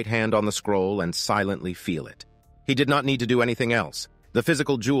his right hand on the scroll and silently feel it. He did not need to do anything else. The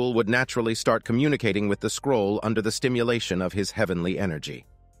physical jewel would naturally start communicating with the scroll under the stimulation of his heavenly energy.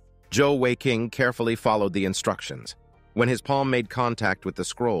 Zhou Weiqing carefully followed the instructions. When his palm made contact with the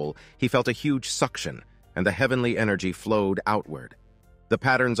scroll, he felt a huge suction, and the heavenly energy flowed outward. The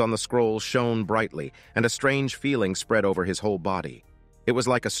patterns on the scroll shone brightly, and a strange feeling spread over his whole body. It was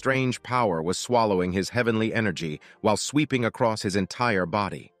like a strange power was swallowing his heavenly energy while sweeping across his entire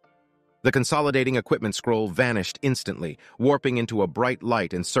body. The consolidating equipment scroll vanished instantly, warping into a bright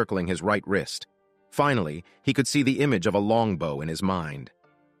light encircling his right wrist. Finally, he could see the image of a longbow in his mind.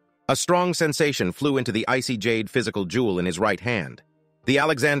 A strong sensation flew into the icy jade physical jewel in his right hand. The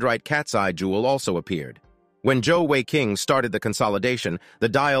Alexandrite cat's eye jewel also appeared. When Zhou Weiqing started the consolidation, the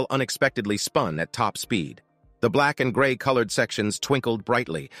dial unexpectedly spun at top speed. The black and gray-colored sections twinkled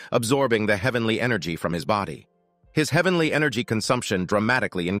brightly, absorbing the heavenly energy from his body. His heavenly energy consumption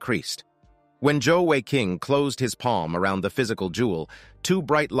dramatically increased. When Zhou Weiqing closed his palm around the physical jewel, 2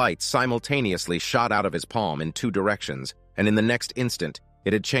 bright lights simultaneously shot out of his palm in 2 directions, and in the next instant,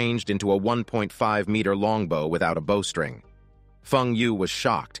 it had changed into a 1.5-meter longbow without a bowstring. Feng Yu was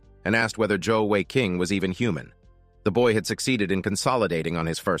shocked and asked whether Zhou Weiqing was even human. The boy had succeeded in consolidating on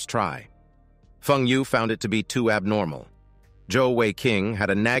his first try. Feng Yu found it to be too abnormal. Zhou Wei-King had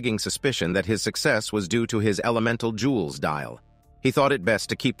a nagging suspicion that his success was due to his elemental jewels dial. He thought it best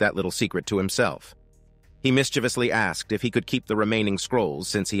to keep that little secret to himself. He mischievously asked if he could keep the remaining scrolls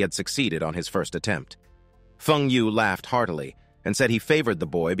since he had succeeded on his first attempt. Feng Yu laughed heartily and said he favored the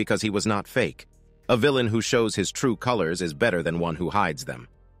boy because he was not fake. A villain who shows his true colors is better than one who hides them.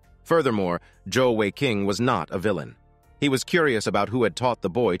 Furthermore, Zhou Wei-King was not a villain. He was curious about who had taught the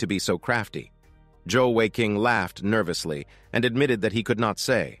boy to be so crafty. Zhou Wei-King laughed nervously and admitted that he could not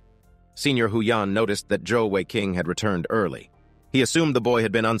say. Senior Huyan noticed that Zhou Wei-King had returned early. He assumed the boy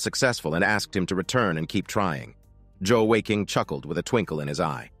had been unsuccessful and asked him to return and keep trying. Zhou Wei-King chuckled with a twinkle in his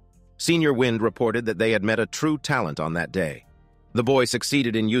eye. Senior Wind reported that they had met a true talent on that day. The boy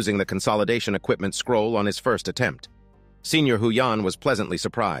succeeded in using the consolidation equipment scroll on his first attempt. Senior Huyan was pleasantly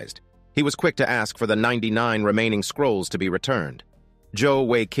surprised. He was quick to ask for the 99 remaining scrolls to be returned. Zhou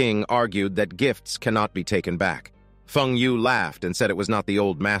Wei-King argued that gifts cannot be taken back. Feng Yu laughed and said it was not the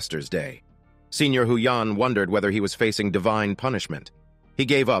old master's day. Senior Huyan wondered whether he was facing divine punishment. He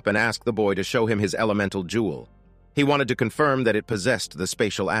gave up and asked the boy to show him his elemental jewel. He wanted to confirm that it possessed the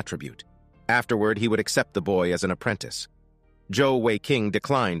spatial attribute. Afterward, he would accept the boy as an apprentice. Zhou Wei-King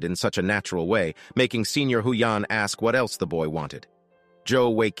declined in such a natural way, making Senior Huyan ask what else the boy wanted.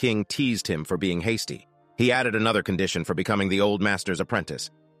 Zhou Wei-King teased him for being hasty. He added another condition for becoming the old master's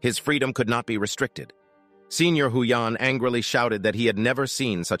apprentice. His freedom could not be restricted. Senior Huyan angrily shouted that he had never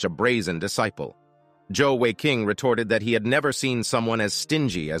seen such a brazen disciple. Zhou Wei-King retorted that he had never seen someone as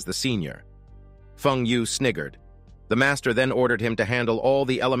stingy as the senior. Feng Yu sniggered. The master then ordered him to handle all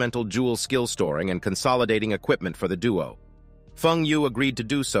the elemental jewel skill storing and consolidating equipment for the duo. Feng Yu agreed to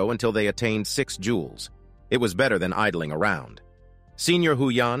do so until they attained 6 jewels. It was better than idling around. Senior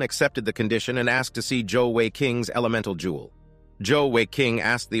Huyan accepted the condition and asked to see Zhou Wei-King's elemental jewel. Zhou Wei-King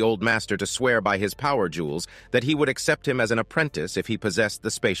asked the old master to swear by his power jewels that he would accept him as an apprentice if he possessed the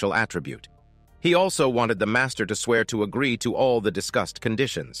spatial attribute. He also wanted the master to swear to agree to all the discussed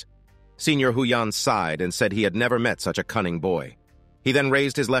conditions. Senior Huyan sighed and said he had never met such a cunning boy. He then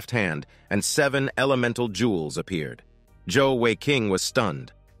raised his left hand, and 7 elemental jewels appeared. Zhou Wei-King was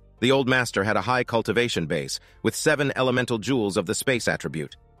stunned. The old master had a high cultivation base, with 7 elemental jewels of the space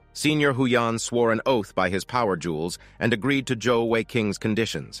attribute. Senior Huyan swore an oath by his power jewels and agreed to Zhou Wei-King's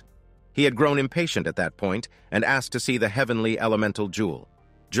conditions. He had grown impatient at that point and asked to see the heavenly elemental jewel.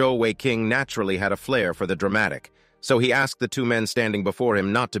 Zhou Wei-King naturally had a flair for the dramatic, so he asked the 2 men standing before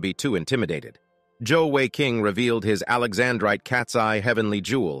him not to be too intimidated. Zhou Wei-King revealed his Alexandrite cat's eye heavenly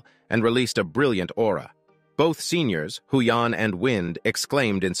jewel and released a brilliant aura. Both seniors, Huyan and Wind,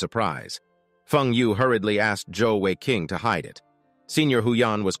 exclaimed in surprise. Feng Yu hurriedly asked Zhou Wei-King to hide it. Senior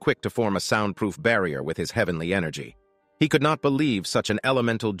Huyan was quick to form a soundproof barrier with his heavenly energy. He could not believe such an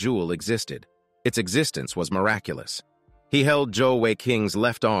elemental jewel existed. Its existence was miraculous. He held Zhou Wei-King's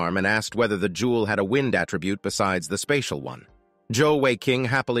left arm and asked whether the jewel had a wind attribute besides the spatial one. Zhou Wei-King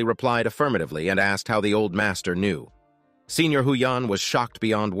happily replied affirmatively and asked how the old master knew. Senior Huyan was shocked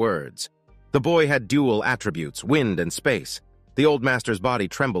beyond words. The boy had dual attributes, wind and space. The old master's body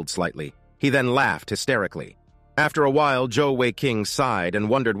trembled slightly. He then laughed hysterically. After a while, Zhou Wei-King sighed and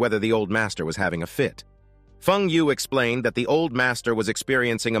wondered whether the old master was having a fit. Feng Yu explained that the old master was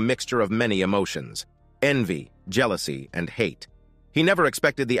experiencing a mixture of many emotions: envy, jealousy, and hate. He never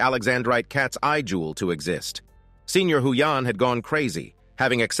expected the Alexandrite cat's eye jewel to exist. Senior Huyan had gone crazy,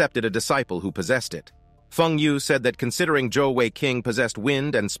 having accepted a disciple who possessed it. Feng Yu said that considering Zhou Wei-King possessed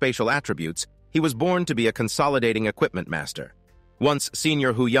wind and spatial attributes, he was born to be a consolidating equipment master. Once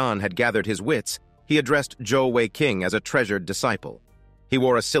Senior Huyan had gathered his wits, he addressed Zhou Wei-King as a treasured disciple. He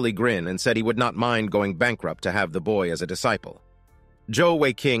wore a silly grin and said he would not mind going bankrupt to have the boy as a disciple. Zhou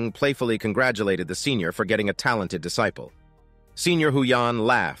Wei-King playfully congratulated the senior for getting a talented disciple. Senior Huyan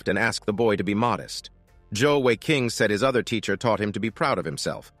laughed and asked the boy to be modest. Zhou Wei-King said his other teacher taught him to be proud of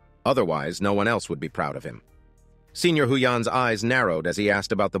himself. Otherwise, no one else would be proud of him. Senior Huyan's eyes narrowed as he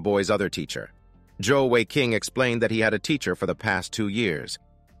asked about the boy's other teacher. Zhou Wei-King explained that he had a teacher for the past 2 years.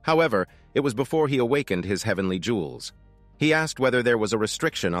 However, it was before he awakened his heavenly jewels. He asked whether there was a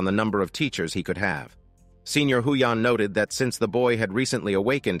restriction on the number of teachers he could have. Senior Huyan noted that since the boy had recently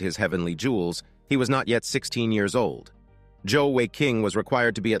awakened his heavenly jewels, he was not yet 16 years old. Zhou Wei-King was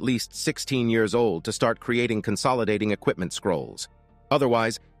required to be at least 16 years old to start creating consolidating equipment scrolls.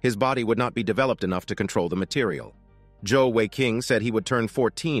 Otherwise, his body would not be developed enough to control the material. Zhou Wei-King said he would turn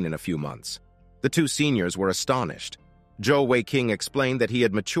 14 in a few months. The 2 seniors were astonished. Zhou Wei-King explained that he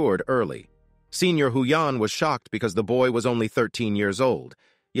had matured early. Senior Huyan was shocked because the boy was only 13 years old,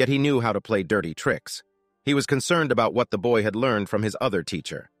 yet he knew how to play dirty tricks. He was concerned about what the boy had learned from his other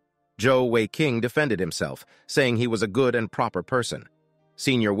teacher. Zhou Wei-king defended himself, saying he was a good and proper person.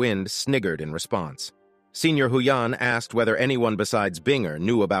 Senior Wind sniggered in response. Senior Huyan asked whether anyone besides Binger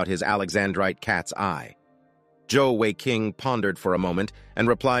knew about his Alexandrite cat's eye. Zhou Wei-king pondered for a moment and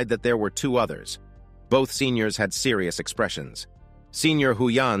replied that there were two others. Both seniors had serious expressions. Senior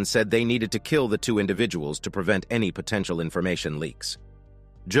Huyan said they needed to kill the two individuals to prevent any potential information leaks.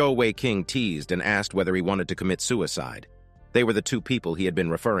 Zhou Wei-king teased and asked whether he wanted to commit suicide. They were the two people he had been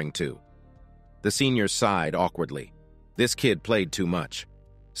referring to. The seniors sighed awkwardly. This kid played too much.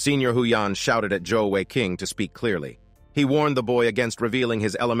 Senior Huyan shouted at Zhou Wei-king to speak clearly. He warned the boy against revealing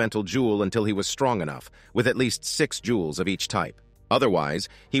his elemental jewel until he was strong enough, with at least 6 jewels of each type. Otherwise,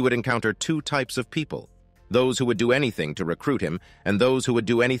 he would encounter 2 types of people, those who would do anything to recruit him and those who would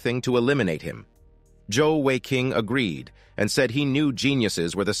do anything to eliminate him. Zhou Wei-king agreed and said he knew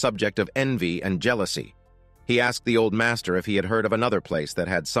geniuses were the subject of envy and jealousy. He asked the old master if he had heard of another place that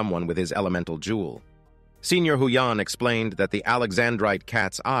had someone with his elemental jewel. Senior Huyan explained that the Alexandrite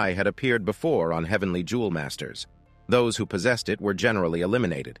cat's eye had appeared before on heavenly jewel masters. Those who possessed it were generally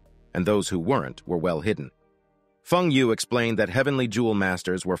eliminated, and those who weren't were well hidden. Feng Yu explained that heavenly jewel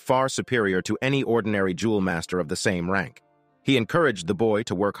masters were far superior to any ordinary jewel master of the same rank. He encouraged the boy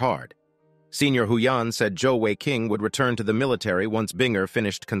to work hard. Senior Huyan said Zhou Wei-king would return to the military once Binger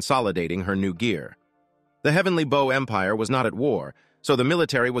finished consolidating her new gear. The Heavenly Bow Empire was not at war, so the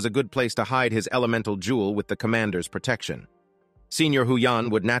military was a good place to hide his elemental jewel with the commander's protection. Senior Huyan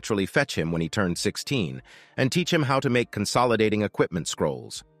would naturally fetch him when he turned 16 and teach him how to make consolidating equipment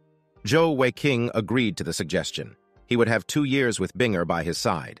scrolls. Zhou Wei-king agreed to the suggestion. He would have 2 years with Binger by his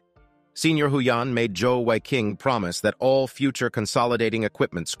side. Senior Huyan made Zhou Wei-king promise that all future consolidating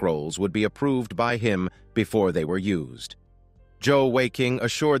equipment scrolls would be approved by him before they were used. Zhou Wei-king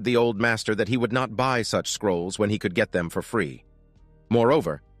assured the old master that he would not buy such scrolls when he could get them for free.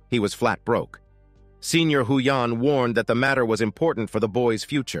 Moreover, he was flat broke. Senior Huyan warned that the matter was important for the boy's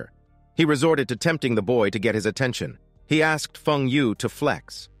future. He resorted to tempting the boy to get his attention. He asked Feng Yu to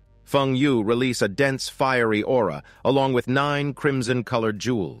flex. Feng Yu released a dense, fiery aura along with 9 crimson-colored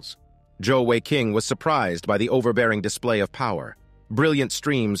jewels. Zhou Wei-king was surprised by the overbearing display of power. Brilliant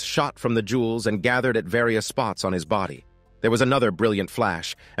streams shot from the jewels and gathered at various spots on his body. There was another brilliant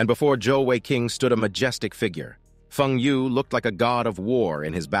flash, and before Zhou Wei-king stood a majestic figure. Feng Yu looked like a god of war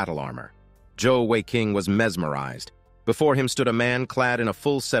in his battle armor. Zhou Wei-king was mesmerized. Before him stood a man clad in a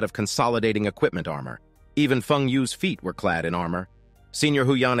full set of consolidating equipment armor. Even Feng Yu's feet were clad in armor. Senior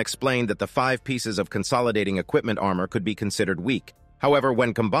Huyan explained that the 5 pieces of consolidating equipment armor could be considered weak. However,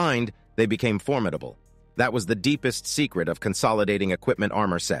 when combined, they became formidable. That was the deepest secret of consolidating equipment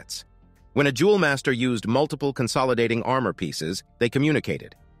armor sets. When a jewel master used multiple consolidating armor pieces, they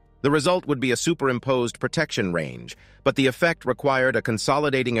communicated. The result would be a superimposed protection range, but the effect required a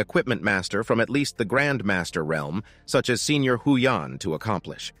consolidating equipment master from at least the Grand Master realm, such as Senior Huyan, to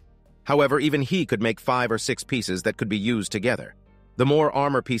accomplish. However, even he could make 5 or 6 pieces that could be used together. The more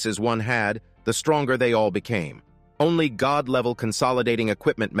armor pieces one had, the stronger they all became. Only god-level consolidating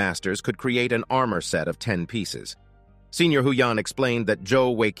equipment masters could create an armor set of 10 pieces. Senior Huyan explained that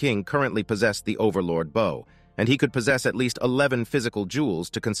Zhou Wei-king currently possessed the Overlord Bow, and he could possess at least 11 physical jewels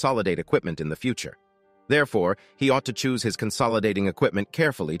to consolidate equipment in the future. Therefore, he ought to choose his consolidating equipment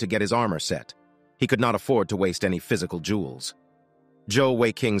carefully to get his armor set. He could not afford to waste any physical jewels. Zhou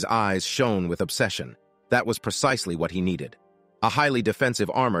Wei-king's eyes shone with obsession. That was precisely what he needed. A highly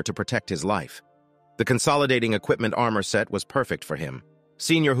defensive armor to protect his life. The consolidating equipment armor set was perfect for him.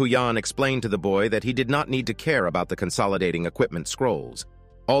 Senior Huyan explained to the boy that he did not need to care about the consolidating equipment scrolls.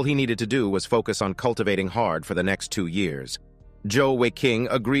 All he needed to do was focus on cultivating hard for the next 2 years. Zhou Wei-king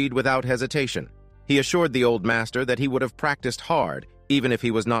agreed without hesitation. He assured the old master that he would have practiced hard, even if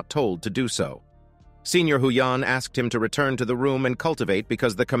he was not told to do so. Senior Huyan asked him to return to the room and cultivate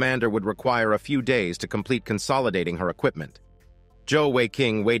because the commander would require a few days to complete consolidating her equipment. Zhou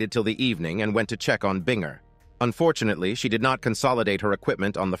Wei-king waited till the evening and went to check on Binger. Unfortunately, she did not consolidate her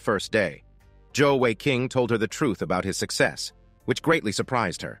equipment on the first day. Zhou Wei-king told her the truth about his success, which greatly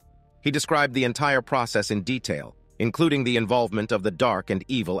surprised her. He described the entire process in detail, including the involvement of the dark and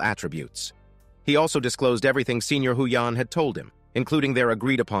evil attributes. He also disclosed everything Senior Huyan had told him, including their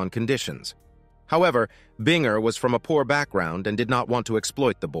agreed-upon conditions. However, Binger was from a poor background and did not want to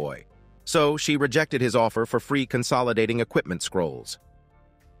exploit the boy. So she rejected his offer for free consolidating equipment scrolls.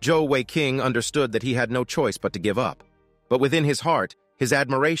 Zhou Wei-king understood that he had no choice but to give up, but within his heart, his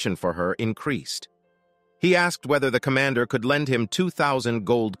admiration for her increased. He asked whether the commander could lend him 2,000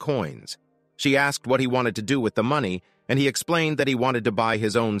 gold coins. She asked what he wanted to do with the money, and he explained that he wanted to buy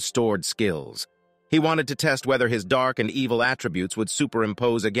his own stored skills. He wanted to test whether his dark and evil attributes would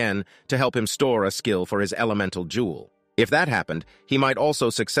superimpose again to help him store a skill for his elemental jewel. If that happened, he might also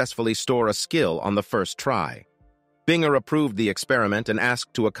successfully store a skill on the first try. Binger approved the experiment and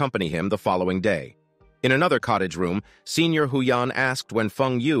asked to accompany him the following day. In another cottage room, Senior Huyan asked when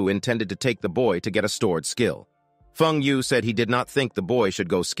Feng Yu intended to take the boy to get a stored skill. Feng Yu said he did not think the boy should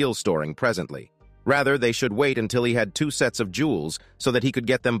go skill storing presently. Rather, they should wait until he had 2 sets of jewels so that he could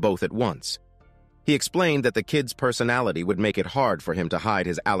get them both at once. He explained that the kid's personality would make it hard for him to hide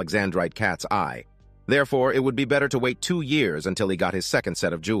his Alexandrite cat's eye. Therefore, it would be better to wait 2 years until he got his second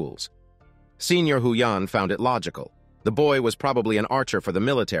set of jewels. Senior Huyan found it logical. The boy was probably an archer for the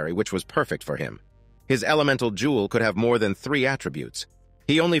military, which was perfect for him. His elemental jewel could have more than 3 attributes.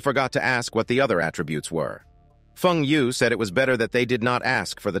 He only forgot to ask what the other attributes were. Feng Yu said it was better that they did not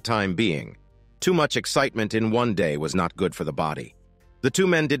ask for the time being. Too much excitement in one day was not good for the body. The 2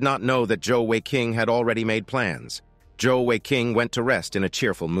 men did not know that Zhou Weiqing had already made plans. Zhou Weiqing went to rest in a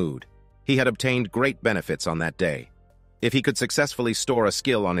cheerful mood. He had obtained great benefits on that day. If he could successfully store a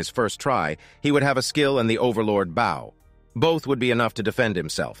skill on his first try, he would have a skill and the Overlord Bao. Both would be enough to defend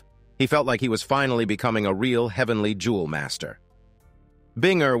himself. He felt like he was finally becoming a real heavenly jewel master.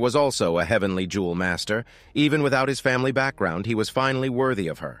 Binger was also a heavenly jewel master. Even without his family background, he was finally worthy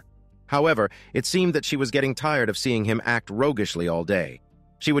of her. However, it seemed that she was getting tired of seeing him act roguishly all day.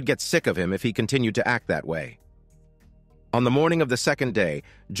 She would get sick of him if he continued to act that way. On the morning of the second day,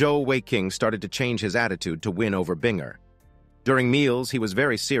 Zhou Weiqing started to change his attitude to win over Binger. During meals, he was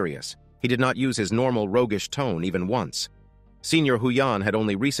very serious. He did not use his normal roguish tone even once. Senior Huyan had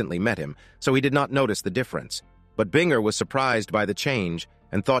only recently met him, so he did not notice the difference. But Binger was surprised by the change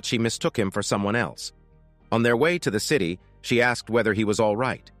and thought she mistook him for someone else. On their way to the city, she asked whether he was all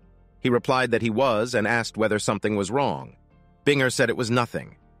right. He replied that he was and asked whether something was wrong. Binger said it was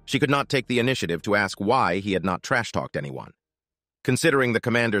nothing. She could not take the initiative to ask why he had not trash-talked anyone. Considering the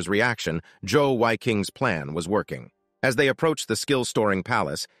commander's reaction, Zhou Weiqing's plan was working. As they approached the skill-storing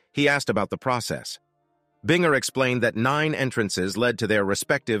palace, he asked about the process. Binger explained that 9 entrances led to their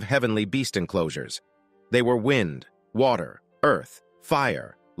respective heavenly beast enclosures. They were wind, water, earth,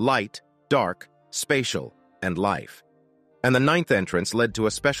 fire, light, dark, spatial, and life. And the 9th entrance led to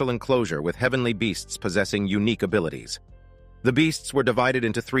a special enclosure with heavenly beasts possessing unique abilities. The beasts were divided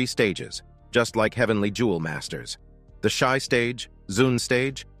into 3 stages, just like heavenly jewel masters: the Shai stage, Zun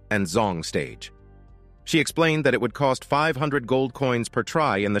stage, and Zong stage. She explained that it would cost 500 gold coins per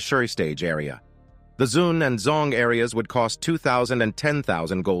try in the Shai stage area. The Zun and Zong areas would cost 2,000 and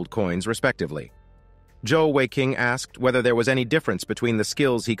 10,000 gold coins, respectively. Zhou Weiqing asked whether there was any difference between the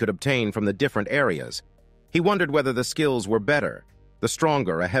skills he could obtain from the different areas. He wondered whether the skills were better, the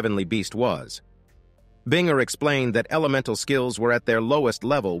stronger a heavenly beast was. Binger explained that elemental skills were at their lowest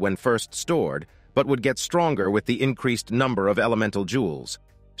level when first stored, but would get stronger with the increased number of elemental jewels.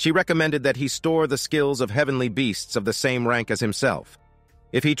 She recommended that he store the skills of heavenly beasts of the same rank as himself.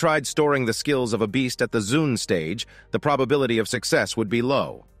 If he tried storing the skills of a beast at the Zun stage, the probability of success would be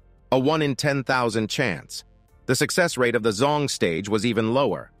low, a 1 in 10,000 chance. The success rate of the Zong stage was even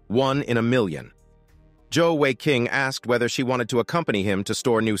lower, 1 in a million. Zhou Weiqing asked whether she wanted to accompany him to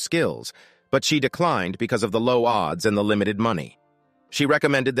store new skills, but she declined because of the low odds and the limited money. She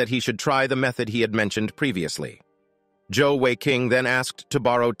recommended that he should try the method he had mentioned previously. Zhou Weiqing then asked to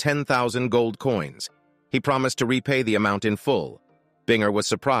borrow 10,000 gold coins. He promised to repay the amount in full. Binger was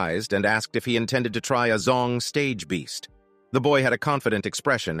surprised and asked if he intended to try a Zong stage beast. The boy had a confident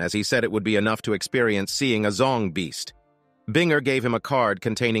expression, as he said it would be enough to experience seeing a Zong beast. Binger gave him a card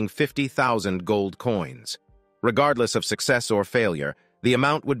containing 50,000 gold coins. Regardless of success or failure, the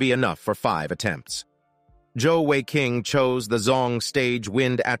amount would be enough for 5 attempts. Zhou Weiqing chose the Zong stage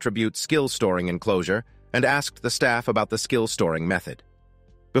wind attribute skill storing enclosure and asked the staff about the skill storing method.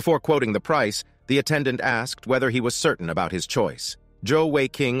 Before quoting the price, the attendant asked whether he was certain about his choice. Zhou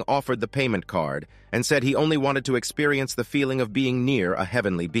Weiqing offered the payment card and said he only wanted to experience the feeling of being near a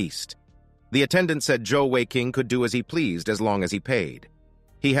heavenly beast. The attendant said Zhou Weiqing could do as he pleased as long as he paid.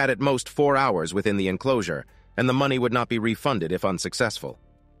 He had at most 4 hours within the enclosure, and the money would not be refunded if unsuccessful.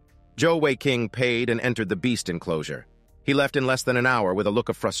 Zhou Weiqing paid and entered the beast enclosure. He left in less than an hour with a look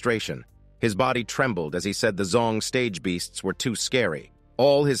of frustration. His body trembled as he said the Zong stage beasts were too scary.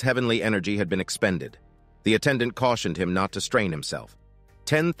 All his heavenly energy had been expended. The attendant cautioned him not to strain himself.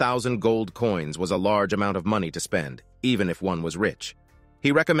 10,000 gold coins was a large amount of money to spend, even if one was rich.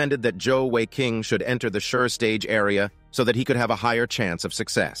 He recommended that Zhou Weiqing should enter the Shur stage area so that he could have a higher chance of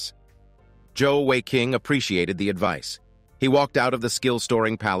success. Zhou Weiqing appreciated the advice. He walked out of the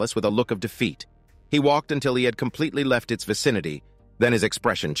skill-storing palace with a look of defeat. He walked until he had completely left its vicinity, then his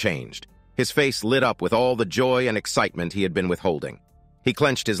expression changed. His face lit up with all the joy and excitement he had been withholding. He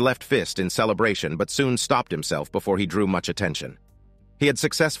clenched his left fist in celebration, but soon stopped himself before he drew much attention. He had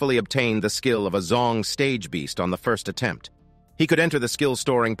successfully obtained the skill of a Zong stage beast on the first attempt. He could enter the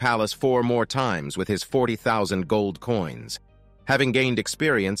skill-storing palace 4 more times with his 40,000 gold coins. Having gained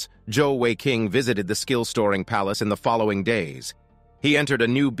experience, Zhou Weiqing visited the skill-storing palace in the following days. He entered a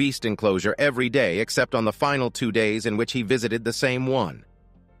new beast enclosure every day except on the final 2 days in which he visited the same one.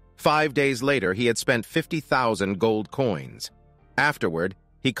 5 days later, he had spent 50,000 gold coins. Afterward,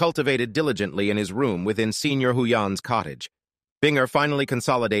 he cultivated diligently in his room within Senior Huyan's cottage. Binger finally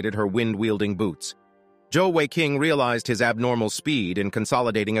consolidated her wind-wielding boots. Zhou Weiqing realized his abnormal speed in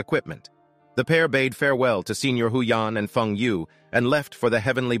consolidating equipment. The pair bade farewell to Senior Huyan and Feng Yu and left for the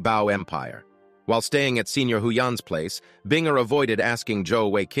Heavenly Bao Empire. While staying at Senior Huyan's place, Binger avoided asking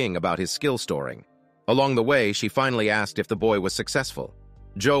Zhou Weiqing about his skill storing. Along the way, she finally asked if the boy was successful.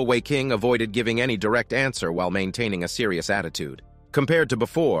 Zhou Weiqing avoided giving any direct answer while maintaining a serious attitude. Compared to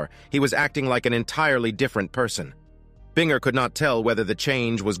before, he was acting like an entirely different person. Binger could not tell whether the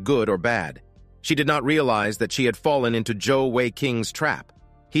change was good or bad. She did not realize that she had fallen into Zhou Weiqing's trap.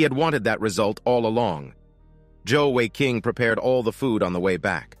 He had wanted that result all along. Zhou Weiqing prepared all the food on the way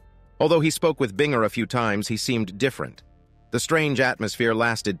back. Although he spoke with Binger a few times, he seemed different. The strange atmosphere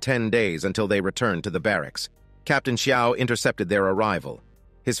lasted 10 days until they returned to the barracks. Captain Xiao intercepted their arrival.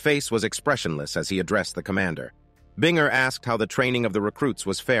 His face was expressionless as he addressed the commander. Binger asked how the training of the recruits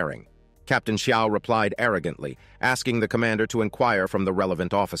was faring. Captain Xiao replied arrogantly, asking the commander to inquire from the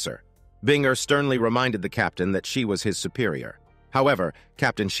relevant officer. Binger sternly reminded the captain that she was his superior. However,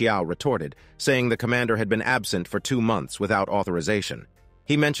 Captain Xiao retorted, saying the commander had been absent for 2 months without authorization.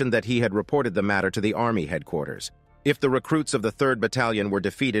 He mentioned that he had reported the matter to the army headquarters. If the recruits of the 3rd Battalion were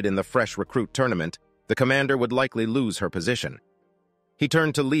defeated in the fresh recruit tournament, the commander would likely lose her position. He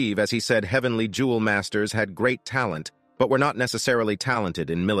turned to leave as he said Heavenly Jewel Masters had great talent, but were not necessarily talented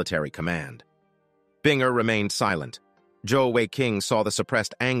in military command. Binger remained silent. Zhou Weiqing saw the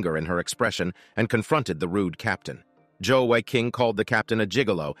suppressed anger in her expression and confronted the rude captain. Zhou Weiqing called the captain a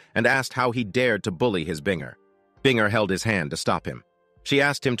gigolo and asked how he dared to bully his Binger. Binger held his hand to stop him. She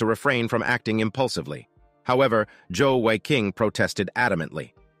asked him to refrain from acting impulsively. However, Zhou Weiqing protested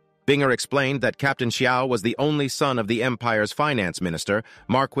adamantly. Binger explained that Captain Xiao was the only son of the Empire's finance minister,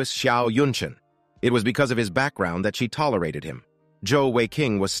 Marquis Xiao Yunchen. It was because of his background that she tolerated him. Zhou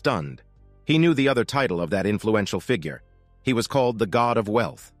Weiqing was stunned. He knew the other title of that influential figure. He was called the God of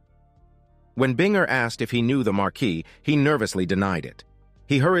Wealth. When Binger asked if he knew the Marquis, he nervously denied it.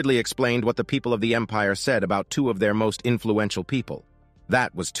 He hurriedly explained what the people of the Empire said about 2 of their most influential people.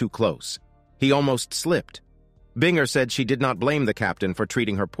 That was too close. He almost slipped. Binger said she did not blame the captain for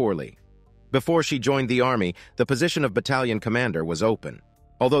treating her poorly. Before she joined the army, the position of battalion commander was open.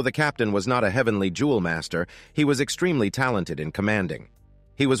 Although the captain was not a heavenly jewel master, he was extremely talented in commanding.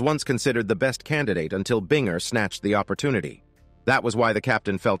 He was once considered the best candidate until Binger snatched the opportunity. That was why the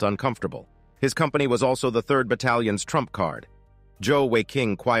captain felt uncomfortable. His company was also the 3rd Battalion's trump card. Zhou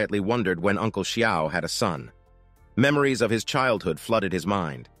Weiqing quietly wondered when Uncle Xiao had a son. Memories of his childhood flooded his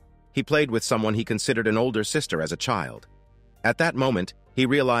mind. He played with someone he considered an older sister as a child. At that moment, he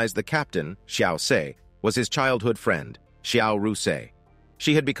realized the captain, Xiao Se, was his childhood friend, Xiao Rusei.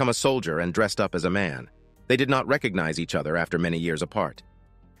 She had become a soldier and dressed up as a man. They did not recognize each other after many years apart.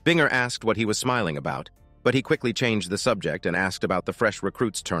 Binger asked what he was smiling about, but he quickly changed the subject and asked about the fresh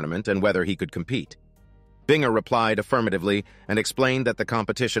recruits tournament and whether he could compete. Binger replied affirmatively and explained that the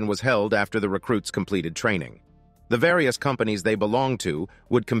competition was held after the recruits completed training. The various companies they belonged to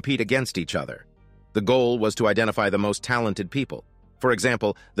would compete against each other. The goal was to identify the most talented people. For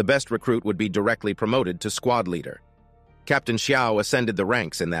example, the best recruit would be directly promoted to squad leader. Captain Xiao ascended the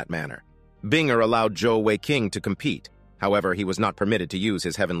ranks in that manner. Binger allowed Zhou Weiqing to compete. However, he was not permitted to use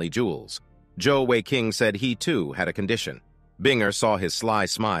his heavenly jewels. Zhou Weiqing said he too had a condition. Binger saw his sly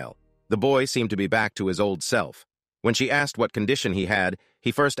smile. The boy seemed to be back to his old self. When she asked what condition he had,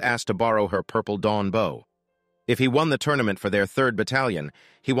 he first asked to borrow her purple dawn bow. If he won the tournament for their 3rd Battalion,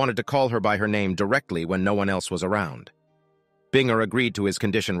 he wanted to call her by her name directly when no one else was around. Binger agreed to his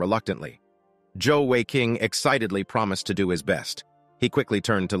condition reluctantly. Zhou Weiqing excitedly promised to do his best. He quickly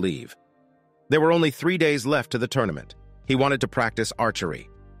turned to leave. There were only 3 days left to the tournament. He wanted to practice archery.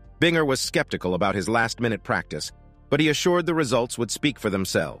 Binger was skeptical about his last-minute practice, but he assured the results would speak for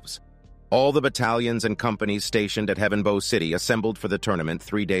themselves. All the battalions and companies stationed at Heavenbow City assembled for the tournament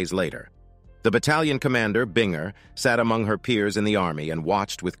 3 days later. The battalion commander, Binger, sat among her peers in the army and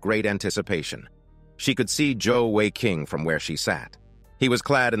watched with great anticipation. She could see Zhou Weiqing from where she sat. He was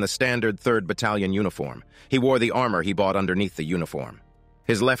clad in the standard 3rd Battalion uniform. He wore the armor he bought underneath the uniform.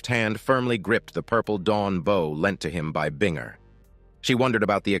 His left hand firmly gripped the purple dawn bow lent to him by Binger. She wondered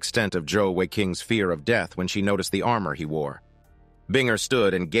about the extent of Zhou Weiking's fear of death when she noticed the armor he wore. Binger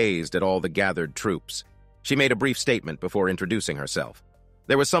stood and gazed at all the gathered troops. She made a brief statement before introducing herself.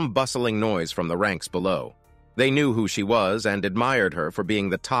 There was some bustling noise from the ranks below. They knew who she was and admired her for being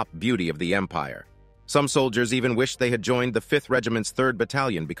the top beauty of the Empire. Some soldiers even wished they had joined the 5th Regiment's 3rd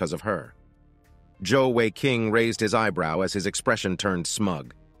Battalion because of her. Zhou Weiqing raised his eyebrow as his expression turned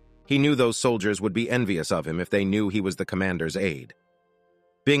smug. He knew those soldiers would be envious of him if they knew he was the commander's aide.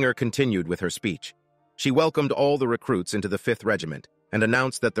 Binger continued with her speech. She welcomed all the recruits into the 5th Regiment and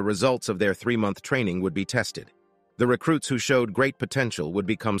announced that the results of their 3-month training would be tested. The recruits who showed great potential would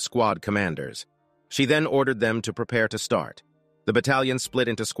become squad commanders. She then ordered them to prepare to start. The battalion split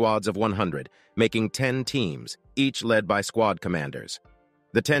into squads of 100, making 10 teams, each led by squad commanders.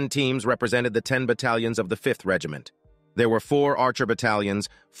 The 10 teams represented the 10 battalions of the 5th Regiment. There were 4 archer battalions,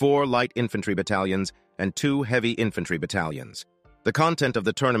 4 light infantry battalions, and 2 heavy infantry battalions. The content of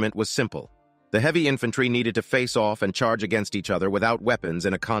the tournament was simple. The heavy infantry needed to face off and charge against each other without weapons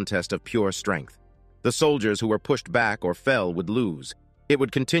in a contest of pure strength. The soldiers who were pushed back or fell would lose. It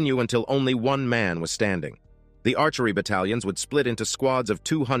would continue until only one man was standing. The archery battalions would split into squads of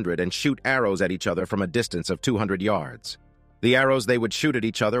 200 and shoot arrows at each other from a distance of 200 yards. The arrows they would shoot at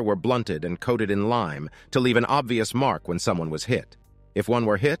each other were blunted and coated in lime to leave an obvious mark when someone was hit. If one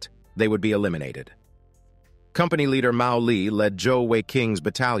were hit, they would be eliminated. Company leader Mao Li led Zhou Weiking's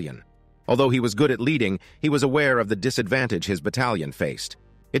battalion. Although he was good at leading, he was aware of the disadvantage his battalion faced.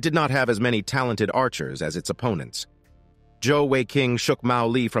 It did not have as many talented archers as its opponents. Zhou Weiqing shook Mao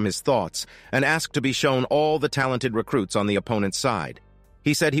Li from his thoughts and asked to be shown all the talented recruits on the opponent's side.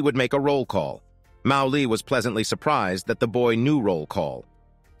 He said he would make a roll call. Mao Li was pleasantly surprised that the boy knew roll call.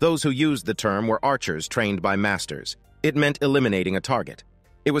 Those who used the term were archers trained by masters. It meant eliminating a target.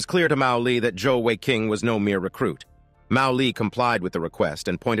 It was clear to Mao Li that Zhou Weiqing was no mere recruit. Mao Li complied with the request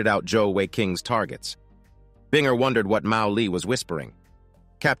and pointed out Zhou Weiking's targets. Binger wondered what Mao Li was whispering.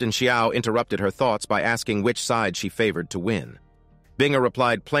 Captain Xiao interrupted her thoughts by asking which side she favored to win. Binger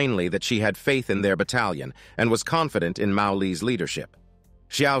replied plainly that she had faith in their battalion and was confident in Mao Li's leadership.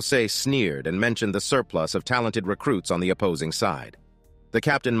 Xiao Sei sneered and mentioned the surplus of talented recruits on the opposing side. The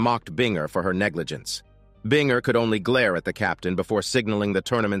captain mocked Binger for her negligence. Binger could only glare at the captain before signaling the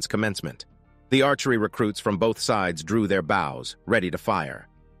tournament's commencement. The archery recruits from both sides drew their bows, ready to fire.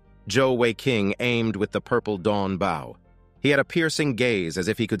 Zhou Weiqing aimed with the purple dawn bow. He had a piercing gaze as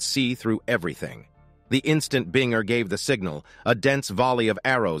if he could see through everything. The instant Binger gave the signal, a dense volley of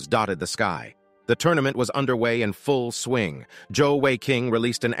arrows dotted the sky. The tournament was underway in full swing. Zhou Weiqing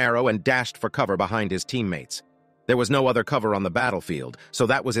released an arrow and dashed for cover behind his teammates. There was no other cover on the battlefield, so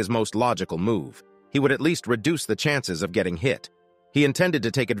that was his most logical move. He would at least reduce the chances of getting hit. He intended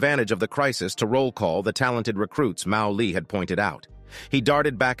to take advantage of the crisis to roll call the talented recruits Mao Li had pointed out. He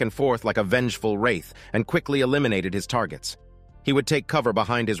darted back and forth like a vengeful wraith and quickly eliminated his targets. He would take cover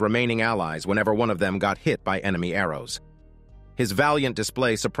behind his remaining allies whenever one of them got hit by enemy arrows. His valiant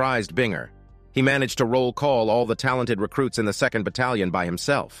display surprised Binger. He managed to roll call all the talented recruits in the 2nd Battalion by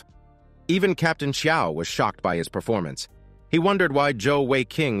himself. Even Captain Xiao was shocked by his performance. He wondered why Zhou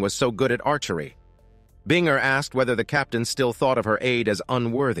Weiqing was so good at archery. Binger asked whether the captain still thought of her aide as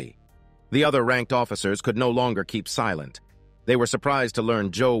unworthy. The other ranked officers could no longer keep silent. They were surprised to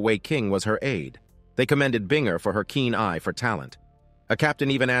learn Zhou Weiqing was her aide. They commended Binger for her keen eye for talent. A captain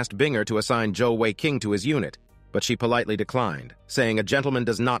even asked Binger to assign Zhou Weiqing to his unit, but she politely declined, saying a gentleman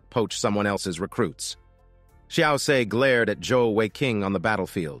does not poach someone else's recruits. Xiao Sei glared at Zhou Weiqing on the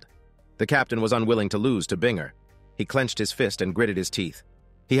battlefield. The captain was unwilling to lose to Binger. He clenched his fist and gritted his teeth.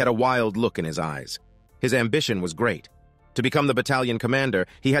 He had a wild look in his eyes. His ambition was great. To become the battalion commander,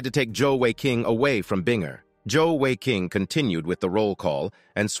 he had to take Zhou Weiqing away from Binger. Zhou Weiqing continued with the roll call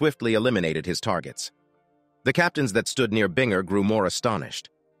and swiftly eliminated his targets. The captains that stood near Binger grew more astonished.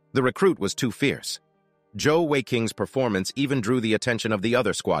 The recruit was too fierce. Zhou Weiqing's performance even drew the attention of the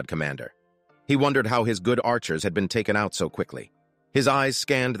other squad commander. He wondered how his good archers had been taken out so quickly. His eyes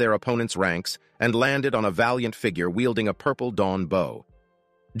scanned their opponent's ranks and landed on a valiant figure wielding a purple dawn bow.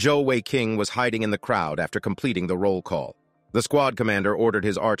 Zhou Weiqing was hiding in the crowd after completing the roll call. The squad commander ordered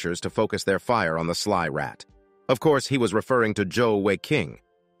his archers to focus their fire on the sly rat. Of course, he was referring to Zhou Weiqing.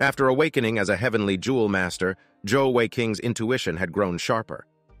 After awakening as a heavenly jewel master, Zhou Weiking's intuition had grown sharper.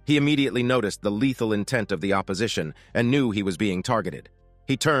 He immediately noticed the lethal intent of the opposition and knew he was being targeted.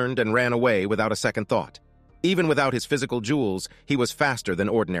 He turned and ran away without a second thought. Even without his physical jewels, he was faster than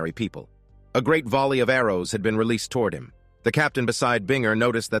ordinary people. A great volley of arrows had been released toward him. The captain beside Binger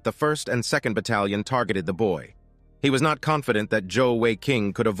noticed that the 1st and 2nd Battalion targeted the boy. He was not confident that Zhou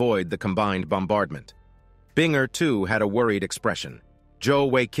Wei-king could avoid the combined bombardment. Binger, too, had a worried expression. Zhou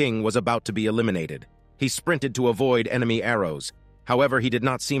Wei-king was about to be eliminated. He sprinted to avoid enemy arrows. However, he did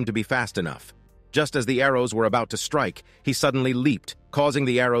not seem to be fast enough. Just as the arrows were about to strike, he suddenly leaped, causing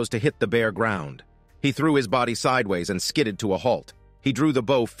the arrows to hit the bare ground. He threw his body sideways and skidded to a halt. He drew the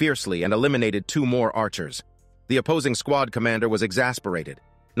bow fiercely and eliminated 2 more archers. The opposing squad commander was exasperated.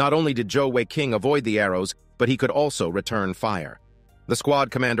 Not only did Zhou Wei-king avoid the arrows, but he could also return fire. The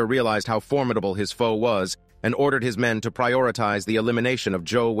squad commander realized how formidable his foe was and ordered his men to prioritize the elimination of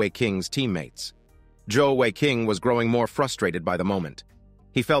Zhou Wei-king's teammates. Zhou Wei-king was growing more frustrated by the moment.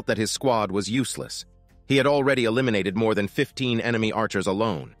 He felt that his squad was useless. He had already eliminated more than 15 enemy archers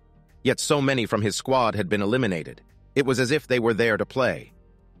alone. Yet so many from his squad had been eliminated. It was as if they were there to play.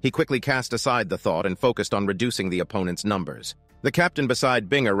 He quickly cast aside the thought and focused on reducing the opponent's numbers. The captain beside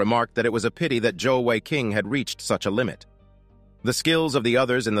Binger remarked that it was a pity that Zhou Wei-king had reached such a limit. The skills of the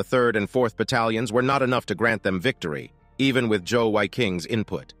others in the 3rd and 4th battalions were not enough to grant them victory, even with Zhou Wei-king's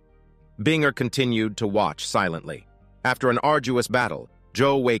input. Binger continued to watch silently. After an arduous battle,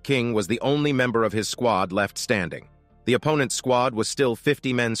 Zhou Wei-king was the only member of his squad left standing. The opponent's squad was still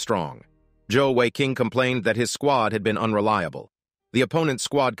 50 men strong. Zhou Wei-king complained that his squad had been unreliable. The opponent's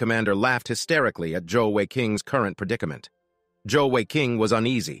squad commander laughed hysterically at Zhou Wei-king's current predicament. Zhou Wei-king was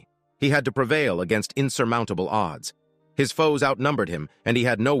uneasy. He had to prevail against insurmountable odds. His foes outnumbered him, and he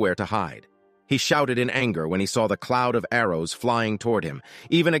had nowhere to hide. He shouted in anger when he saw the cloud of arrows flying toward him.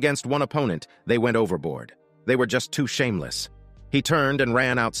 Even against one opponent, they went overboard. They were just too shameless. He turned and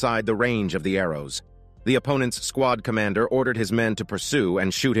ran outside the range of the arrows. The opponent's squad commander ordered his men to pursue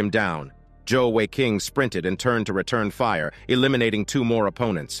and shoot him down. Zhou Wei-king sprinted and turned to return fire, eliminating 2 more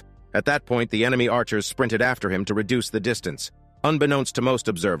opponents. At that point, the enemy archers sprinted after him to reduce the distance. Unbeknownst to most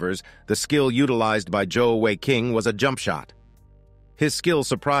observers, the skill utilized by Zhou Wei-king was a jump shot. His skill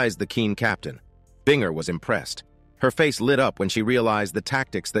surprised the keen captain. Binger was impressed. Her face lit up when she realized the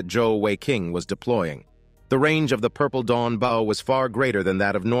tactics that Zhou Wei-king was deploying. The range of the Purple Dawn bow was far greater than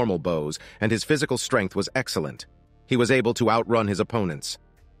that of normal bows, and his physical strength was excellent. He was able to outrun his opponents.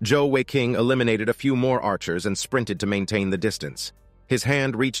 Zhou Wei-king eliminated a few more archers and sprinted to maintain the distance. His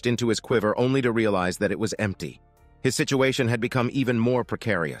hand reached into his quiver only to realize that it was empty. His situation had become even more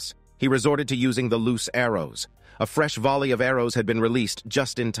precarious. He resorted to using the loose arrows. A fresh volley of arrows had been released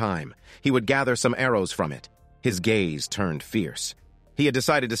just in time. He would gather some arrows from it. His gaze turned fierce. He had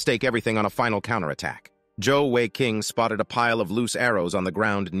decided to stake everything on a final counterattack. Zhou Wei-king spotted a pile of loose arrows on the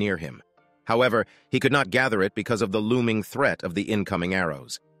ground near him. However, he could not gather it because of the looming threat of the incoming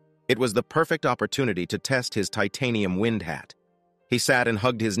arrows. It was the perfect opportunity to test his titanium wind hat. He sat and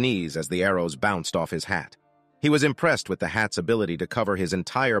hugged his knees as the arrows bounced off his hat. He was impressed with the hat's ability to cover his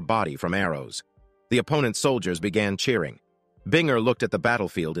entire body from arrows. The opponent's soldiers began cheering. Binger looked at the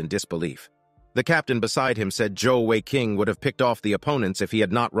battlefield in disbelief. The captain beside him said Zhou Wei-king would have picked off the opponents if he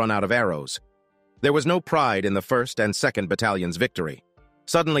had not run out of arrows. There was no pride in the 1st and 2nd battalion's victory.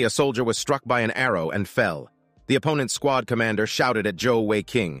 Suddenly, a soldier was struck by an arrow and fell. The opponent's squad commander shouted at Zhou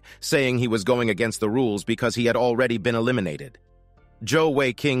Wei-king, saying he was going against the rules because he had already been eliminated. Zhou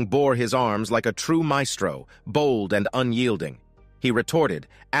Wei-king bore his arms like a true maestro, bold and unyielding. He retorted,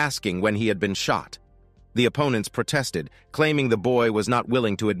 asking when he had been shot. The opponents protested, claiming the boy was not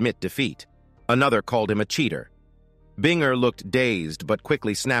willing to admit defeat. Another called him a cheater. Binger looked dazed but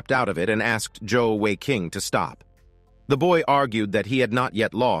quickly snapped out of it and asked Zhou Wei-king to stop. The boy argued that he had not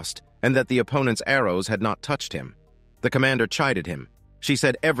yet lost and that the opponent's arrows had not touched him. The commander chided him. She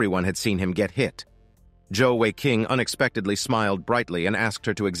said everyone had seen him get hit. Zhou Wei-king unexpectedly smiled brightly and asked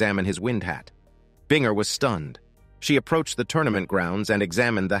her to examine his wind hat. Binger was stunned. She approached the tournament grounds and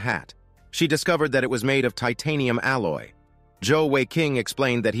examined the hat. She discovered that it was made of titanium alloy. Zhou Wei-king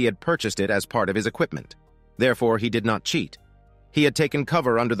explained that he had purchased it as part of his equipment. Therefore, he did not cheat. He had taken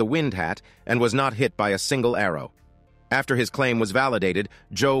cover under the wind hat and was not hit by a single arrow. After his claim was validated,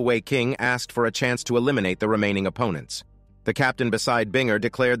 Zhou Wei-king asked for a chance to eliminate the remaining opponents. The captain beside Binger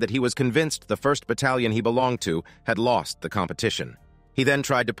declared that he was convinced the 1st battalion he belonged to had lost the competition. He then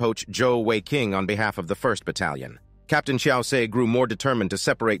tried to poach Zhou Wei-king on behalf of the 1st battalion. Captain Xiaosei grew more determined to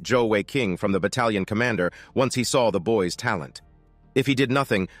separate Zhou Wei-king from the battalion commander once he saw the boy's talent. If he did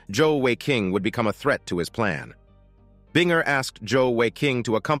nothing, Zhou Wei-king would become a threat to his plan. Binger asked Zhou Wei-king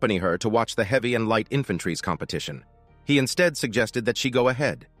to accompany her to watch the heavy and light infantry's competition. He instead suggested that she go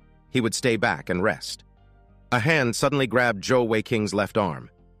ahead. He would stay back and rest. A hand suddenly grabbed Zhou Wei-king's left arm.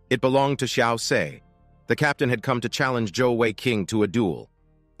 It belonged to Xiaosei. The captain had come to challenge Zhou Wei-king to a duel.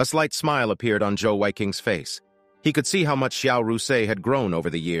 A slight smile appeared on Zhou Wei-king's face. He could see how much Xiao Rusei had grown over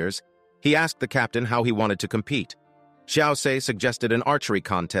the years. He asked the captain how he wanted to compete. Xiao Sei suggested an archery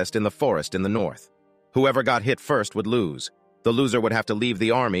contest in the forest in the north. Whoever got hit first would lose. The loser would have to leave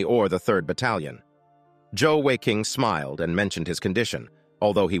the army or the 3rd Battalion. Zhou Weiqing smiled and mentioned his condition,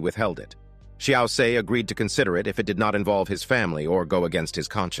 although he withheld it. Xiao Sei agreed to consider it if it did not involve his family or go against his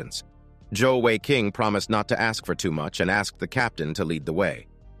conscience. Zhou Weiqing promised not to ask for too much and asked the captain to lead the way.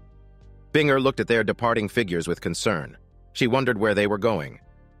 Binger looked at their departing figures with concern. She wondered where they were going.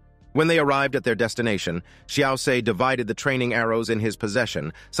 When they arrived at their destination, Xiao Sei divided the training arrows in his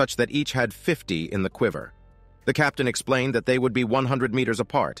possession such that each had 50 in the quiver. The captain explained that they would be 100 meters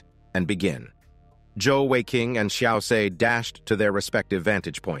apart and begin. Zhou Weiqing and Xiao Sei dashed to their respective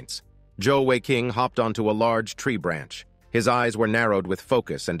vantage points. Zhou Weiqing hopped onto a large tree branch. His eyes were narrowed with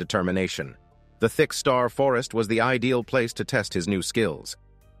focus and determination. The thick star forest was the ideal place to test his new skills.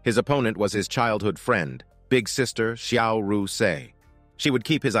 His opponent was his childhood friend, big sister Xiao Ru Sei. She would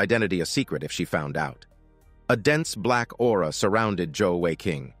keep his identity a secret if she found out. A dense black aura surrounded Zhou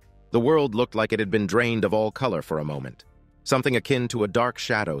Weiqing. The world looked like it had been drained of all color for a moment. Something akin to a dark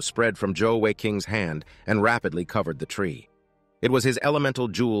shadow spread from Zhou Weiqing's hand and rapidly covered the tree. It was his elemental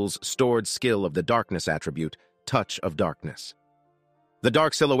jewel's stored skill of the darkness attribute, Touch of Darkness. The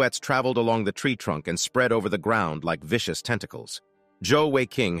dark silhouettes traveled along the tree trunk and spread over the ground like vicious tentacles. Zhou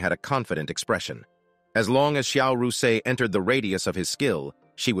Weiqing had a confident expression. As long as Xiao Ru Sei entered the radius of his skill,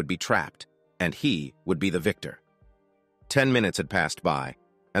 she would be trapped, and he would be the victor. 10 minutes had passed by,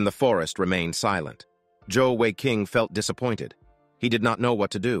 and the forest remained silent. Zhou Weiqing felt disappointed. He did not know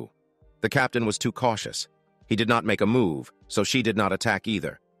what to do. The captain was too cautious. He did not make a move, so she did not attack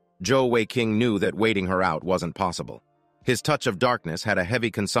either. Zhou Weiqing knew that waiting her out wasn't possible. His Touch of Darkness had a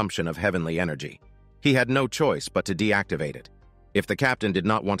heavy consumption of heavenly energy. He had no choice but to deactivate it. If the captain did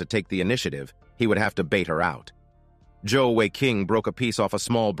not want to take the initiative, he would have to bait her out. Zhou Weiqing broke a piece off a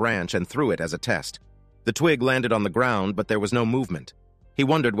small branch and threw it as a test. The twig landed on the ground, but there was no movement. He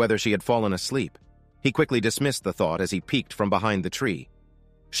wondered whether she had fallen asleep. He quickly dismissed the thought as he peeked from behind the tree.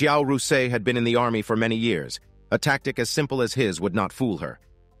 Xiao Ru Sei had been in the army for many years. A tactic as simple as his would not fool her.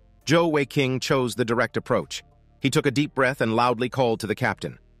 Zhou Weiqing chose the direct approach. He took a deep breath and loudly called to the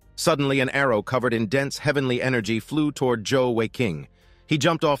captain. Suddenly, an arrow covered in dense heavenly energy flew toward Zhou Weiqing. He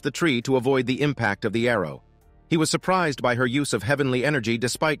jumped off the tree to avoid the impact of the arrow. He was surprised by her use of heavenly energy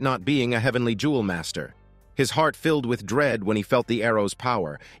despite not being a heavenly jewel master. His heart filled with dread when he felt the arrow's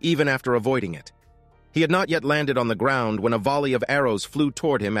power, even after avoiding it. He had not yet landed on the ground when a volley of arrows flew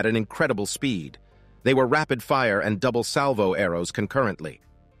toward him at an incredible speed. They were rapid-fire and double-salvo arrows concurrently.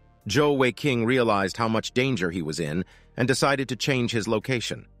 Zhou Weiqing realized how much danger he was in and decided to change his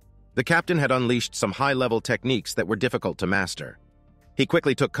location. The captain had unleashed some high-level techniques that were difficult to master. He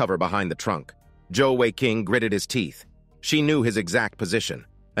quickly took cover behind the trunk. Zhou Weiqing gritted his teeth. She knew his exact position.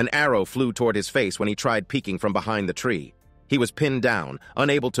 An arrow flew toward his face when he tried peeking from behind the tree. He was pinned down,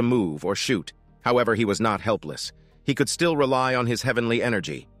 unable to move or shoot. However, he was not helpless. He could still rely on his heavenly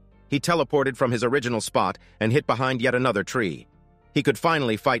energy. He teleported from his original spot and hid behind yet another tree. He could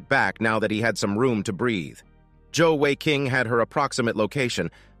finally fight back now that he had some room to breathe. Zhou Weiqing had her approximate location,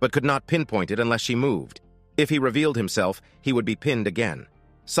 but could not pinpoint it unless she moved. If he revealed himself, he would be pinned again.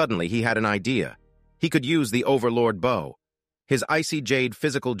 Suddenly, he had an idea. He could use the Overlord bow. His icy jade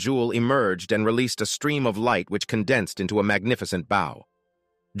physical jewel emerged and released a stream of light which condensed into a magnificent bow.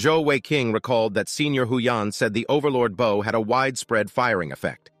 Zhou Weiqing recalled that Senior Huyan said the Overlord bow had a widespread firing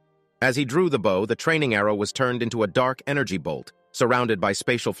effect. As he drew the bow, the training arrow was turned into a dark energy bolt, surrounded by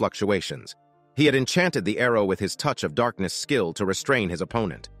spatial fluctuations. He had enchanted the arrow with his Touch of Darkness skill to restrain his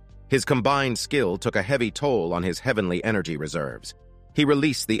opponent. His combined skill took a heavy toll on his heavenly energy reserves. He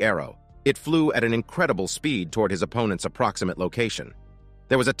released the arrow. It flew at an incredible speed toward his opponent's approximate location.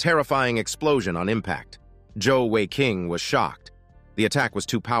 There was a terrifying explosion on impact. Zhou Weiqing was shocked. The attack was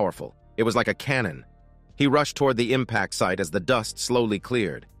too powerful. It was like a cannon. He rushed toward the impact site as the dust slowly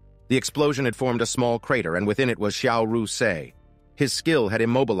cleared. The explosion had formed a small crater, and within it was Xiao Ru Sei. His skill had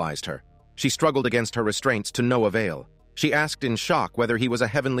immobilized her. She struggled against her restraints to no avail. She asked in shock whether he was a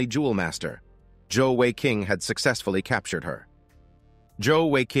heavenly jewel master. Zhou Weiqing had successfully captured her. Zhou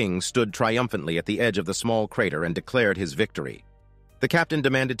Weiqing stood triumphantly at the edge of the small crater and declared his victory. The captain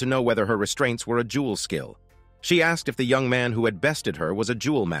demanded to know whether her restraints were a jewel skill. She asked if the young man who had bested her was a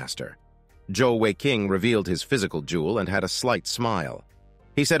jewel master. Zhou Weiqing revealed his physical jewel and had a slight smile.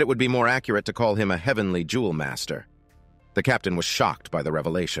 He said it would be more accurate to call him a heavenly jewel master. The captain was shocked by the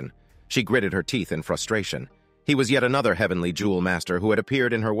revelation. She gritted her teeth in frustration. He was yet another heavenly jewel master who had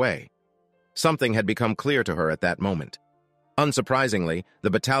appeared in her way. Something had become clear to her at that moment. Unsurprisingly, the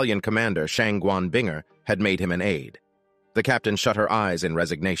battalion commander, Shangguan Binger, had made him an aide. The captain shut her eyes in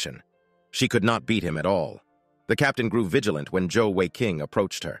resignation. She could not beat him at all. The captain grew vigilant when Zhou Weiqing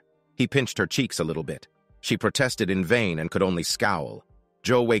approached her. He pinched her cheeks a little bit. She protested in vain and could only scowl.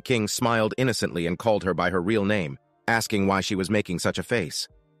 Zhou Weiqing smiled innocently and called her by her real name, asking why she was making such a face.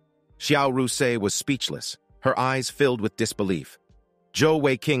 Xiao Rusei was speechless, her eyes filled with disbelief. Zhou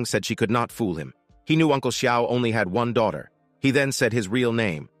Weiqing said she could not fool him. He knew Uncle Xiao only had one daughter. He then said his real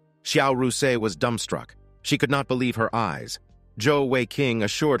name. Xiao Rusei was dumbstruck. She could not believe her eyes. Zhou Weiqing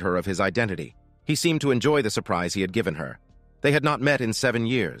assured her of his identity. He seemed to enjoy the surprise he had given her. They had not met in 7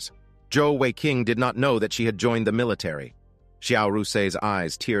 years. Zhou Weiqing did not know that she had joined the military. Xiao Rusei's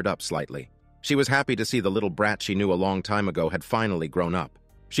eyes teared up slightly. She was happy to see the little brat she knew a long time ago had finally grown up.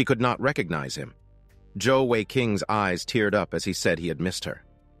 She could not recognize him. Zhou Weiqing's eyes teared up as he said he had missed her.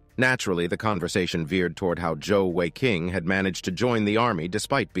 Naturally, the conversation veered toward how Zhou Weiqing had managed to join the army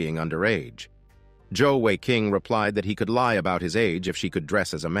despite being underage. Zhou Weiqing replied that he could lie about his age if she could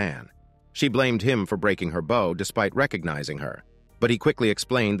dress as a man. She blamed him for breaking her bow despite recognizing her, but he quickly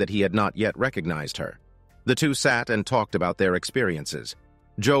explained that he had not yet recognized her. The two sat and talked about their experiences.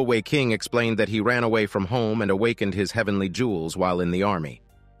 Zhou Weiqing explained that he ran away from home and awakened his heavenly jewels while in the army.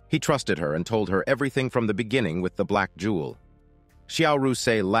 He trusted her and told her everything from the beginning with the black jewel. Xiao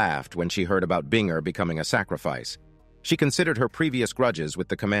Rusei laughed when she heard about Binger becoming a sacrifice. She considered her previous grudges with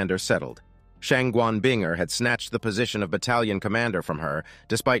the commander settled. Shangguan Binger had snatched the position of battalion commander from her,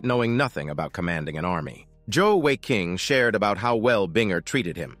 despite knowing nothing about commanding an army. Zhou Weiqing shared about how well Binger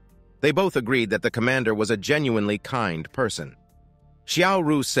treated him. They both agreed that the commander was a genuinely kind person. Xiao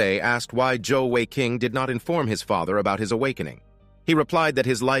Rusei asked why Zhou Weiqing did not inform his father about his awakening. He replied that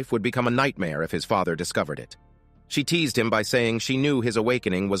his life would become a nightmare if his father discovered it. She teased him by saying she knew his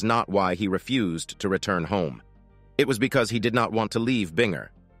awakening was not why he refused to return home. It was because he did not want to leave Binger.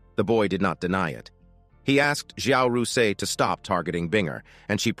 The boy did not deny it. He asked Xiao Rusei to stop targeting Binger,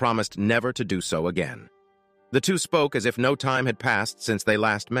 and she promised never to do so again. The two spoke as if no time had passed since they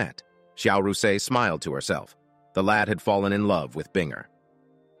last met. Xiao Rusei smiled to herself. The lad had fallen in love with Binger.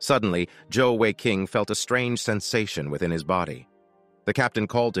 Suddenly, Zhou Weiqing felt a strange sensation within his body. The captain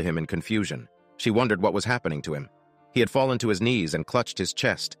called to him in confusion. She wondered what was happening to him. He had fallen to his knees and clutched his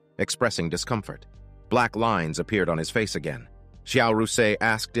chest, expressing discomfort. Black lines appeared on his face again. Xiao Rusei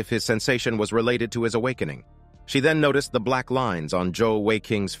asked if his sensation was related to his awakening. She then noticed the black lines on Zhou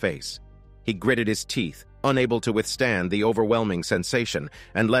Weiqing's face. He gritted his teeth, unable to withstand the overwhelming sensation,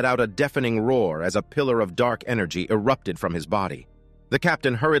 and let out a deafening roar as a pillar of dark energy erupted from his body. The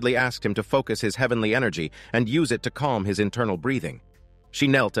captain hurriedly asked him to focus his heavenly energy and use it to calm his internal breathing. She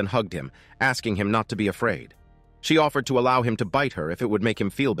knelt and hugged him, asking him not to be afraid. She offered to allow him to bite her if it would make him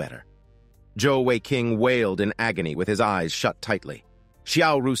feel better. Zhou Weiqing wailed in agony with his eyes shut tightly.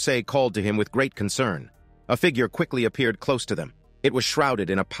 Xiao Rusei called to him with great concern. A figure quickly appeared close to them. It was shrouded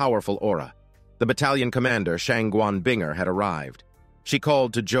in a powerful aura. The battalion commander, Shangguan Binger, had arrived. She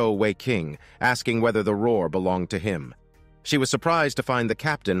called to Zhou Weiqing, asking whether the roar belonged to him. She was surprised to find the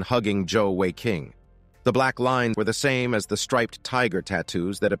captain hugging Zhou Weiqing. The black lines were the same as the striped tiger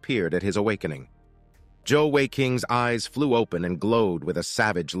tattoos that appeared at his awakening. Zhou Weiqing's eyes flew open and glowed with a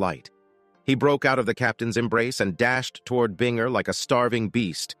savage light. He broke out of the captain's embrace and dashed toward Binger like a starving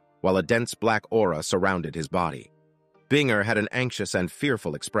beast, while a dense black aura surrounded his body. Binger had an anxious and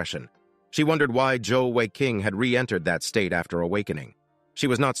fearful expression. She wondered why Zhou Weiqing had re-entered that state after awakening. She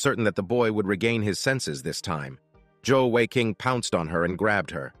was not certain that the boy would regain his senses this time. Zhou Weiqing pounced on her and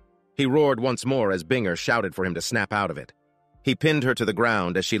grabbed her. He roared once more as Binger shouted for him to snap out of it. He pinned her to the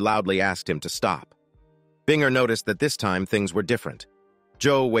ground as she loudly asked him to stop. Binger noticed that this time things were different.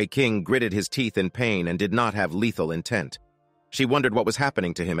 Zhou Weiqing gritted his teeth in pain and did not have lethal intent. She wondered what was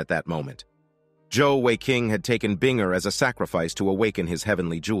happening to him at that moment. Zhou Weiqing had taken Binger as a sacrifice to awaken his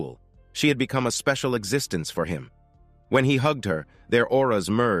heavenly jewel. She had become a special existence for him. When he hugged her, their auras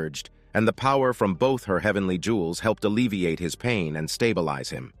merged, and the power from both her heavenly jewels helped alleviate his pain and stabilize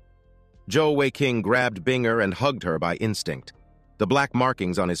him. Zhou Weiqing grabbed Binger and hugged her by instinct. The black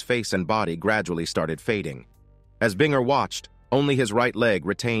markings on his face and body gradually started fading. As Binger watched, only his right leg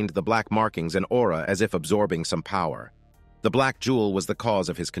retained the black markings and aura as if absorbing some power. The black jewel was the cause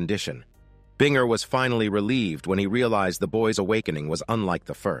of his condition. Binger was finally relieved when he realized the boy's awakening was unlike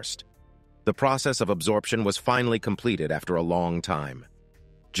the first. The process of absorption was finally completed after a long time.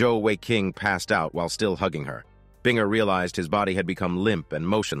 Zhou Weiqing passed out while still hugging her. Binger realized his body had become limp and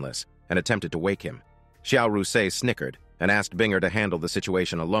motionless and attempted to wake him. Xiao Rusei snickered and asked Binger to handle the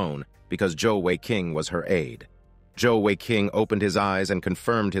situation alone because Zhou Weiqing was her aide. Zhou Weiqing opened his eyes and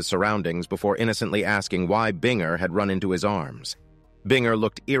confirmed his surroundings before innocently asking why Binger had run into his arms. Binger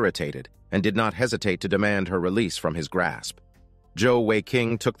looked irritated and did not hesitate to demand her release from his grasp. Zhou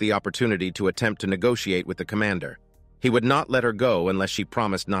Weiqing took the opportunity to attempt to negotiate with the commander. He would not let her go unless she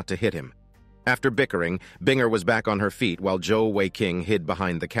promised not to hit him. After bickering, Binger was back on her feet while Zhou Weiqing hid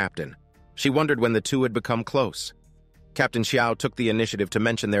behind the captain. She wondered when the two had become close. Captain Xiao took the initiative to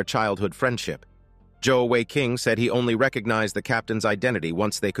mention their childhood friendship. Zhou Weiqing said he only recognized the captain's identity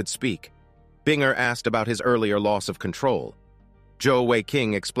once they could speak. Binger asked about his earlier loss of control. Zhou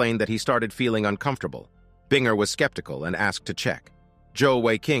Weiqing explained that he started feeling uncomfortable. Binger was skeptical and asked to check. Zhou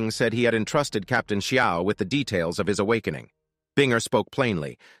Weiqing said he had entrusted Captain Xiao with the details of his awakening. Binger spoke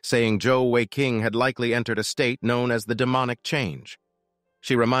plainly, saying Zhou Weiqing had likely entered a state known as the demonic change.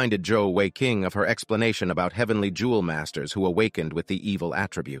 She reminded Zhou Weiqing of her explanation about heavenly jewel masters who awakened with the evil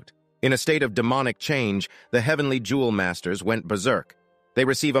attribute. In a state of demonic change, the heavenly jewel masters went berserk. They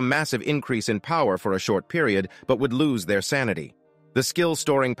receive a massive increase in power for a short period, but would lose their sanity. The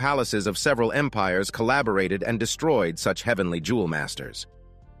skill-storing palaces of several empires collaborated and destroyed such heavenly jewel masters.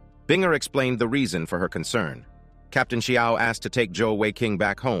 Binger explained the reason for her concern. Captain Xiao asked to take Zhou Weiqing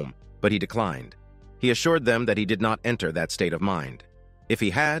back home, but he declined. He assured them that he did not enter that state of mind. If he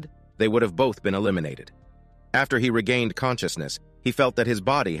had, they would have both been eliminated. After he regained consciousness, he felt that his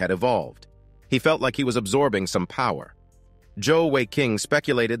body had evolved. He felt like he was absorbing some power. Zhou Weiqing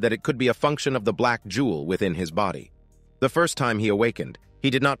speculated that it could be a function of the black jewel within his body. The first time he awakened,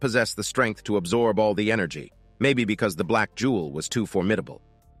 he did not possess the strength to absorb all the energy, maybe because the black jewel was too formidable.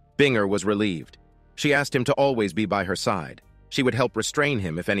 Binger was relieved. She asked him to always be by her side. She would help restrain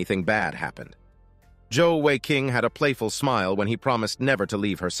him if anything bad happened. Zhou Weiqing had a playful smile when he promised never to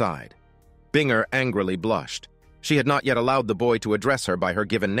leave her side. Binger angrily blushed. She had not yet allowed the boy to address her by her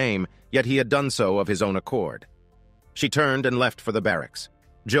given name, yet he had done so of his own accord. She turned and left for the barracks.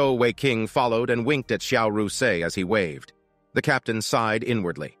 Zhou Weiqing followed and winked at Xiao Rusei as he waved. The captain sighed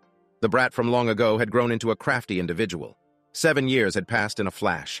inwardly. The brat from long ago had grown into a crafty individual. 7 years had passed in a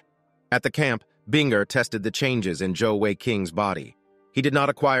flash. At the camp, Binger tested the changes in Zhou Weiqing's body. He did not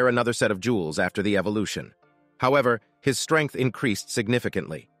acquire another set of jewels after the evolution. However, his strength increased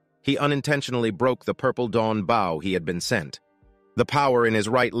significantly. He unintentionally broke the purple dawn bow he had been sent. The power in his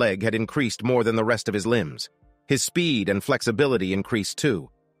right leg had increased more than the rest of his limbs. His speed and flexibility increased too.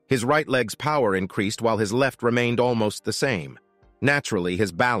 His right leg's power increased while his left remained almost the same. Naturally,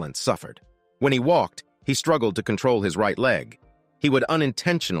 his balance suffered. When he walked, he struggled to control his right leg. He would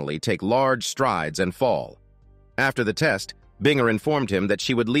unintentionally take large strides and fall. After the test, Binger informed him that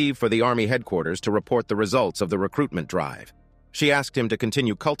she would leave for the army headquarters to report the results of the recruitment drive. She asked him to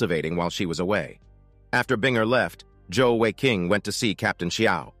continue cultivating while she was away. After Binger left, Zhou Weiqing went to see Captain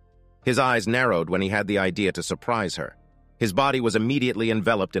Xiao. His eyes narrowed when he had the idea to surprise her. His body was immediately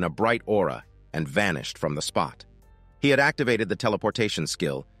enveloped in a bright aura and vanished from the spot. He had activated the teleportation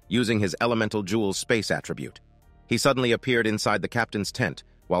skill, using his elemental jewel's space attribute. He suddenly appeared inside the captain's tent,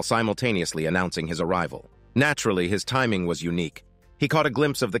 while simultaneously announcing his arrival. Naturally, his timing was unique. He caught a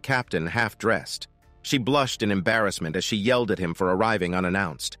glimpse of the captain half-dressed. She blushed in embarrassment as she yelled at him for arriving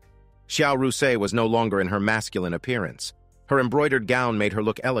unannounced. Xiao Rusei was no longer in her masculine appearance. Her embroidered gown made her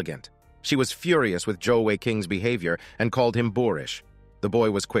look elegant. She was furious with Zhou Weiqing's behavior and called him boorish. The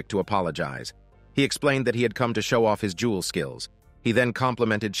boy was quick to apologize. He explained that he had come to show off his jewel skills. He then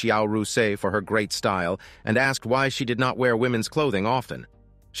complimented Xiao Rusei for her great style and asked why she did not wear women's clothing often.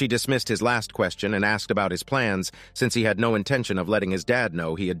 She dismissed his last question and asked about his plans, since he had no intention of letting his dad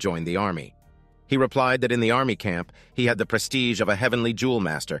know he had joined the army. He replied that in the army camp, he had the prestige of a heavenly jewel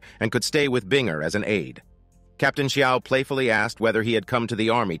master and could stay with Binger as an aide. Captain Xiao playfully asked whether he had come to the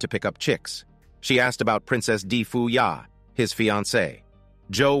army to pick up chicks. She asked about Princess Di Fu Ya, his fiancée.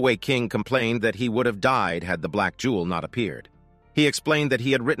 Zhou Weiqing complained that he would have died had the black jewel not appeared. He explained that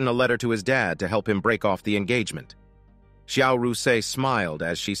he had written a letter to his dad to help him break off the engagement. Xiao Rusei smiled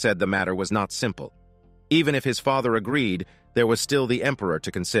as she said the matter was not simple. Even if his father agreed, there was still the emperor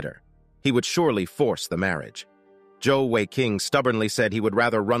to consider. He would surely force the marriage. Zhou Weiqing stubbornly said he would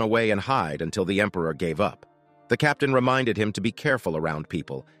rather run away and hide until the emperor gave up. The captain reminded him to be careful around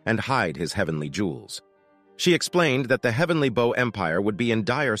people and hide his heavenly jewels. She explained that the Heavenly Bow Empire would be in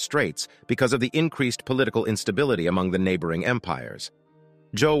dire straits because of the increased political instability among the neighboring empires.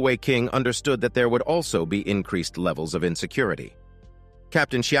 Zhou Weiqing understood that there would also be increased levels of insecurity.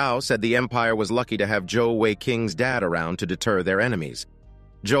 Captain Xiao said the empire was lucky to have Zhou Weiqing's dad around to deter their enemies.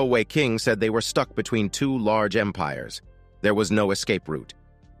 Zhou Weiqing said they were stuck between two large empires. There was no escape route.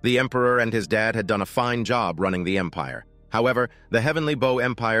 The emperor and his dad had done a fine job running the empire. However, the Heavenly Bow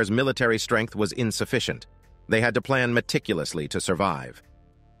Empire's military strength was insufficient. They had to plan meticulously to survive.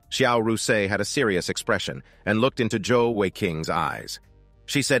 Xiao Rusei had a serious expression and looked into Zhou Weiqing's eyes.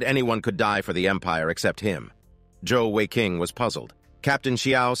 She said anyone could die for the empire except him. Zhou Weiqing was puzzled. Captain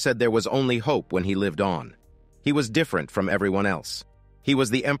Xiao said there was only hope when he lived on. He was different from everyone else. He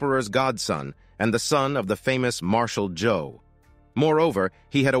was the emperor's godson and the son of the famous Marshal Zhou. Moreover,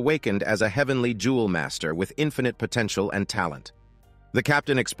 he had awakened as a heavenly jewel master with infinite potential and talent. The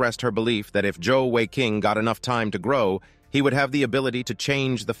captain expressed her belief that if Zhou Weiqing got enough time to grow, he would have the ability to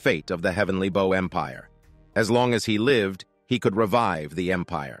change the fate of the Heavenly Bow Empire. As long as he lived, he could revive the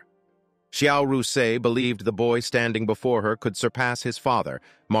empire. Xiao Rusei believed the boy standing before her could surpass his father,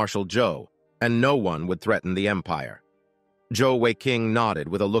 Marshal Zhou, and no one would threaten the empire. Zhou Weiqing nodded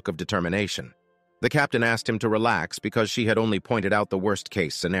with a look of determination. The captain asked him to relax because she had only pointed out the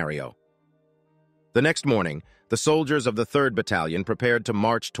worst-case scenario. The next morning, the soldiers of the 3rd Battalion prepared to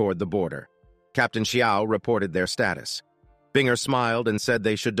march toward the border. Captain Xiao reported their status. Binger smiled and said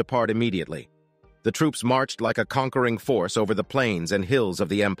they should depart immediately. The troops marched like a conquering force over the plains and hills of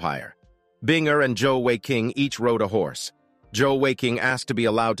the empire. Binger and Zhou Weiqing each rode a horse. Zhou Weiqing asked to be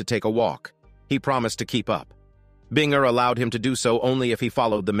allowed to take a walk. He promised to keep up. Binger allowed him to do so only if he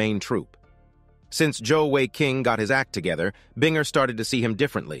followed the main troop. Since Zhou Weiqing got his act together, Binger started to see him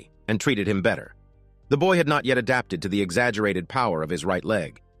differently and treated him better. The boy had not yet adapted to the exaggerated power of his right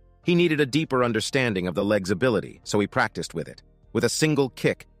leg. He needed a deeper understanding of the leg's ability, so he practiced with it. With a single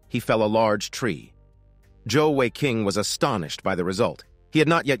kick, he fell a large tree. Zhou Weiqing was astonished by the result. He had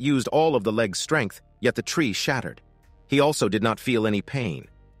not yet used all of the leg's strength, yet the tree shattered. He also did not feel any pain.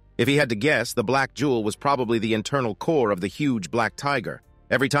 If he had to guess, the black jewel was probably the internal core of the huge black tiger.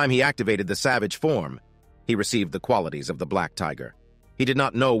 Every time he activated the savage form, he received the qualities of the black tiger. He did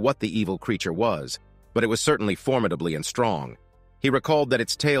not know what the evil creature was, but it was certainly formidably and strong. He recalled that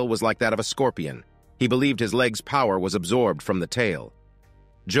its tail was like that of a scorpion. He believed his leg's power was absorbed from the tail.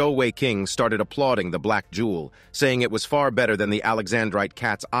 Zhou Weiqing started applauding the black jewel, saying it was far better than the Alexandrite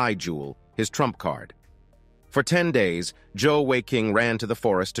cat's eye jewel, his trump card. For 10 days, Zhou Weiqing ran to the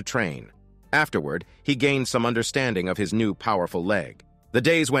forest to train. Afterward, he gained some understanding of his new powerful leg. The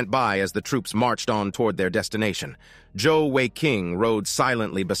days went by as the troops marched on toward their destination. Zhou Weiqing rode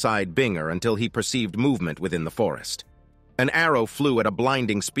silently beside Binger until he perceived movement within the forest. An arrow flew at a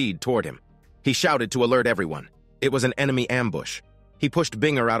blinding speed toward him. He shouted to alert everyone. It was an enemy ambush. He pushed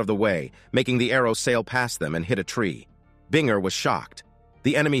Binger out of the way, making the arrow sail past them and hit a tree. Binger was shocked.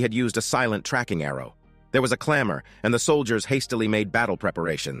 The enemy had used a silent tracking arrow. There was a clamor, and the soldiers hastily made battle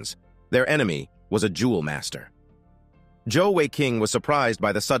preparations. Their enemy was a jewel master. Zhou Weiqing was surprised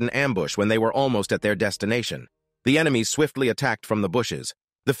by the sudden ambush when they were almost at their destination. The enemies swiftly attacked from the bushes.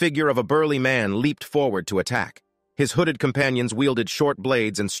 The figure of a burly man leaped forward to attack. His hooded companions wielded short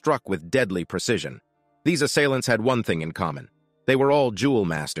blades and struck with deadly precision. These assailants had one thing in common. They were all jewel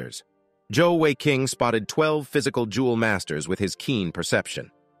masters. Zhou Weiqing spotted 12 physical jewel masters with his keen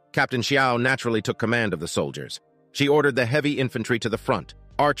perception. Captain Xiao naturally took command of the soldiers. She ordered the heavy infantry to the front,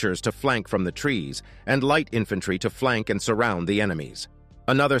 archers to flank from the trees, and light infantry to flank and surround the enemies.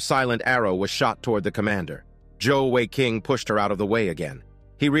 Another silent arrow was shot toward the commander. Zhou Weiqing pushed her out of the way again.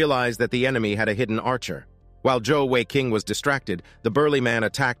 He realized that the enemy had a hidden archer. While Zhou Weiqing was distracted, the burly man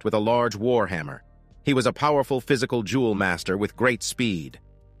attacked with a large war hammer. He was a powerful physical jewel master with great speed.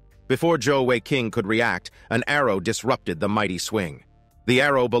 Before Zhou Weiqing could react, an arrow disrupted the mighty swing. The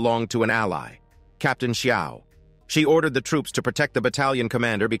arrow belonged to an ally, Captain Xiao. She ordered the troops to protect the battalion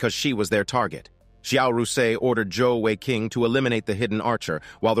commander because she was their target. Xiao Rusei ordered Zhou Weiqing to eliminate the hidden archer,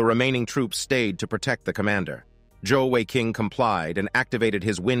 while the remaining troops stayed to protect the commander. Zhou Weiqing complied and activated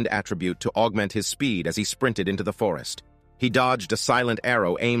his wind attribute to augment his speed as he sprinted into the forest. He dodged a silent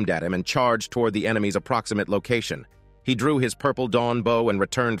arrow aimed at him and charged toward the enemy's approximate location. He drew his purple dawn bow and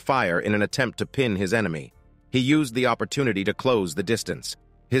returned fire in an attempt to pin his enemy. He used the opportunity to close the distance.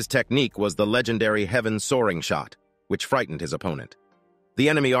 His technique was the legendary Heaven Soaring Shot, which frightened his opponent. The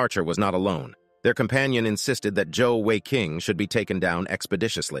enemy archer was not alone. Their companion insisted that Zhou Weiqing should be taken down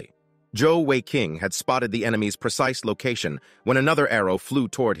expeditiously. Zhou Weiqing had spotted the enemy's precise location when another arrow flew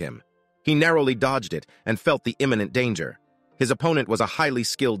toward him. He narrowly dodged it and felt the imminent danger. His opponent was a highly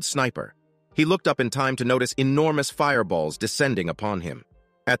skilled sniper. He looked up in time to notice enormous fireballs descending upon him.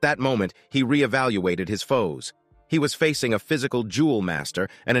 At that moment, he reevaluated his foes. He was facing a physical jewel master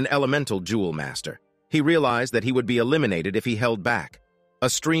and an elemental jewel master. He realized that he would be eliminated if he held back. A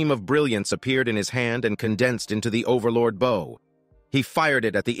stream of brilliance appeared in his hand and condensed into the Overlord bow. He fired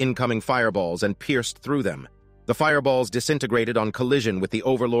it at the incoming fireballs and pierced through them. The fireballs disintegrated on collision with the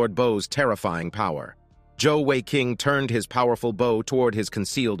Overlord bow's terrifying power. Zhou Weiqing turned his powerful bow toward his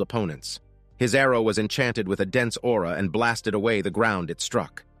concealed opponents. His arrow was enchanted with a dense aura and blasted away the ground it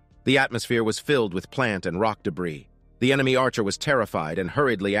struck. The atmosphere was filled with plant and rock debris. The enemy archer was terrified and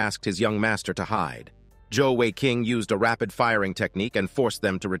hurriedly asked his young master to hide. Zhou Weiqing used a rapid firing technique and forced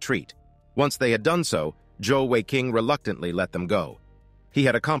them to retreat. Once they had done so, Zhou Weiqing reluctantly let them go. He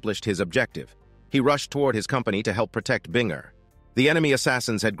had accomplished his objective. He rushed toward his company to help protect Binger. The enemy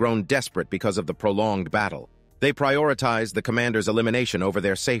assassins had grown desperate because of the prolonged battle. They prioritized the commander's elimination over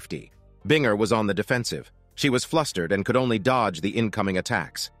their safety. Binger was on the defensive. She was flustered and could only dodge the incoming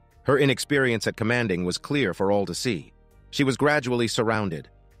attacks. Her inexperience at commanding was clear for all to see. She was gradually surrounded.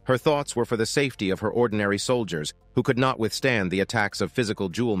 Her thoughts were for the safety of her ordinary soldiers who could not withstand the attacks of physical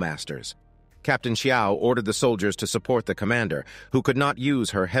jewel masters. Captain Xiao ordered the soldiers to support the commander, who could not use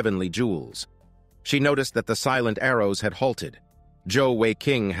her heavenly jewels. She noticed that the silent arrows had halted. Zhou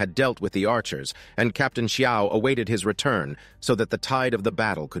Weiqing had dealt with the archers, and Captain Xiao awaited his return so that the tide of the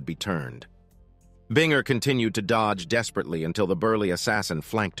battle could be turned. Binger continued to dodge desperately until the burly assassin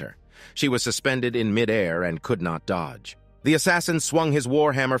flanked her. She was suspended in midair and could not dodge. The assassin swung his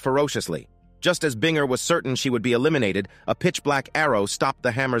warhammer ferociously. Just as Binger was certain she would be eliminated, a pitch-black arrow stopped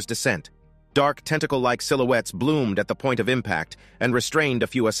the hammer's descent. Dark tentacle-like silhouettes bloomed at the point of impact and restrained a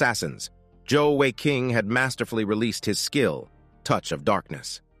few assassins. Zhou Weiqing had masterfully released his skill, Touch of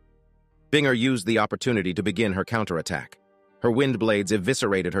Darkness. Binger used the opportunity to begin her counterattack. Her wind blades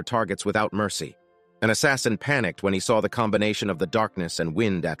eviscerated her targets without mercy. An assassin panicked when he saw the combination of the darkness and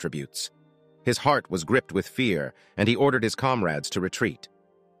wind attributes. His heart was gripped with fear, and he ordered his comrades to retreat.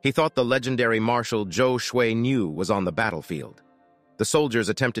 He thought the legendary Marshal Zhou Shuiyu was on the battlefield. The soldiers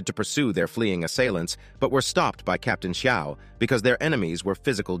attempted to pursue their fleeing assailants, but were stopped by Captain Xiao because their enemies were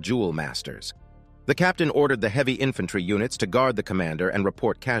physical jewel masters. The captain ordered the heavy infantry units to guard the commander and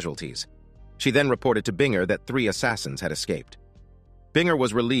report casualties. She then reported to Binger that 3 assassins had escaped. Binger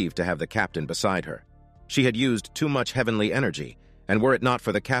was relieved to have the captain beside her. She had used too much heavenly energy, and were it not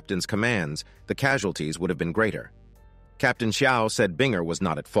for the captain's commands, the casualties would have been greater. Captain Xiao said Binger was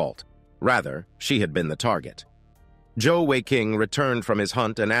not at fault. Rather, she had been the target. Zhou Weiqing returned from his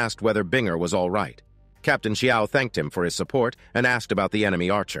hunt and asked whether Binger was all right. Captain Xiao thanked him for his support and asked about the enemy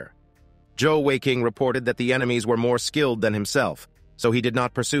archer. Zhou Weiqing reported that the enemies were more skilled than himself, so he did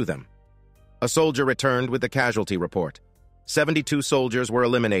not pursue them. A soldier returned with the casualty report. 72 soldiers were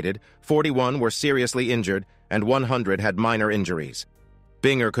eliminated, 41 were seriously injured, and 100 had minor injuries.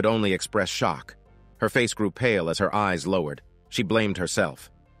 Binger could only express shock. Her face grew pale as her eyes lowered. She blamed herself.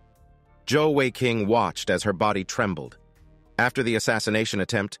 Zhou Weiqing watched as her body trembled. After the assassination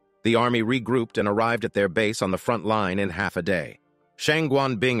attempt, the army regrouped and arrived at their base on the front line in half a day.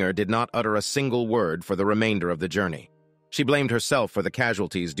 Shangguan Binger did not utter a single word for the remainder of the journey. She blamed herself for the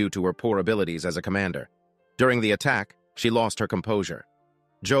casualties due to her poor abilities as a commander. During the attack, she lost her composure.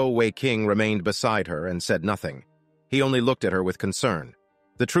 Zhou Weiqing remained beside her and said nothing. He only looked at her with concern.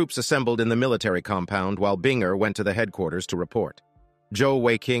 The troops assembled in the military compound while Binger went to the headquarters to report. Zhou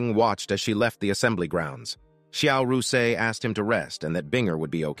Weiqing watched as she left the assembly grounds. Xiao Rusei asked him to rest and that Binger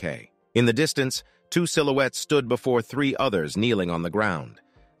would be okay. In the distance, 2 silhouettes stood before 3 others kneeling on the ground.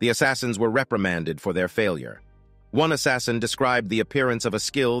 The assassins were reprimanded for their failure. One assassin described the appearance of a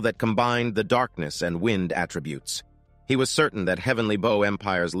skill that combined the darkness and wind attributes. He was certain that Heavenly Bow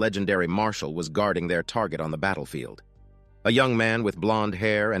Empire's legendary marshal was guarding their target on the battlefield. A young man with blonde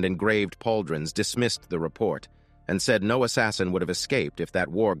hair and engraved pauldrons dismissed the report and said no assassin would have escaped if that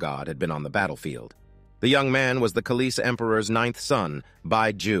war god had been on the battlefield. The young man was the Kalisa Emperor's 9th son,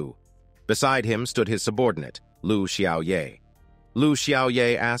 Bai Ju. Beside him stood his subordinate, Lu Xiaoye. Lu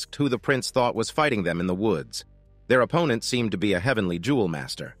Xiaoye asked who the prince thought was fighting them in the woods. Their opponent seemed to be a heavenly jewel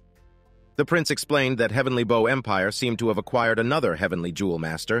master. The prince explained that Heavenly Bow Empire seemed to have acquired another heavenly jewel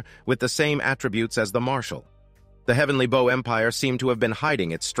master with the same attributes as the marshal. The Heavenly Bow Empire seemed to have been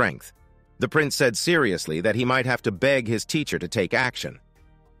hiding its strength. The prince said seriously that he might have to beg his teacher to take action.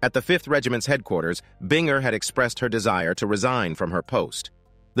 At the 5th Regiment's headquarters, Binger had expressed her desire to resign from her post.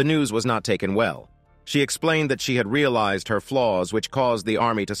 The news was not taken well. She explained that she had realized her flaws which caused the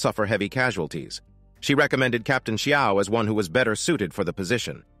army to suffer heavy casualties. She recommended Captain Xiao as one who was better suited for the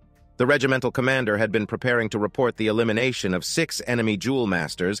position. The regimental commander had been preparing to report the elimination of 6 enemy jewel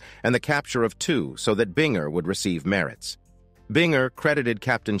masters and the capture of 2 so that Binger would receive merits. Binger credited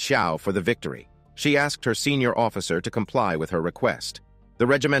Captain Xiao for the victory. She asked her senior officer to comply with her request. The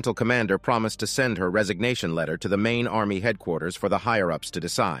regimental commander promised to send her resignation letter to the main army headquarters for the higher-ups to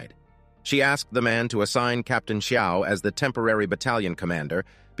decide. She asked the man to assign Captain Xiao as the temporary battalion commander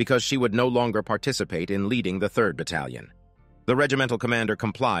because she would no longer participate in leading the 3rd Battalion. The regimental commander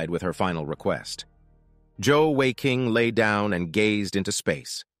complied with her final request. Zhou Weiqing lay down and gazed into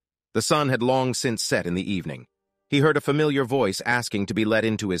space. The sun had long since set in the evening. He heard a familiar voice asking to be let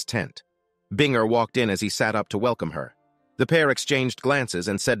into his tent. Binger walked in as he sat up to welcome her. The pair exchanged glances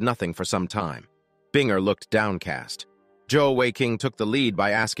and said nothing for some time. Binger looked downcast. Zhou Weiqing took the lead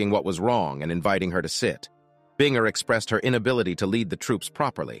by asking what was wrong and inviting her to sit. Binger expressed her inability to lead the troops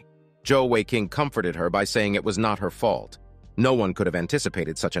properly. Zhou Weiqing comforted her by saying it was not her fault. No one could have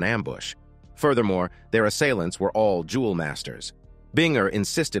anticipated such an ambush. Furthermore, their assailants were all jewel masters. Binger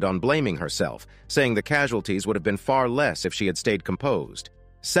insisted on blaming herself, saying the casualties would have been far less if she had stayed composed.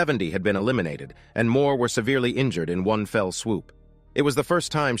 70 had been eliminated, and more were severely injured in one fell swoop. It was the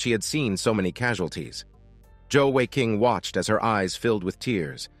first time she had seen so many casualties. Zhou Weiqing watched as her eyes filled with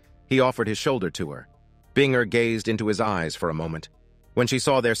tears. He offered his shoulder to her. Binger gazed into his eyes for a moment. When she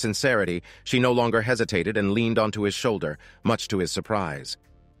saw their sincerity, she no longer hesitated and leaned onto his shoulder, much to his surprise.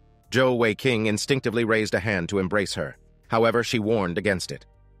 Zhou Weiqing instinctively raised a hand to embrace her. However, she warned against it.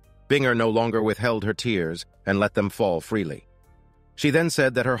 Binger no longer withheld her tears and let them fall freely. She then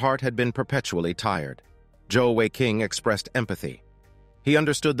said that her heart had been perpetually tired. Zhou Weiqing expressed empathy. He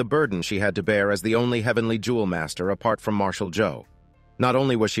understood the burden she had to bear as the only heavenly jewel master apart from Marshal Zhou. Not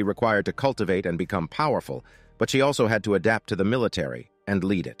only was she required to cultivate and become powerful, but she also had to adapt to the military and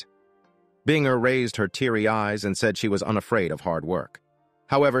lead it. Binger raised her teary eyes and said she was unafraid of hard work.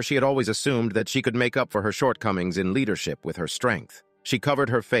 However, she had always assumed that she could make up for her shortcomings in leadership with her strength. She covered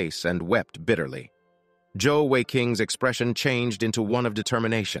her face and wept bitterly. Zhou Weiqing's expression changed into one of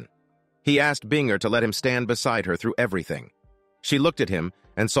determination. He asked Binger to let him stand beside her through everything. She looked at him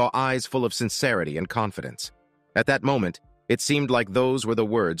and saw eyes full of sincerity and confidence. At that moment, it seemed like those were the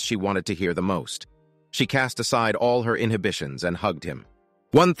words she wanted to hear the most. She cast aside all her inhibitions and hugged him.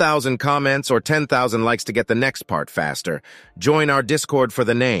 1,000 comments or 10,000 likes to get the next part faster. Join our Discord for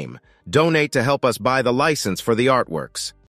the name. Donate to help us buy the license for the artworks.